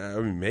 No, I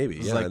mean maybe.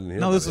 Yeah, I didn't hear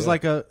this was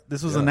that.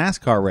 this was a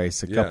NASCAR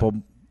race.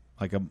 Couple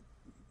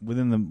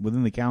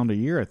within the calendar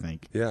year, I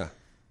think. Yeah.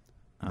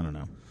 I don't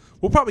know.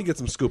 We'll probably get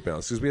some scoop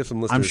outs because we have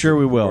some listeners. I'm sure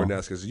we will.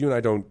 NASCAR. You and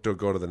I don't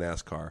go to the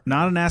NASCAR.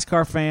 Not a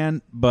NASCAR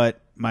fan,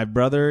 but my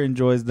brother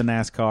enjoys the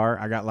NASCAR.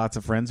 I got lots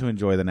of friends who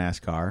enjoy the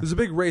NASCAR. There's a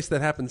big race that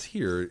happens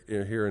here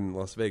in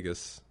Las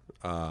Vegas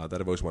that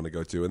I've always wanted to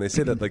go to, and they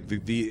say that like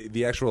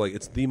the actual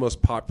it's the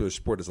most popular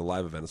sport as a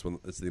live event.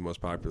 It's the most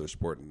popular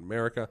sport in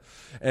America,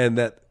 and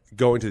that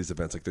going to these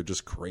events they're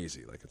just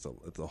crazy. Like it's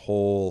a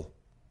whole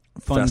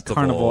fun festival,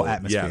 carnival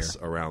atmosphere. yes,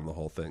 around the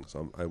whole thing.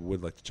 So I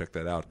would like to check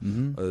that out,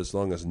 as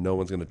long as no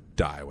one's going to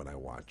die when I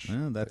watch.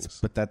 Well,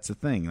 but that's the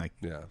thing. Like,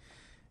 Yeah.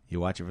 you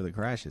watch it for the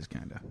crashes,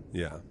 kind of.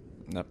 Yeah.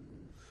 Nope.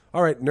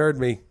 All right, nerd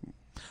me.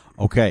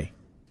 Okay,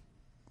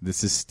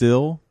 this is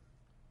still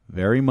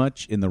very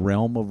much in the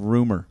realm of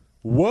rumor.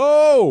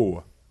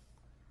 Whoa!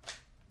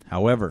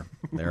 However,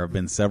 there have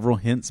been several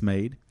hints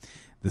made.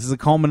 This is a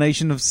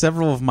culmination of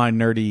several of my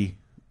nerdy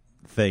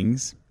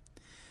things.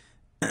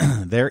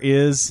 There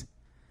is,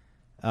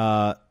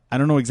 I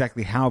don't know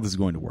exactly how this is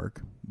going to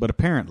work, but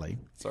apparently,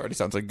 This already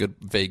sounds like a good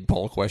vague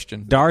poll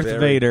question. Darth Very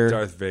Vader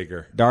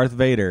Darth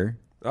Vader.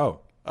 Oh.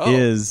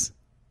 is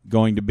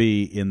going to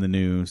be in the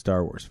new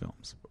Star Wars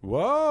films.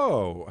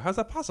 Whoa. How's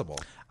that possible?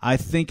 I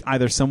think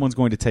either someone's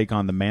going to take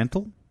on the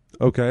mantle,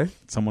 Okay.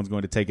 someone's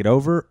going to take it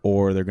over,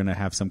 or they're going to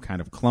have some kind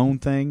of clone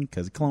thing,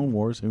 because Clone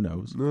Wars, who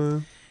knows?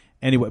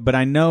 Anyway, but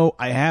I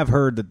have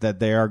heard that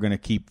they are going to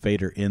keep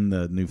Vader in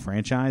the new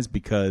franchise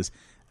because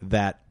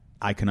that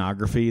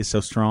iconography is so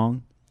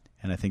strong,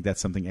 and I think that's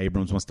something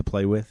Abrams wants to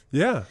play with.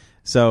 Yeah.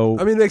 So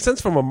I mean, it makes sense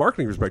from a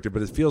marketing perspective,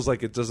 but it feels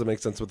like it doesn't make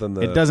sense within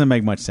the... it doesn't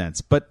make much sense,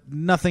 but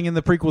nothing in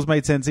the prequels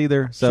made sense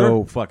either, so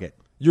Sure. fuck it.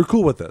 You're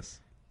cool with this?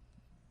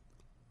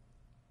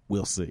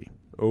 We'll see.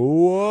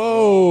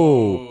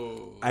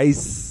 Whoa.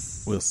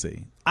 Ice. We'll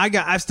see.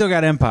 I've still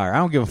got Empire. I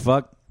don't give a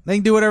fuck. They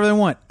can do whatever they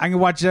want. I can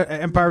watch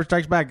Empire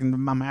Strikes Back and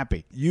I'm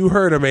happy. You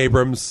heard him,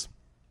 Abrams.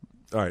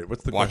 All right,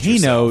 what's the Watch question?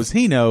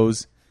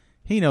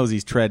 He knows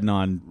he's treading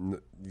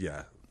on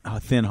Yeah.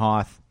 thin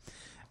Hoth.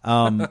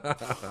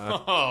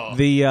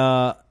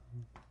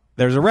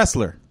 There's a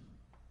wrestler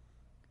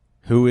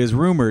who is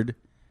rumored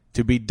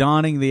to be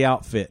donning the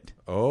outfit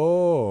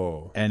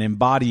Oh. and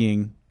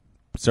embodying,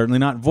 certainly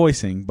not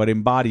voicing, but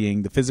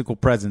embodying the physical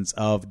presence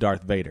of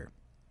Darth Vader.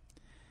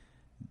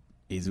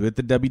 He's with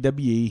the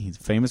WWE. He's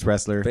a famous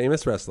wrestler.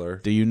 Famous wrestler.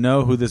 Do you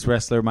know who this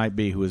wrestler might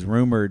be who is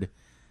rumored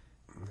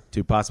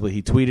to possibly...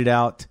 He tweeted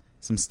out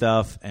some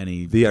stuff and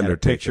he The had a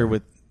Undertaker. picture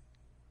with...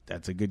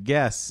 That's a good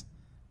guess.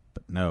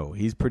 But no,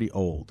 he's pretty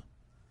old.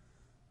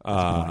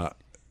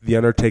 The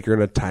Undertaker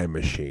in a time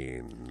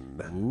machine.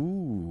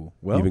 Ooh.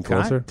 Well, Even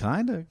closer?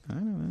 Kind of.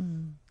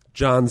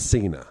 John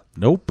Cena.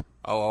 Nope.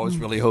 Oh, I was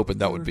really hoping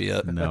that would be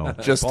it. No.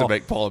 Just to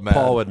make Paul mad.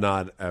 Paul would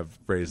not have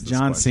raised this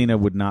John question. Cena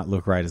would not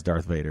look right as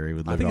Darth Vader. He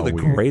would I look think all he's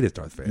the weird. greatest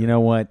Darth Vader. You know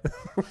what?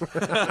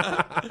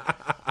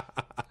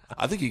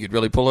 I think he could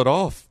really pull it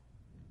off.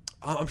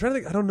 I'm trying to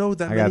think. I don't know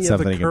that I many got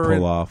something of he the can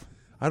current... pull off.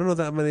 I don't know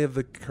that many of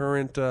the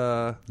current...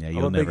 Yeah, I'm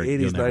you'll a never, big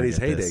 80s, you'll never 90s get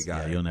heyday this.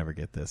 guy. Yeah, you'll never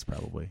get this,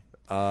 probably.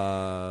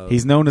 Uh,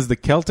 He's known as the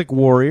Celtic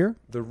Warrior.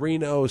 the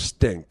Reno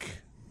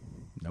Stink.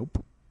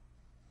 Nope.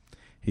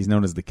 He's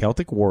known as the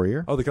Celtic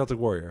Warrior. Oh, the Celtic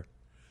Warrior.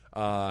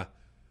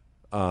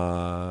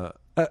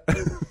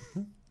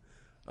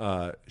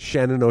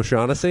 Shannon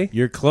O'Shaughnessy.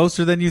 You're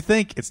closer than you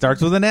think. It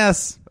starts with an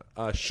S.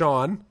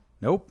 Sean.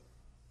 Nope.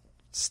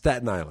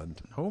 Staten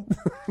Island. Nope.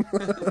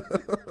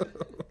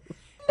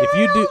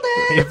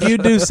 If you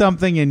do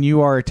something and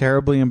you are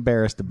terribly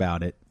embarrassed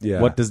about it, Yeah.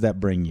 what does that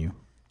bring you?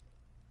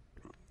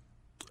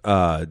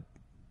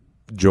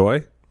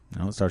 Joy.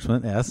 No, it starts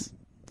with an S.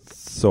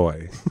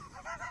 Soy.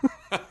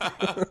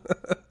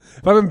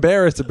 If I'm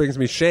embarrassed, it brings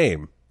me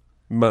shame.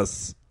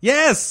 Yes,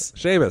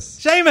 Seamus.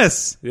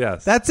 Seamus.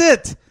 Yes. That's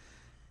it.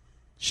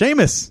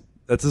 Seamus.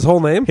 That's his whole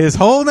name? His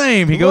whole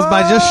name. He goes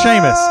by just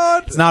What?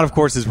 Seamus. It's not, of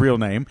course, his real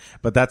name,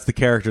 but that's the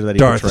character that he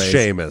Darth portrays.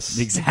 Seamus.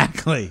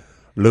 Exactly.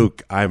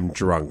 Luke, I'm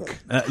drunk.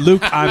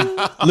 Luke,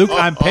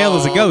 I'm pale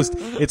as a ghost.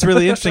 It's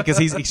really interesting because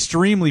he's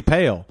extremely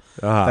pale.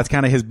 That's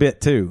kind of his bit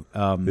too.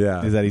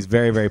 Yeah. Is that he's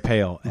very, very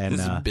pale. And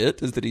His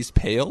bit is that he's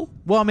pale.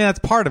 well, I mean that's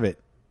part of it.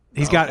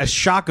 He's got a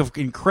shock of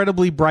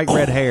incredibly bright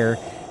red hair,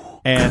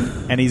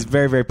 and he's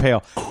very, very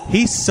pale.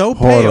 He's so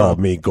pale. Hola,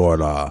 mi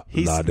gorda,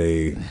 He's-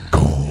 lade.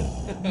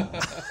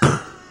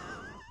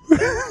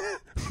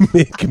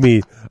 Make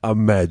me a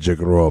magic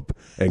rope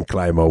and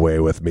climb away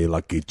with me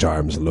lucky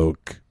charms,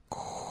 Luke.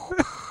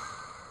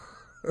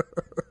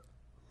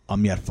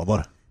 I'm your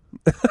father.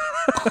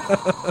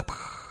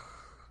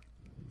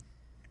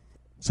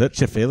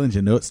 Search your feelings,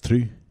 you know it's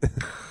true.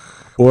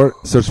 Or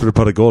search for a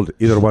pot of gold.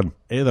 Either one.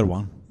 Either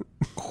one.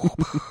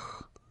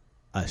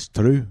 It's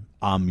true.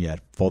 I'm your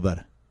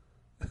father.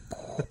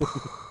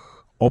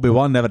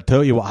 Obi-Wan never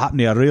told you what happened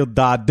to your real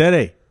dad, did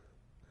he?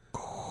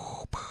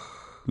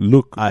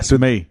 Look That's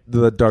me. to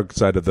the dark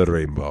side of the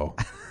rainbow.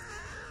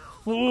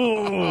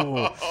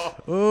 Ooh.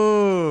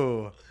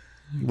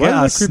 Get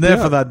a sniff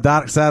of the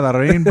dark side of the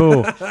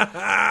rainbow.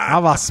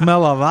 Have a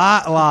smell of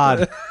that,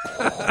 lad.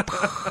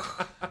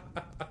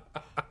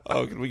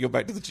 Oh, can we go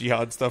back to the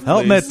jihad stuff,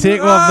 Help please? me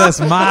take off this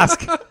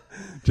mask.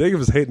 Jacob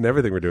is hating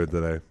everything we're doing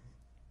today.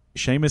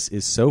 Seamus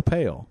is so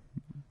pale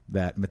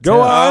that Mattel...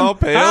 Go on. How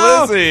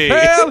pale is he?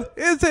 Pale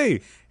is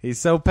he? He's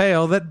so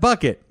pale that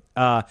Bucket...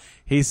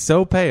 he's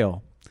so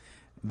pale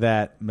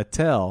that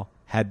Mattel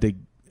had to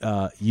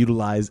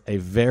utilize a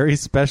very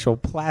special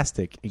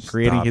plastic in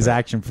creating his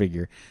action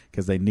figure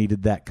because they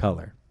needed that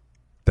color.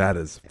 That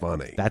is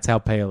funny. That's how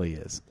pale he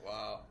is.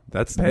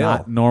 That's pale.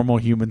 Not normal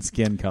human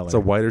skin color. It's a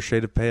whiter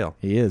shade of pale.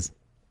 He is.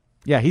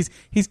 Yeah, he's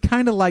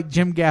kind of like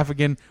Jim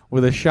Gaffigan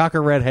with a shock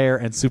of red hair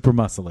and super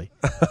muscly.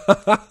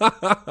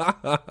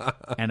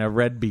 And a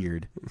red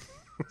beard.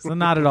 So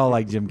not at all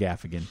like Jim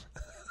Gaffigan.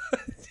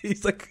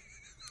 He's like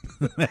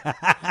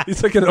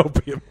an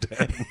opium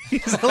den.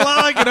 He's a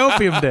lot like an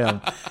opium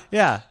den.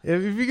 Yeah,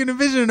 if you can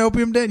envision an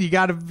opium den, you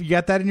got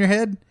that in your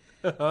head?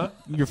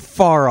 You're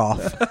far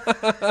off.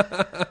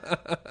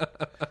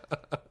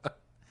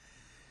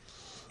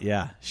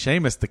 Yeah,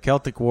 Seamus the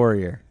Celtic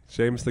Warrior.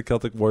 Seamus the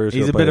Celtic Warrior.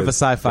 He's a bit of a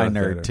sci-fi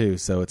nerd too,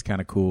 so it's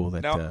kind of cool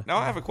that. Now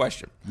I have a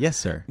question. Yes,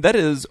 sir. That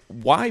is,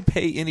 why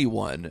pay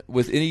anyone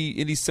with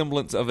any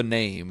semblance of a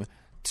name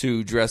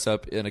to dress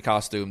up in a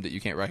costume that you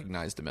can't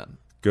recognize them in?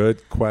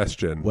 Good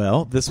question.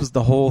 Well, this was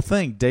the whole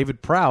thing.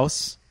 David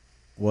Prowse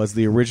was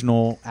the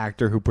original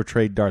actor who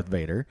portrayed Darth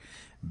Vader.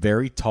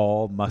 Very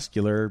tall,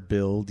 muscular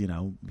build,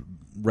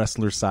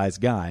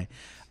 wrestler-sized guy.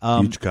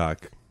 Huge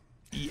cock.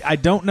 I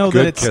don't know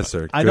Good that it's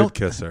kisser. I Good don't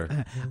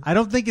kisser. I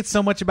don't think it's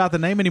so much about the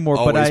name anymore.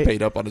 Always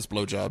paid up on his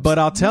blowjobs. But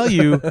I'll tell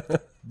you,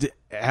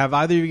 have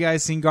either of you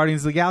guys seen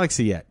Guardians of the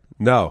Galaxy yet?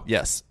 No.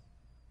 Yes.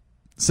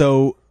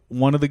 So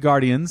one of the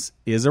Guardians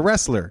is a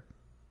wrestler.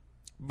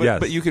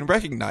 But you can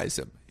recognize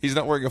him. He's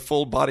not wearing a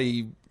full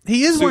body.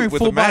 He is suit wearing with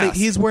full a body. mask.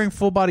 He's wearing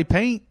full body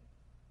paint.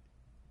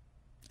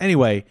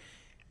 Anyway,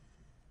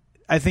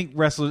 I think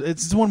wrestlers.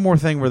 It's one more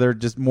thing where they're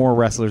just more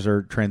wrestlers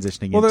are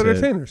transitioning. Well, into, they're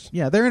entertainers.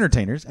 Yeah, they're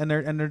entertainers, and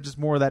they're just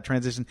more of that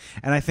transition.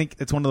 And I think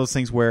it's one of those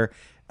things where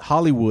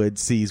Hollywood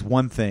sees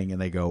one thing and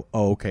they go,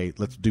 "Oh, okay,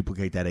 let's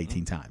duplicate that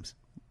 18 times."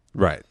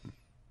 Right.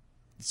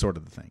 Sort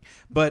of the thing.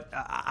 But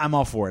I'm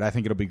all for it. I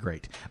think it'll be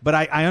great. But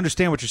I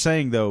understand what you're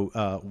saying,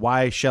 though.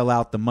 Why shell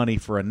out the money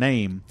for a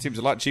name? Seems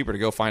a lot cheaper to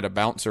go find a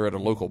bouncer at a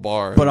local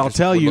bar. But who I'll just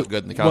tell would you. look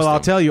good in the costume. Well,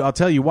 I'll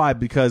tell you why.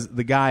 Because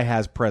the guy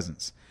has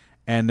presence,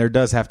 and there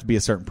does have to be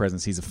a certain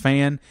presence. He's a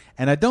fan,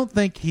 and I don't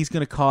think he's going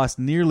to cost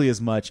nearly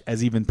as much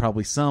as even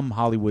probably some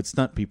Hollywood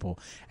stunt people.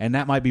 And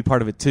that might be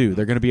part of it too.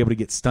 They're going to be able to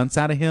get stunts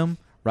out of him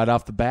right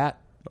off the bat.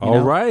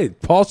 All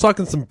right. Paul's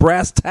talking some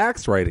brass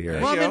tacks right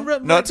here. Well,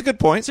 No, that's a good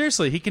point.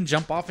 Seriously, he can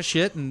jump off of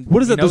shit, and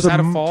What is he it? knows how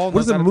to fall. What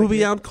is knows a how to movie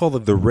take out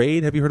called The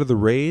Raid? Have you heard of The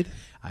Raid?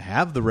 I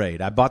have the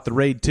Raid. I bought the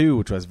Raid 2,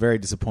 which was very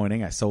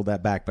disappointing. I sold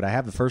that back, but I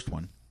have the first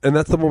one. And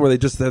that's the one where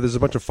there's a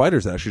bunch of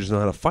fighters that actually just know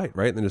how to fight,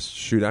 right? And they just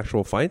shoot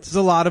actual fights. There's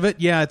a lot of it.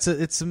 Yeah,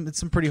 it's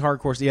some pretty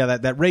hardcore. Yeah,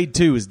 that Raid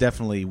 2 is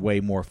definitely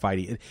way more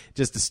fighty.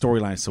 Just the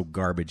storyline is so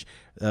garbage.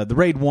 The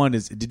Raid 1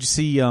 is. Did you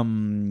see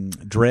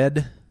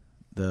Dredd?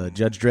 The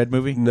Judge Dredd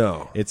movie?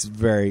 No. It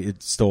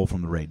stole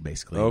from the Raid,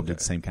 basically. Okay. It did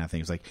the same kind of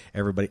thing. It's like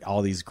everybody,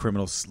 all these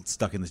criminals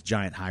stuck in this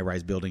giant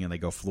high-rise building, and they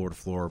go floor to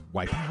floor,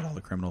 wiping out all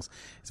the criminals.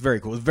 It's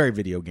very cool. It's very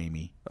video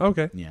gamey.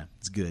 Okay. Yeah,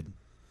 it's good.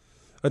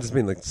 I just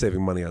mean like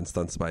saving money on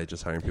stunts by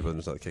just hiring people that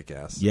just know how to kick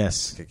ass.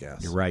 Yes. Kick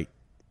ass. You're right.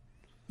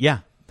 Yeah,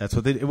 that's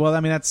what they do. Well,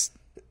 I mean, that's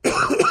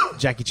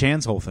Jackie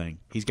Chan's whole thing.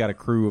 He's got a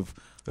crew of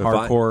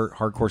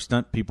hardcore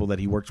stunt people that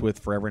he works with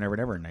forever and ever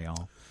and ever, and they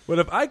all... Well,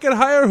 if I could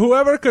hire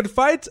whoever could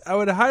fight, I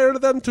would hire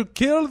them to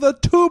kill the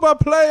tuba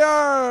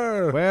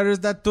player. Where is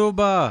that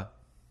tuba?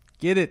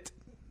 Get it.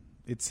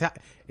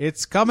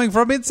 It's coming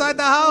from inside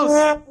the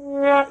house.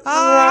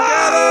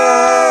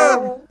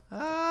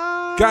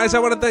 Guys, I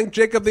want to thank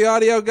Jacob, the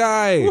audio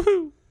guy.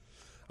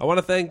 I want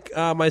to thank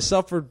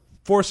myself for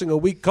forcing a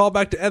weak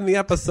callback to end the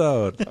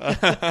episode.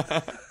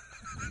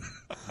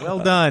 Well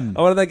done.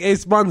 I want to thank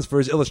Ace Munns for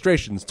his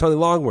illustrations, Tony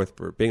Longworth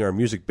for being our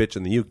music bitch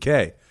in the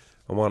UK.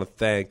 I want to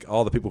thank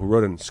all the people who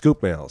wrote in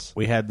scoop mails.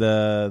 We had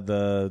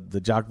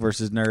the Jock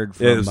versus Nerd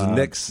from It was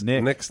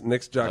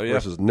Nick's Jock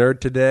versus Nerd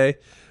today.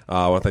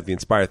 I want to thank the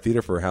Inspired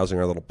Theater for housing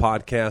our little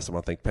podcast. I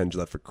want to thank Penn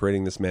Jillette for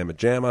creating this Mamma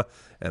Jamma.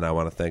 And I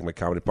want to thank my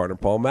comedy partner,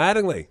 Paul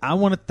Mattingly. I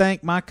want to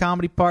thank my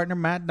comedy partner,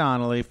 Matt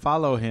Donnelly.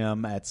 Follow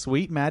him at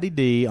Sweet Matty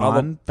D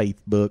on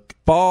Facebook.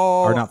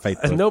 Paul. Or not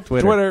Facebook. Nope,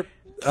 Twitter.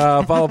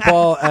 Follow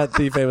Paul at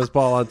The Famous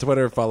Paul on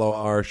Twitter. Follow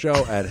our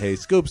show at Hey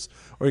Scoops.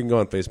 Or you can go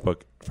on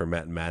Facebook for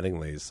Matt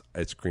Mattingly's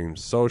Ice Cream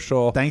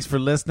Social. Thanks for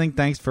listening.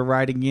 Thanks for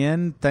writing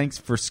in. Thanks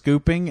for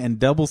scooping and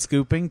double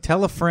scooping.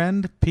 Tell a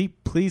friend.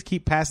 Please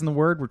keep passing the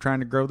word. We're trying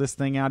to grow this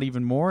thing out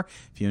even more.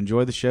 If you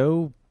enjoy the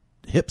show,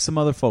 hip some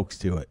other folks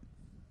to it.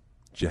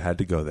 You had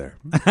to go there.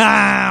 Boy.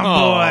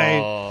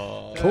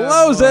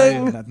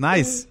 Closing. Boy.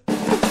 Nice.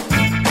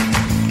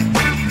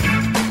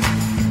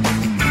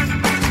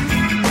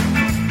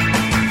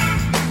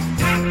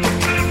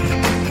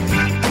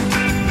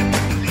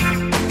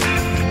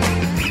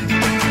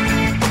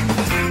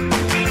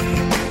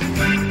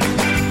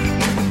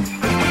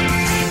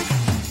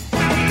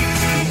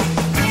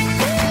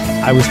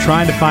 I was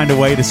trying to find a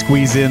way to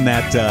squeeze in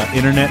that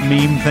internet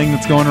meme thing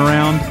that's going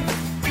around.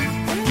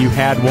 You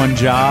had one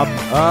job.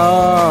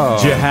 Oh.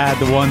 Jihad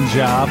the one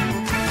job.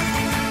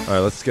 All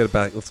right, let's get it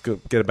back. Let's get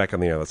it back on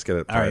the air. Let's get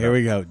it. All right, here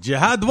we go.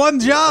 Jihad one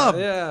job.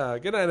 Yeah.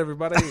 Good night,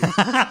 everybody.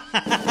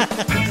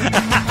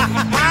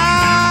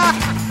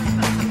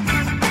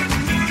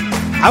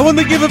 I want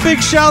to give a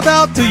big shout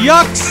out to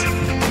Yucks.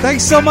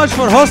 Thanks so much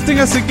for hosting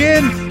us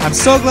again. I'm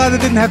so glad I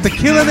didn't have to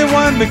kill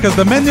anyone because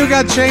the menu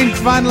got changed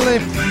finally.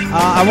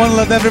 I want to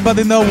let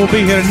everybody know we'll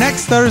be here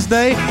next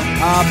Thursday.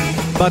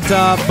 But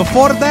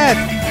before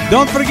that,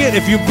 don't forget,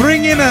 if you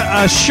bring in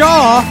a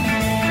Shaw,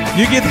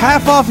 you get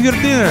half off your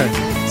dinner.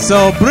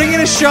 So bring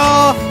in a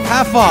Shaw,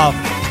 half off.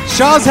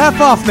 Shaw's half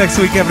off next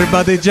week,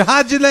 everybody.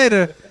 Jihad you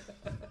later.